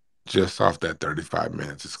course just off that 35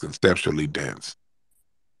 minutes. It's conceptually dense.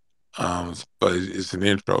 But it's an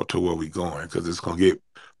intro to where we're going because it's going to get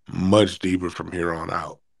much deeper from here on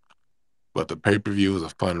out. But the pay-per-view is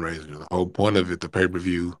a fundraiser. The whole point of it, the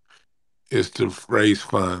pay-per-view, is to raise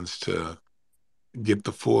funds to get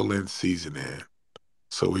the full-length season in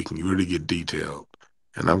so we can really get detailed.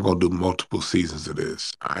 And I'm going to do multiple seasons of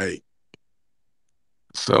this. All right?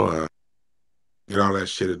 So get all that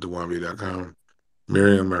shit at DwannB.com.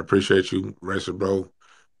 Miriam, I appreciate you. Racer Bro,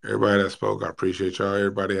 everybody that spoke, I appreciate y'all.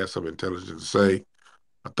 Everybody has something intelligent to say.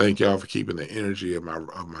 I thank y'all for keeping the energy of my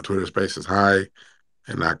Twitter spaces high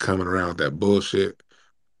and not coming around with that bullshit,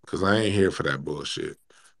 because I ain't here for that bullshit.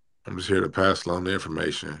 I'm just here to pass along the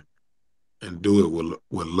information and do it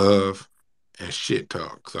with love and shit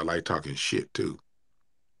talk, because I like talking shit too.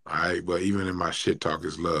 All right, but even in my shit talk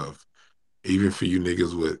is love. Even for you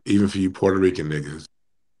Puerto Rican niggas,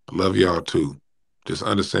 I love y'all too. Just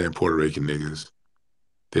understand, Puerto Rican niggas,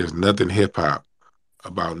 there's nothing hip hop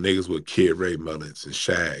about niggas with Kid Ray mullets and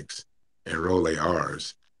shags and roll their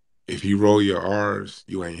R's. If you roll your R's,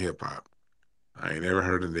 you ain't hip hop. I ain't never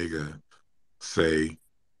heard a nigga say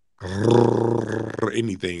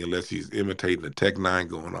anything unless he's imitating a Tech 9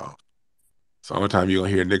 going off. So only time you're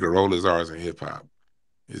gonna hear a nigga roll his R's in hip hop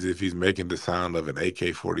is if he's making the sound of an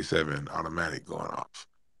AK-47 automatic going off.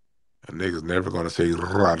 A nigga's never gonna say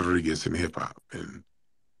Rodriguez in hip hop. And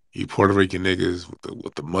you Puerto Rican niggas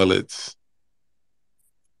with the mullets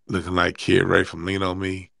looking like Kid Ray from Lean on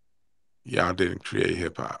Me, y'all didn't create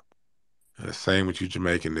hip hop. And the same with you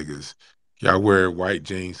Jamaican niggas. Y'all wear white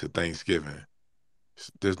jeans to Thanksgiving.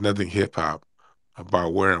 There's nothing hip hop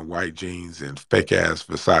about wearing white jeans and fake ass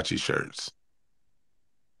Versace shirts.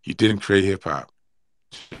 You didn't create hip hop,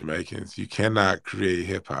 Jamaicans. You cannot create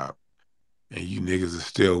hip hop, and you niggas are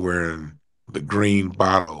still wearing the green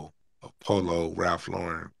bottle of Polo Ralph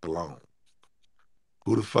Lauren cologne.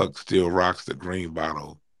 Who the fuck still rocks the green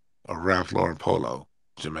bottle of Ralph Lauren Polo?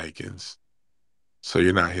 Jamaicans. So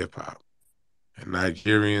you're not hip hop. And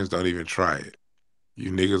Nigerians, don't even try it. You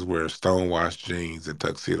niggas wear stonewashed jeans and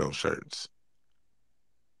tuxedo shirts.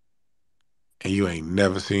 And you ain't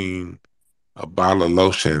never seen a bottle of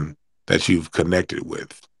lotion that you've connected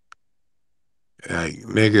with. Like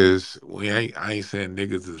niggas, I ain't saying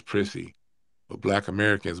niggas is prissy, but Black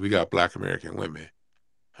Americans, we got Black American women.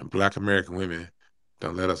 And Black American women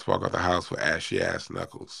don't let us walk out the house with ashy ass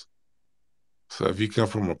knuckles. So if you come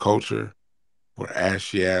from a culture where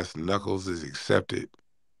ashy ass knuckles is accepted,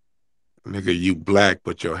 nigga, you black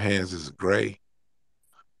but your hands is gray,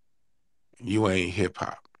 you ain't hip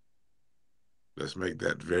hop. Let's make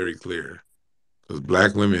that very clear. Because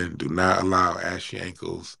Black women do not allow ashy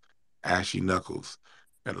ankles, ashy knuckles.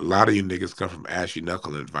 And a lot of you niggas come from ashy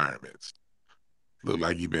knuckle environments. Look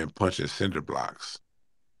like you've been punching cinder blocks.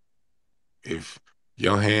 If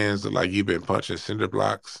your hands look like you've been punching cinder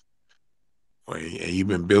blocks, and you've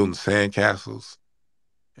been building sandcastles,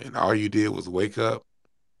 and all you did was wake up,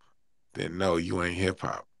 then no, you ain't hip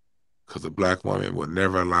hop. Because a Black woman would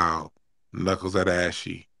never allow knuckles that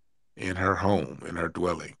ashy in her home, in her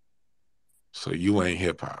dwelling. So you ain't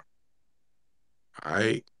hip hop. All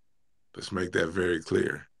right? Let's make that very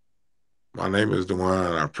clear. My name is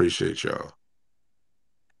Dwan. I appreciate y'all.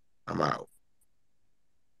 I'm out.